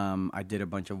 I did a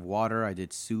bunch of water. I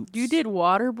did soups. You did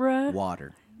water, bruh?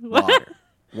 Water. What?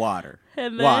 Water.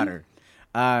 And then? Water.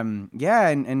 Yeah,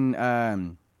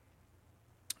 and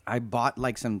I bought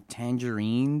like some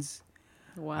tangerines.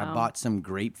 Wow. I bought some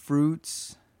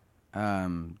grapefruits.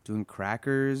 Doing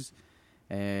crackers.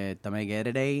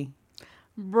 Tamegerede.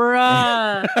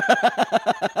 Bruh.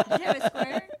 Did you have a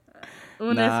squirt?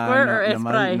 Un squirt or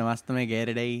spray? Nomás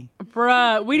tamegerede.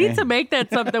 Bruh, we need to make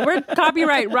that something. We're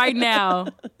copyright right now.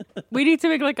 We need to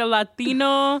make like a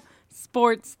Latino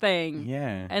sports thing.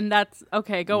 Yeah. And that's,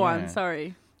 okay, go on. Yeah.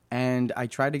 Sorry. And I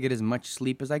tried to get as much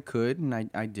sleep as I could, and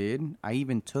I did. I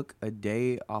even took a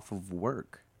day off of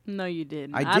work. No, you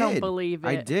didn't. I did. I don't believe it.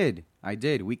 I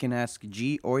did. We can ask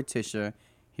G or Tisha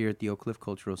here at the Oak Cliff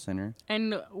Cultural Center.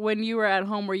 And when you were at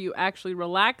home, were you actually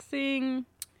relaxing?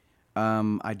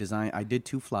 I did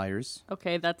 2 flyers.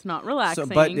 Okay, that's not relaxing.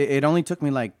 So, but it only took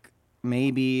me like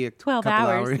maybe 12 couple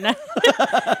hours.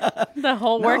 The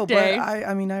whole work day. But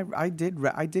I mean, I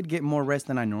did get more rest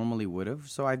than I normally would have.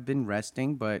 So I've been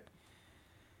resting, but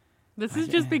This has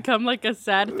just become like a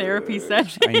sad therapy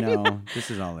session. I know this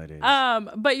is all it is.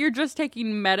 But you're just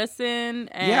taking medicine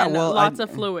and lots of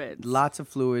fluids. Lots of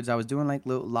fluids. I was doing like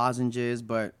little lozenges,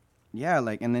 but yeah,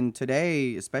 like, and then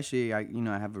today, especially, I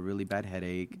have a really bad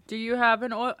headache. Do you have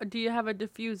Do you have a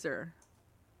diffuser?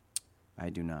 I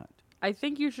do not. I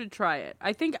think you should try it.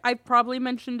 I think I probably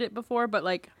mentioned it before, but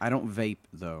like, I don't vape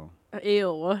though.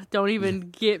 ew! Don't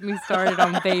even get me started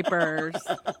on vapors.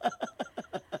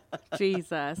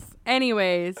 Jesus.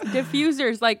 Anyways,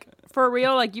 diffusers, like, for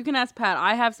real, like, you can ask Pat.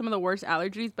 I have some of the worst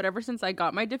allergies, but ever since I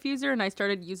got my diffuser and I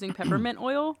started using peppermint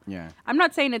oil, Yeah. I'm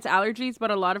not saying it's allergies,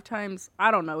 but a lot of times, I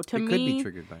don't know, to It me, could be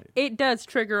triggered by it. it does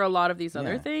trigger a lot of these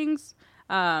other Yeah. things.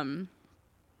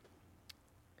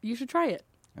 You should try it.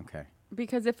 Okay.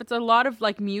 Because if it's a lot of,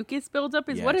 like, mucus buildup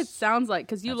is what it Yes. sounds like.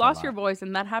 Because you That's a lost your lot. voice,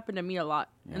 and that happened to me a lot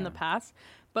in the Yeah. past.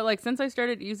 But, like, since I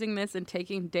started using this and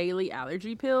taking daily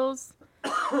allergy pills,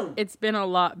 it's been a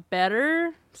lot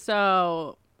better.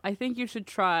 So I think you should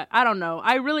try. I don't know.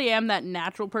 I really am that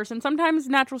natural person. Sometimes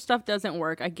natural stuff doesn't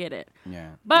work. I get it.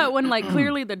 Yeah. But when, like,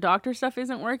 clearly the doctor stuff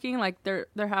isn't working, like, there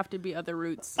have to be other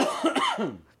routes.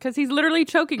 Because he's literally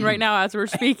choking right now as we're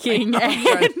speaking.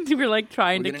 And we're, like,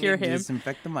 trying to cure him.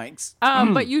 Disinfect the mics.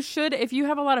 But you should, if you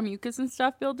have a lot of mucus and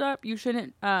stuff build up, you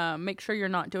shouldn't make sure you're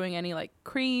not doing any, like,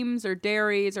 creams or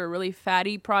dairies or really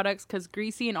fatty products, because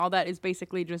greasy and all that is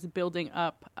basically just building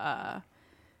up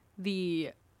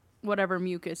the whatever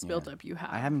mucus buildup you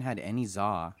have. I haven't had any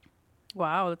za.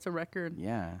 Wow, that's a record.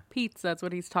 Yeah. Pete's, that's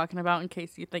what he's talking about, in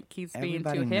case you think he's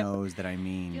Everybody being too hip. knows that I Do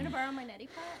you want mean. to borrow my neti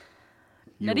pot?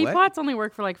 Neti what? pots only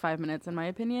work for like 5 minutes, in my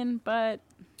opinion, but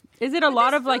is it a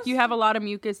lot of, like, you have a lot of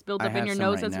mucus build I up in have your some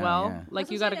nose right as now, well? yeah.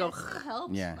 Like, you That's gotta what go. I'm saying, it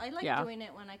helps. Yeah. I like Yeah. doing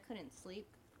it when I couldn't sleep.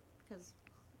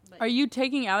 Are you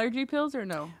taking allergy pills or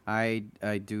no? I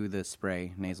do the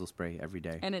spray, nasal spray every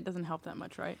day. And it doesn't help that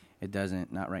much, right? It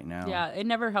doesn't, not right now. Yeah, it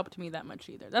never helped me that much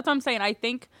either. That's what I'm saying. I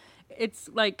think it's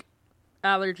like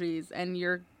allergies and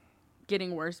you're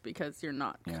getting worse because you're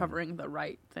not Yeah. covering the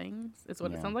right things. Is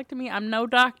what it Yeah. sounds like to me. I'm no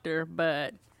doctor,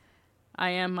 but I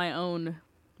am my own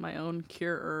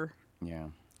curer. Yeah.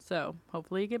 So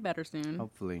hopefully you get better soon.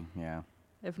 Hopefully, yeah.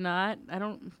 If not,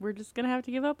 we're just gonna have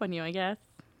to give up on you, I guess.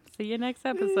 See you next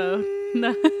episode.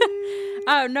 No.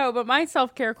 Oh no, but my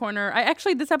self-care corner,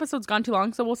 this episode's gone too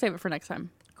long, so we'll save it for next time.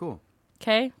 Cool.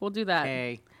 Okay? We'll do that.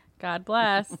 Hey. God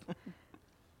bless.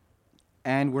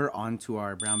 And we're on to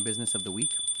our brown business of the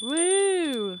week.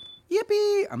 Woo!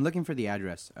 Yippee! I'm looking for the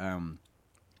address.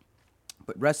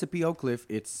 But Recipe Oak Cliff,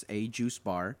 it's a juice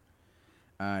bar.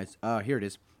 Here it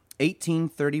is.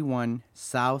 1831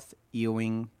 South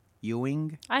Ewing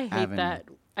I hate Avenue. that.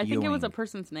 I think it was a Ewing.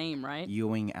 person's name, right?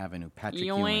 Ewing Avenue. Patrick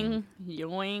Ewing.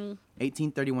 Ewing.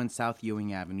 1831 South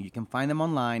Ewing Avenue. You can find them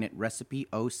online at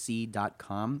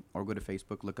recipeoc.com or go to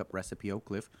Facebook, look up Recipe Oak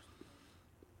Cliff.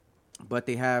 But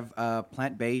they have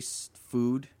plant-based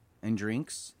food and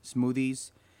drinks,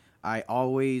 smoothies. I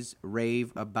always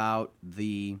rave about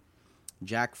the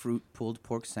jackfruit pulled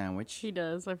pork sandwich. He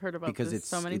does. I've heard about because this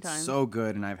so many it's times. so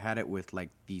good, and I've had it with like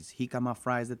these jicama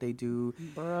fries that they do.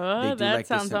 Bruh, They do, that like, this,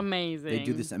 sounds amazing. They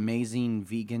do this amazing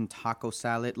vegan taco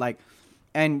salad, like,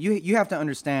 and you have to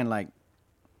understand, like,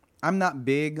 I'm not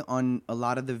big on a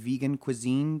lot of the vegan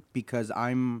cuisine because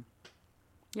You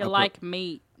like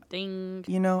meat. Ding.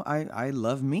 I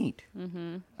love meat.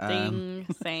 Ding.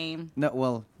 Same. No,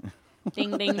 well,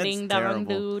 Ding, ding, That's ding, da, terrible.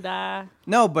 doo, da.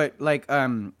 no, but like, I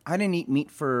didn't eat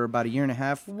meat for about a year and a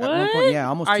half. At one What? point, yeah,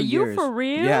 almost Are 2 you years. for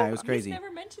real? Yeah, it was He's crazy.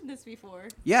 never mentioned this before.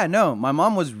 Yeah, no, my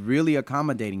mom was really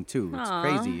accommodating too. It's Aw.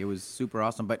 crazy. It was super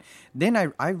awesome. But then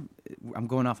I'm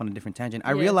going off on a different tangent.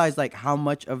 I Yes. realized like how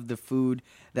much of the food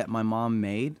that my mom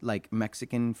made, like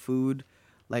Mexican food,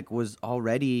 like was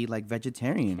already like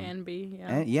vegetarian. Can be, yeah.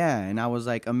 And, yeah, and I was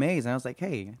like amazed. And I was like,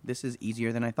 hey, this is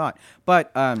easier than I thought.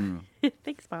 But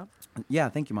Thanks, Mom. yeah,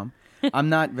 thank you, Mom. I'm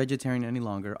not vegetarian any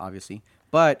longer, obviously.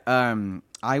 But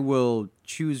I will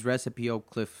choose Recipe Oak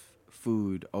Cliff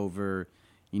food over,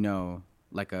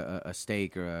 like a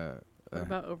steak or What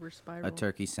about over Spiral? a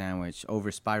turkey sandwich. Over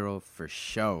Spiral for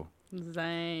show.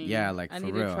 Zang. Yeah, like, I for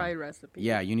need real. to try Recipe.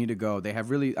 Yeah, you need to go. They have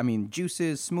really,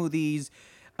 juices, smoothies.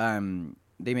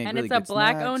 They make And really it's a good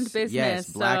black-owned snacks. business, Yes,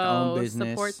 black-owned so business.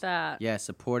 support that. Yeah,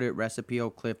 support it. Recipe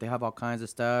Oak Cliff. They have all kinds of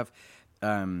stuff.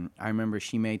 I remember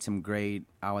she made some great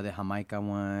agua de Jamaica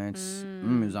once.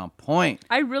 It was on point.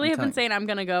 I really I'm have been telling- saying I'm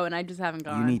going to go, and I just haven't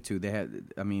gone. You need to. They have.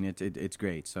 It's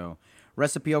great. So,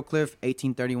 Recipe Oak Cliff,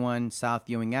 1831 South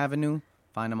Ewing Avenue.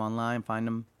 Find them online. Find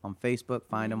them on Facebook.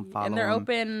 Find them. Follow And they're 'em,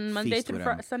 open Monday feast through with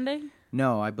 'em. Sunday?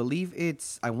 No, I believe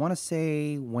I want to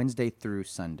say Wednesday through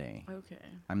Sunday. Okay.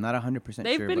 I'm not 100%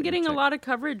 They've sure. been but getting a check. lot of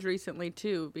coverage recently,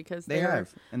 too, because They they're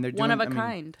have. And they're doing, one of a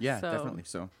kind. Yeah, so. definitely.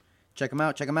 So, check them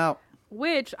out. Check them out.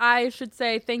 Which I should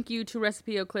say thank you to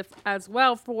Recipe Oak Cliff as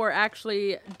well for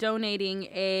actually donating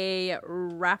a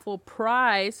raffle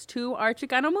prize to our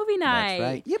Chicano movie night. That's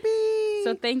right. Yippee!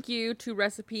 So thank you to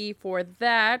Recipe for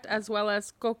that, as well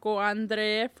as Coco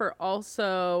Andre for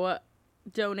also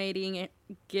donating a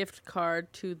gift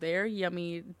card to their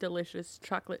yummy, delicious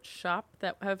chocolate shop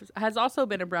that has also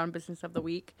been a Brown Business of the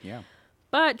Week. Yeah.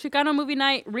 But Chicano Movie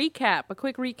Night recap, a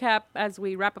quick recap as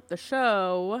we wrap up the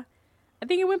show. I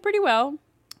think it went pretty well.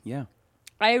 Yeah.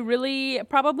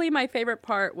 Probably my favorite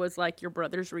part was like your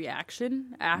brother's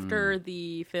reaction after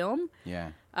the film.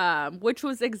 Yeah. Which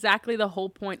was exactly the whole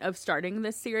point of starting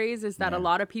this series, is that Yeah. a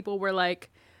lot of people were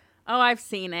like, oh, I've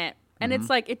seen it. And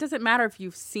it's like, it doesn't matter if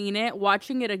you've seen it.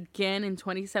 Watching it again in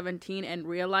 2017 and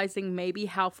realizing maybe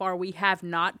how far we have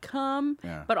not come,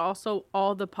 Yeah. but also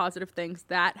all the positive things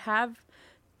that have,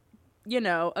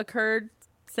 occurred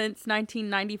since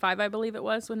 1995, I believe it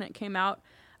was when it came out.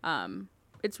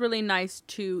 It's really nice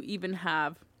to even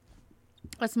have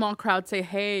a small crowd say,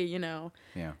 hey,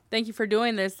 Yeah. thank you for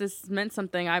doing this. This meant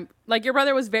something. I'm like, your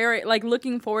brother was very like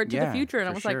looking forward to the Yeah, future. And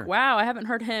I for was sure. like, wow, I haven't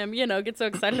heard him, get so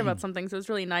excited about something. So it was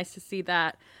really nice to see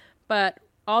that. But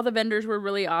all the vendors were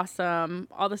really awesome.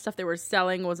 All the stuff they were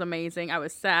selling was amazing. I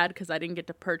was sad because I didn't get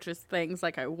to purchase things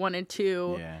like I wanted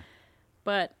to, Yeah.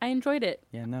 but I enjoyed it.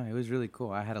 Yeah, no, it was really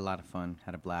cool. I had a lot of fun,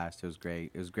 had a blast. It was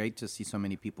great. It was great to see so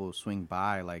many people swing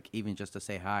by, like even just to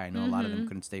say hi. I know a lot of them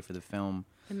couldn't stay for the film.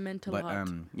 It meant a But lot.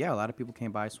 yeah, a lot of people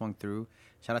came by, swung through.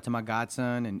 Shout out to my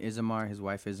godson and Isamar, his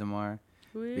wife Isamar,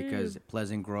 because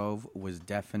Pleasant Grove was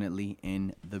definitely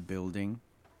in the building.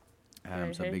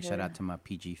 So big shout out to my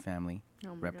PG family. Oh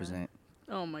my Represent.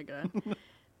 Oh my God.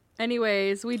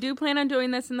 Anyways, we do plan on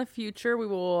doing this in the future. We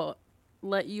will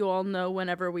let you all know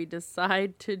whenever we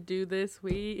decide to do this.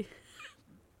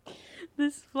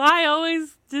 This fly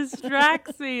always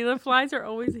distracts me. The flies are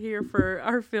always here for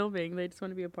our filming. They just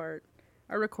want to be a part.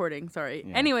 Our recording, sorry.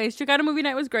 Yeah. Anyways, Chicano Movie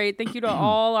Night was great. Thank you to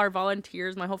all our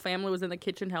volunteers. My whole family was in the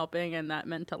kitchen helping, and that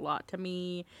meant a lot to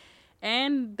me.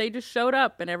 And they just showed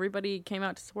up, and everybody came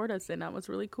out to support us, and that was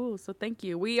really cool. So thank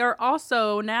you. We are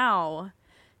also now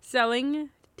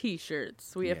selling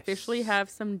T-shirts. We Yes. officially have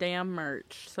some damn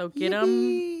merch. So get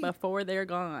them before they're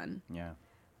gone, Yeah,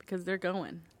 because they're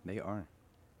going. they are.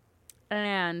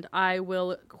 And I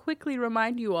will quickly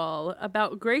remind you all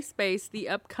about Grayspace, the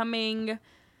upcoming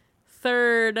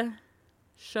third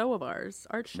show of ours,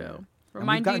 art show. And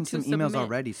we've gotten some emails submit.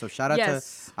 already, so shout out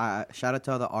Yes.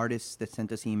 to all the artists that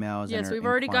sent us emails. Yes, and are we've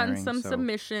already gotten inquiring, some so-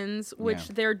 submissions, which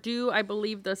Yeah. they're due, I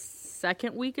believe, the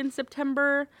second week in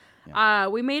September. Yeah.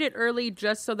 We made it early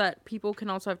just so that people can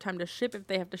also have time to ship if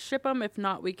they have to ship them. If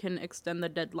not, we can extend the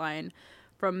deadline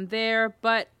from there.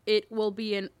 But it will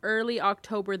be in early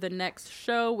October, the next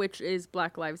show, which is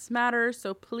Black Lives Matter.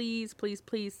 So please, please,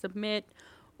 please submit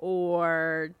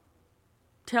or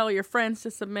tell your friends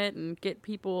to submit and get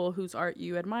people whose art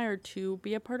you admire to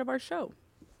be a part of our show.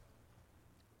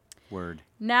 Word.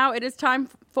 Now it is time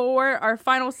for our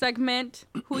final segment,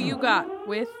 Who You Got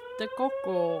with the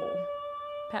Coco.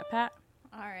 Pat.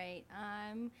 All right.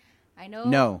 I know.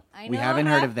 No, I we know haven't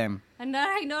heard of them. I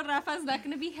know Rafa's not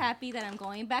going to be happy that I'm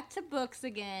going back to books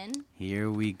again. Here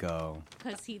we go.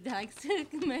 Because he likes to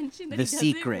mention that The he doesn't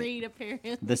secret. read,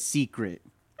 apparently. The Secret.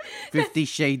 50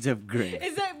 Shades of Grey.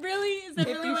 Is that really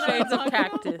 50 what Shades I'm of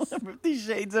talking about? Cactus. 50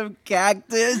 Shades of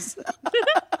Cactus.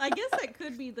 I guess that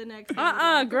could be the next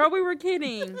Girl, we were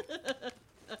kidding.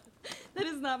 That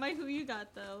is not my Who You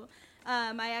Got, though.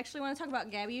 I actually want to talk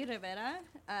about Gabby Rivera.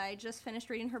 I just finished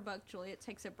reading her book, Juliet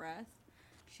Takes a Breath.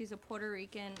 She's a Puerto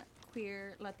Rican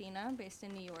queer Latina based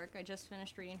in New York. I just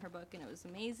finished reading her book, and it was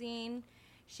amazing.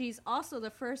 She's also the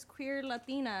first queer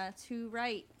Latina to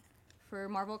write for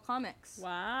Marvel Comics.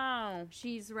 Wow.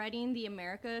 She's writing the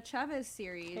America Chavez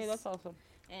series. Hey, that's awesome.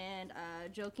 And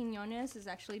Joe Quinones is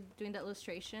actually doing the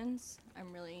illustrations.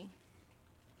 I'm really...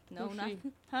 No, Who's not... she?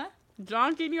 Huh?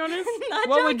 John Quinones? Not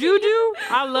What John would you do?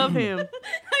 I love him.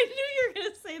 I knew you were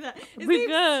going to say that.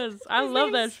 Because I his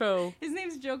love that name's- show. His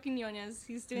name's Joe Quinones.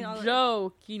 He's doing all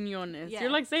Joe Quinones. Yeah.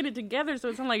 You're like saying it together, so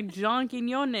it sounds like John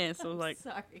Quinones. So I was like,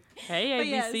 Sorry. hey, But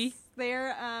ABC. yes,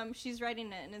 they're, she's writing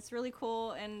it, and it's really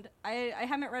cool. And I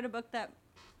haven't read a book that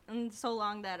in so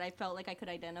long that I felt like I could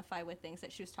identify with things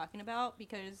that she was talking about,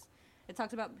 because it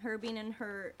talked about her being in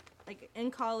her, like,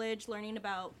 in college, learning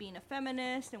about being a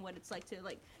feminist and what it's like to,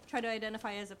 like, try to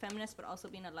identify as a feminist, but also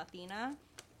being a Latina.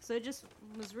 So it just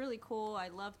was really cool. I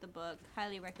loved the book.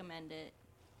 Highly recommend it.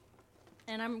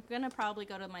 And I'm going to probably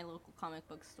go to my local comic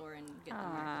book store and get the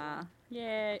Marvel.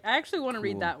 Yay. I actually want to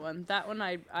read Cool. that one. That one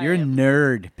I You're a am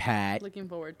nerd, Pat. looking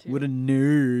forward to. What a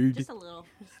nerd. Just a little.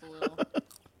 Just a little.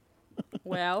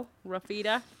 Well,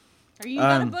 Rafita, Are you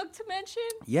got a Um, book to mention?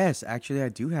 Yes, actually, I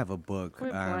do have a book.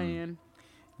 quit playing.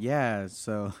 Yeah,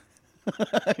 so...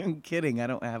 I'm kidding. I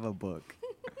don't have a book.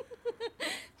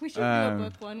 We should do a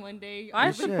book one day.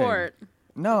 I should. support.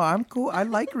 No, I'm cool. I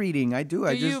like reading. I do.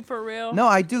 I Do just... you for real? No,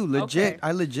 I do. Legit. Okay.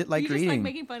 I legit like you just reading. like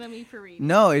making fun of me for reading.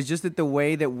 No, it's just that the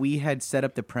way that we had set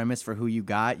up the premise for Who You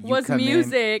Got, you Was come in-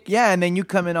 music. yeah, and then you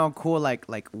come in all cool, like,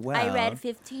 well. I read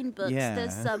 15 books yeah.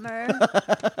 this summer.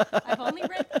 I've only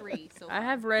read 3 so far. I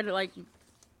have read like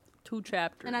 2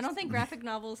 chapters. And I don't think graphic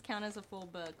novels count as a full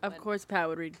book. Of but course, Pat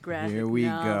would read graphic Here we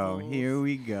novels. go. Here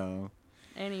we go.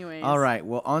 Anyways. All right.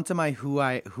 Well, on to my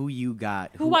who you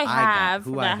got. Who I have.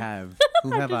 Got, who I Nah. have.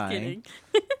 Who have Just I? kidding.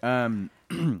 I'm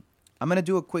gonna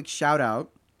do a quick shout out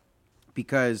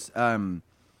because the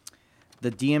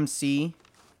DMC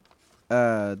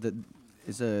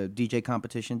is a DJ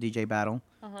competition, DJ battle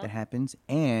that happens,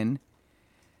 and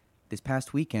this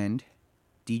past weekend,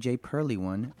 DJ Pearly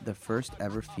won the first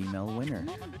ever female winner.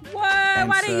 What? And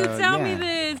Why didn't so, you tell me yeah.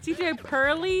 this? DJ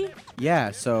Pearly?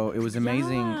 Yeah, so it was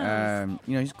amazing. Yes.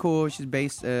 She's cool. She's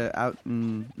based out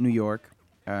in New York.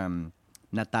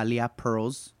 Natalia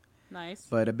Pearls. Nice.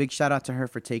 But a big shout out to her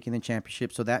for taking the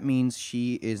championship. So that means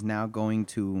she is now going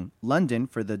to London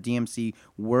for the DMC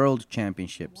World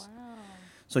Championships. Wow.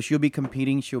 So she'll be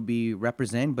competing. She'll be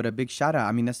representing. But a big shout out.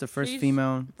 I mean, that's the first She's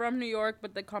female. from New York,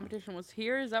 but the competition was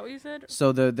here. Is that what you said?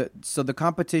 So the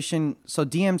competition. So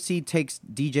DMC takes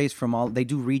DJs from all. They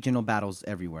do regional battles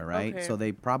everywhere, right? Okay. So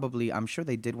they probably. I'm sure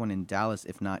they did one in Dallas,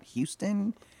 if not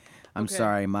Houston. I'm Okay.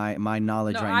 sorry, my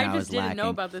knowledge No, right I now just is didn't lacking. know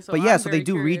about this, so but yeah, I'm so they very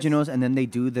do curious. regionals and then they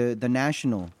do the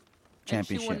national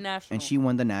championship. won national. And she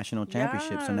won the national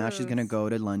championship. So now she's gonna Yes. go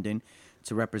to London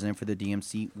to represent for the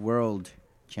DMC World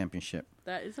Championship.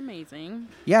 That is amazing.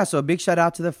 Yeah, so a big shout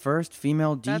out to the first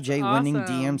female That's DJ winning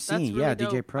awesome. DMC. That's really yeah,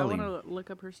 dope. DJ Pearly. I want to look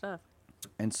up her stuff.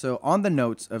 And so on the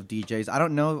notes of DJs, I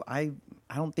don't know, I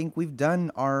don't think we've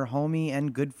done our homie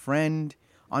and good friend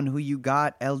on Who You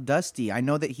Got, El Dusty. I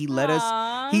know that he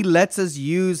lets us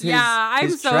use his I'm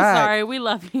his so track. sorry. We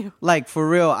love you. Like, for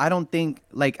real, I don't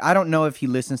know if he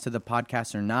listens to the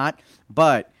podcast or not,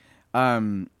 but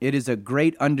it is a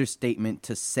great understatement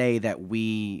to say that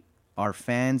we are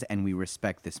fans and we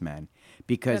respect this man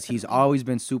because he's always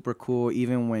been super cool,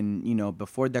 even when,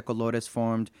 before Decolores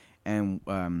formed and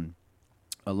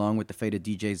along with the Faded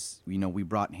DJs, we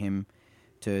brought him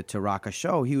to rock a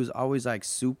show. He was always like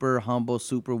super humble,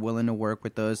 super willing to work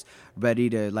with us, ready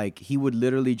to he would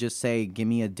literally just say, give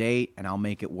me a date and I'll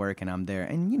make it work and I'm there.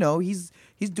 And he's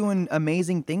doing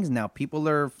amazing things now. People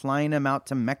are flying him out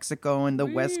to Mexico and the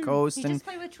West Coast. He and just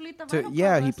played with Chulita Vinyl Club he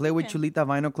last played with weekend. Chulita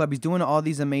Vinyl Club. He's doing all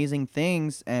these amazing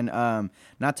things, and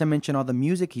not to mention all the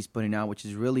music he's putting out, which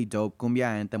is really dope. Cumbia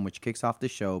Anthem, which kicks off the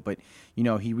show, but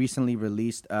he recently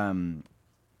released Canto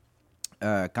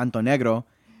Negro,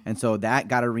 And so that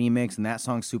got a remix, and that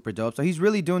song's super dope. So he's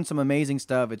really doing some amazing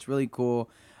stuff. It's really cool.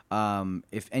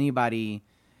 If anybody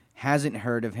hasn't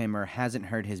heard of him or hasn't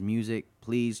heard his music,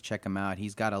 please check him out.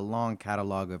 He's got a long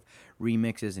catalog of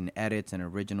remixes and edits and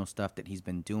original stuff that he's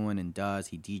been doing and does.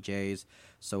 He DJs.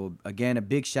 So, again, a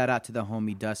big shout-out to the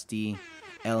homie Dusty,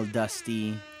 El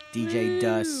Dusty, DJ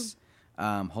Dust,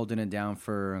 holding it down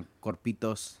for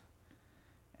Corpitos.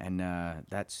 And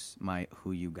that's my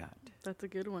Who You Got. That's a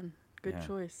good one. Good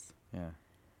choice. Yeah.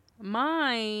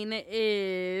 Mine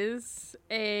is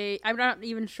I'm not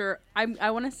even sure. I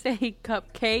want to say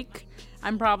Cupcake.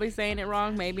 I'm probably saying it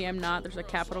wrong. Maybe I'm not. There's a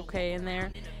capital K in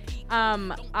there.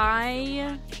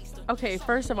 Okay,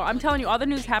 first of all, I'm telling you, all the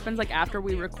news happens like after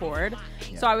we record.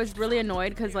 Yeah. So I was really annoyed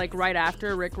because like right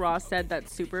after Rick Ross said that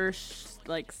super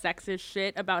like sexist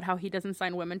shit about how he doesn't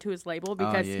sign women to his label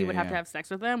because he would have to have sex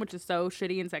with them, which is so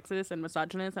shitty and sexist and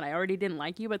misogynist, and I already didn't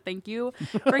like you, but thank you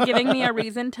for giving me a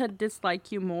reason to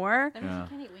dislike you more. That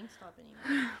means you can't eat Wingstop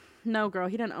anymore. No, girl,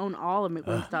 he doesn't own all of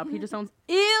Wingstop. He just owns...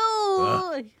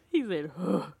 Ew! He said...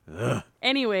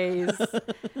 Anyways,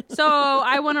 so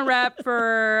I want to rap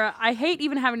for... I hate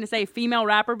even having to say female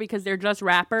rapper because they're just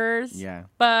rappers. Yeah.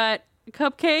 But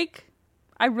Cupcake,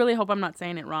 I really hope I'm not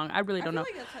saying it wrong. I really don't know.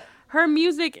 Like her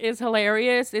music is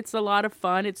hilarious. It's a lot of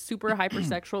fun. It's super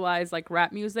hypersexualized, like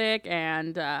rap music,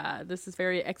 and this is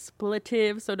very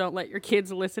expletive. So don't let your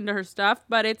kids listen to her stuff.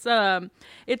 But it's gone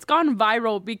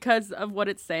viral because of what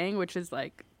it's saying, which is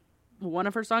like one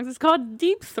of her songs is called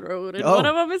Deep Throat, and one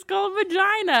of them is called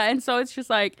Vagina. And so it's just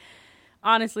like,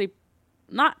 honestly,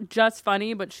 not just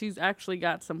funny, but she's actually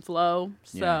got some flow.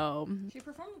 So she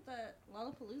performed with the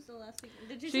Lollapalooza last week.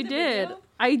 Did you she see the did. video?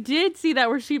 I did see that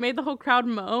where she made the whole crowd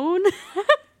moan.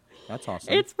 That's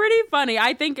awesome. It's pretty funny.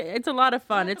 I think it's a lot of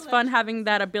fun. It's fun having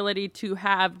that ability to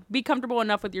be comfortable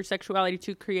enough with your sexuality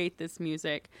to create this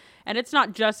music. And it's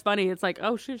not just funny. It's like,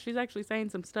 oh shit, she's actually saying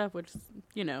some stuff, which,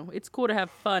 you know, it's cool to have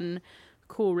fun,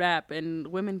 cool rap, and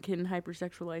women can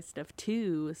hypersexualize stuff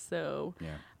too. So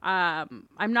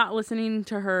I'm not listening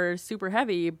to her super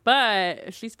heavy,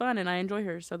 but she's fun and I enjoy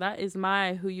her. So that is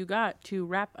my Who You Got to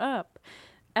wrap up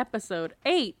episode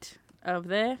 8 of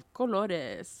De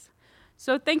Colores.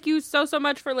 So thank you so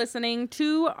much for listening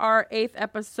to our 8th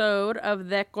episode of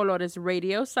De Colores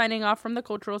Radio. Signing off from the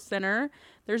Cultural Center.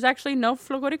 There's actually no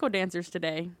Flogorico dancers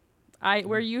today.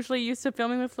 We're usually used to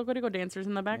filming with Flogorico dancers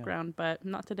in the background, but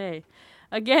not today.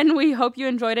 Again, we hope you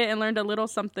enjoyed it and learned a little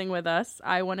something with us.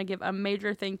 I want to give a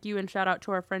major thank you and shout out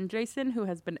to our friend Jason, who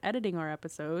has been editing our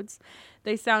episodes.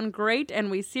 They sound great,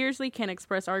 and we seriously can't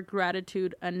express our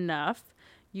gratitude enough.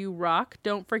 You rock.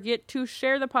 Don't forget to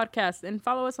share the podcast and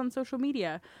follow us on social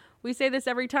media. We say this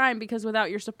every time because without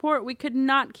your support, we could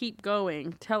not keep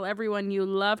going. Tell everyone you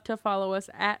love to follow us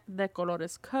at De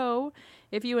Colores Co.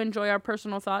 If you enjoy our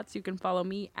personal thoughts, you can follow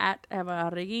me at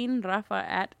Eva Reguin, Rafa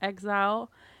at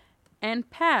Exile, and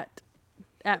Pat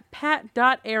at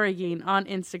pat.arreguin on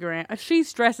Instagram. She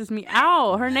stresses me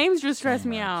out. Her names just stress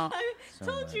me out. I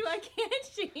told you I can't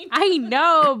change. I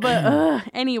know, but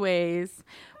anyways,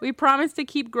 we promise to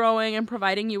keep growing and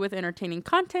providing you with entertaining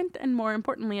content and, more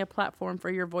importantly, a platform for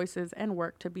your voices and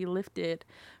work to be lifted.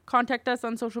 Contact us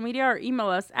on social media or email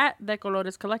us at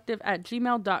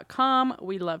decolorescollective@gmail.com.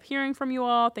 We love hearing from you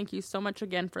all. Thank you so much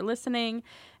again for listening.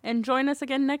 And join us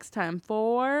again next time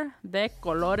for De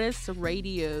Colores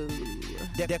Radio.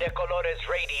 De Colores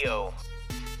Radio.